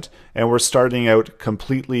content and we're starting out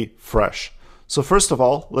completely fresh. So first of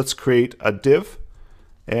all, let's create a div,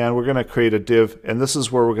 and we're going to create a div, and this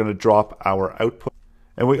is where we're going to drop our output.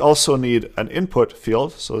 And we also need an input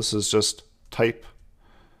field. So this is just type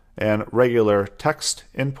and regular text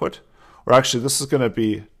input, or actually this is going to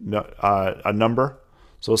be a number.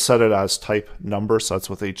 So we'll set it as type number. So that's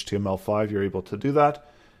with HTML5, you're able to do that.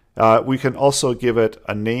 We can also give it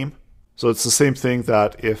a name. So it's the same thing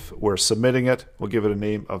that if we're submitting it, we'll give it a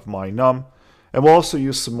name of my num. And we'll also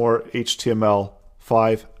use some more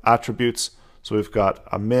HTML5 attributes. So we've got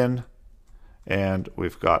a min, and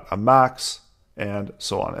we've got a max, and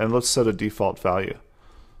so on. And let's set a default value.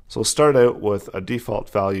 So we'll start out with a default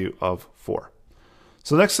value of 4.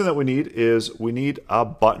 So the next thing that we need is we need a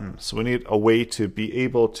button. So we need a way to be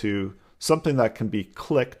able to, something that can be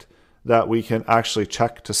clicked that we can actually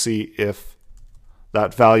check to see if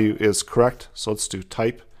that value is correct. So let's do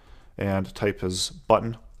type, and type is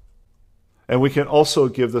button. And we can also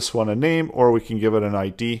give this one a name, or we can give it an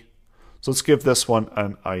ID. So let's give this one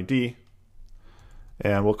an ID,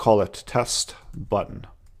 and we'll call it test button.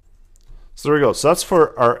 So there we go. So that's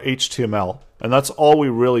for our HTML, and that's all we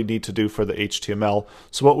really need to do for the HTML.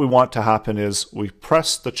 So what we want to happen is we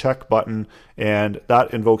press the check button, and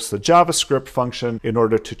that invokes the JavaScript function in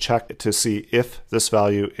order to check to see if this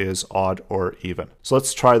value is odd or even. So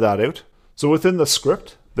let's try that out. So within the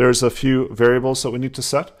script, there's a few variables that we need to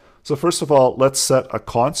set. So first of all, let's set a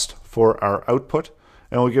const for our output,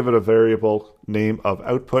 and we'll give it a variable name of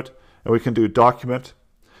output, and we can do document.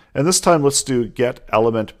 And this time let's do get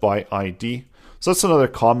element by ID. So that's another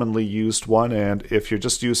commonly used one, and if you're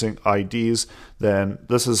just using IDs, then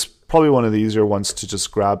this is probably one of the easier ones to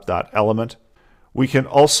just grab that element. We can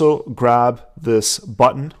also grab this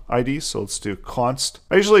button ID, so let's do const.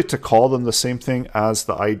 I usually like to call them the same thing as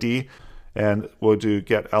the ID, and we'll do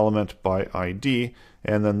get element by ID.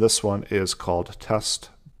 And then this one is called test.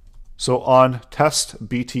 So on test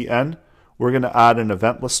btn, we're going to add an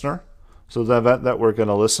event listener. So the event that we're going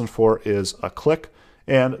to listen for is a click,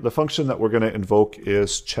 and the function that we're going to invoke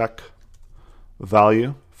is check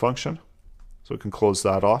value function. So we can close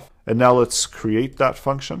that off. And now let's create that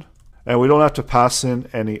function. And we don't have to pass in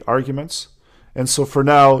any arguments. And so for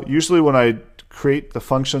now, usually when I create the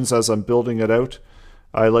functions as I'm building it out,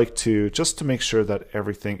 I like to just to make sure that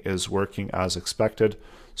everything is working as expected.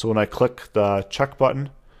 So when I click the check button,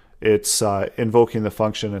 it's invoking the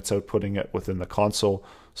function, it's outputting it within the console.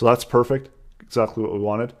 So that's perfect, exactly what we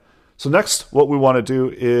wanted. So next, what we want to do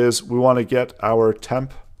is we want to get our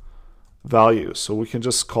temp value. So we can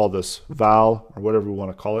just call this val or whatever we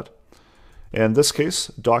want to call it. In this case,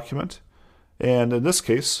 document. And in this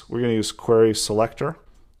case, we're going to use query selector.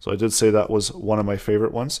 So I did say that was one of my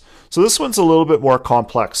favorite ones. So this one's a little bit more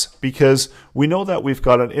complex because we know that we've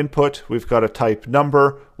got an input, we've got a type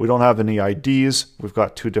number, we don't have any IDs, we've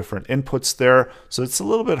got two different inputs there. So it's a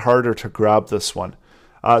little bit harder to grab this one.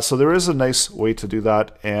 So there is a nice way to do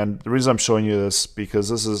that. And the reason I'm showing you this because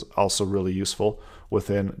this is also really useful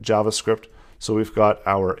within JavaScript. So we've got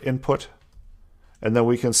our input, and then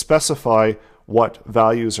we can specify what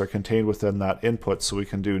values are contained within that input. So we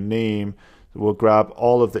can do name. We'll grab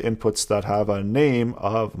all of the inputs that have a name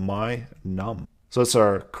of my num. So that's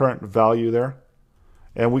our current value there.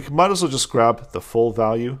 And we might as well just grab the full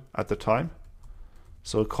value at the time.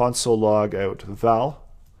 So console log out val,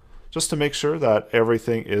 just to make sure that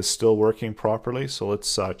everything is still working properly. So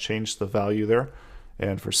let's change the value there.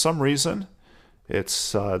 And for some reason,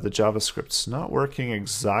 it's the JavaScript's not working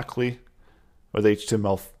exactly, or the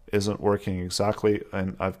HTML isn't working exactly,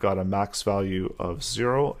 and I've got a max value of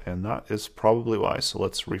 0, and that is probably why. So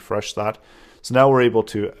let's refresh that. So now we're able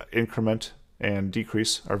to increment and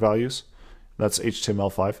decrease our values. That's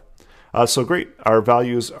HTML5. So great, our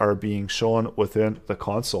values are being shown within the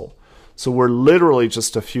console. So we're literally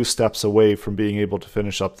just a few steps away from being able to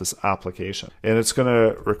finish up this application. And it's going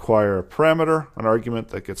to require a parameter, an argument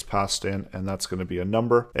that gets passed in, and that's going to be a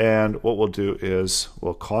number. And what we'll do is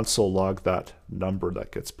we'll console log that number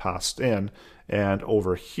that gets passed in. And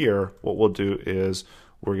over here, what we'll do is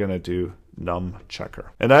we're going to do num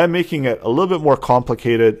checker. And I'm making it a little bit more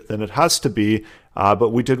complicated than it has to be, but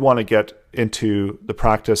we did want to get into the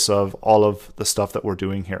practice of all of the stuff that we're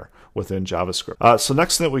doing here within JavaScript. So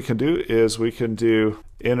next thing that we can do is we can do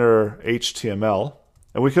inner HTML,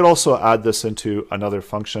 and we could also add this into another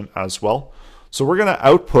function as well. So we're going to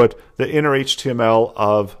output the inner HTML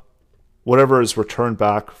of whatever is returned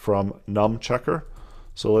back from num checker.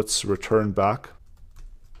 So let's return back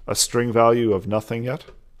a string value of nothing yet.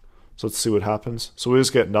 So let's see what happens. So we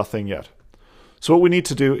just get nothing yet. So what we need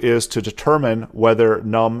to do is to determine whether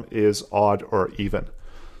num is odd or even.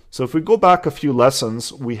 So if we go back a few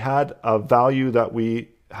lessons, we had a value that we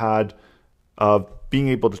had of being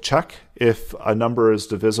able to check if a number is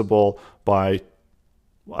divisible by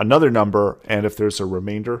another number and if there's a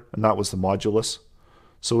remainder, and that was the modulus.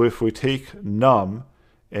 So if we take num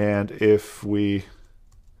and if we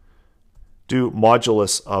do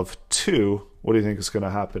modulus of 2, what do you think is going to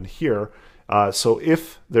happen here? So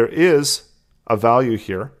if there is a value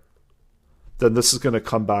here, then this is going to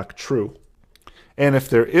come back true. And if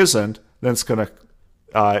there isn't, then it's going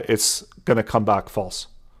to come back false.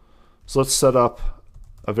 So let's set up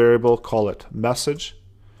a variable, call it message.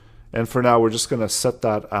 And for now, we're just going to set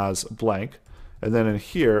that as blank. And then in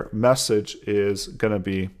here, message is going to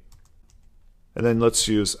be, and then let's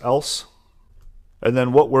use else. And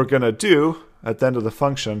then what we're going to do at the end of the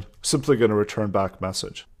function, simply going to return back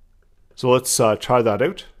message. So let's try that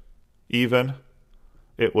out. Even,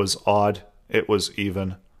 it was odd, it was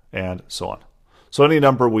even, and so on. So any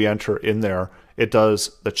number we enter in there, it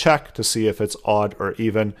does the check to see if it's odd or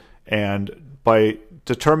even, and by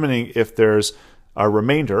determining if there's a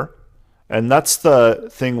remainder, and that's the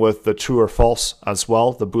thing with the true or false as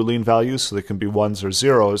well, the Boolean values, so they can be ones or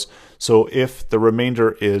zeros. So if the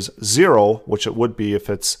remainder is 0, which it would be if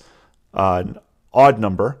it's an odd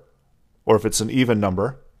number, or if it's an even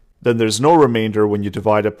number, then there's no remainder when you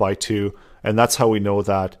divide it by 2, and that's how we know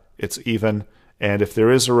that it's even. And if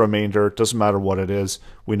there is a remainder, it doesn't matter what it is,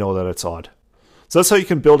 we know that it's odd. So that's how you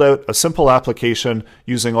can build out a simple application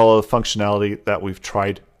using all of the functionality that we've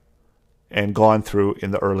tried and gone through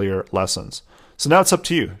in the earlier lessons. So now it's up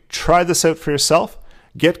to you. Try this out for yourself.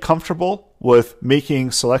 Get comfortable with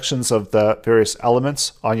making selections of the various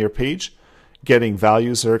elements on your page, getting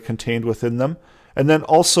values that are contained within them, and then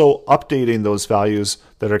also updating those values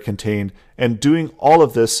that are contained, and doing all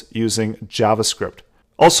of this using JavaScript.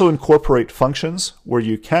 Also incorporate functions where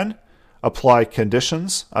you can, apply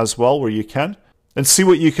conditions as well where you can, and see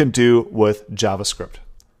what you can do with JavaScript.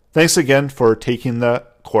 Thanks again for taking the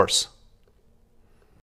course.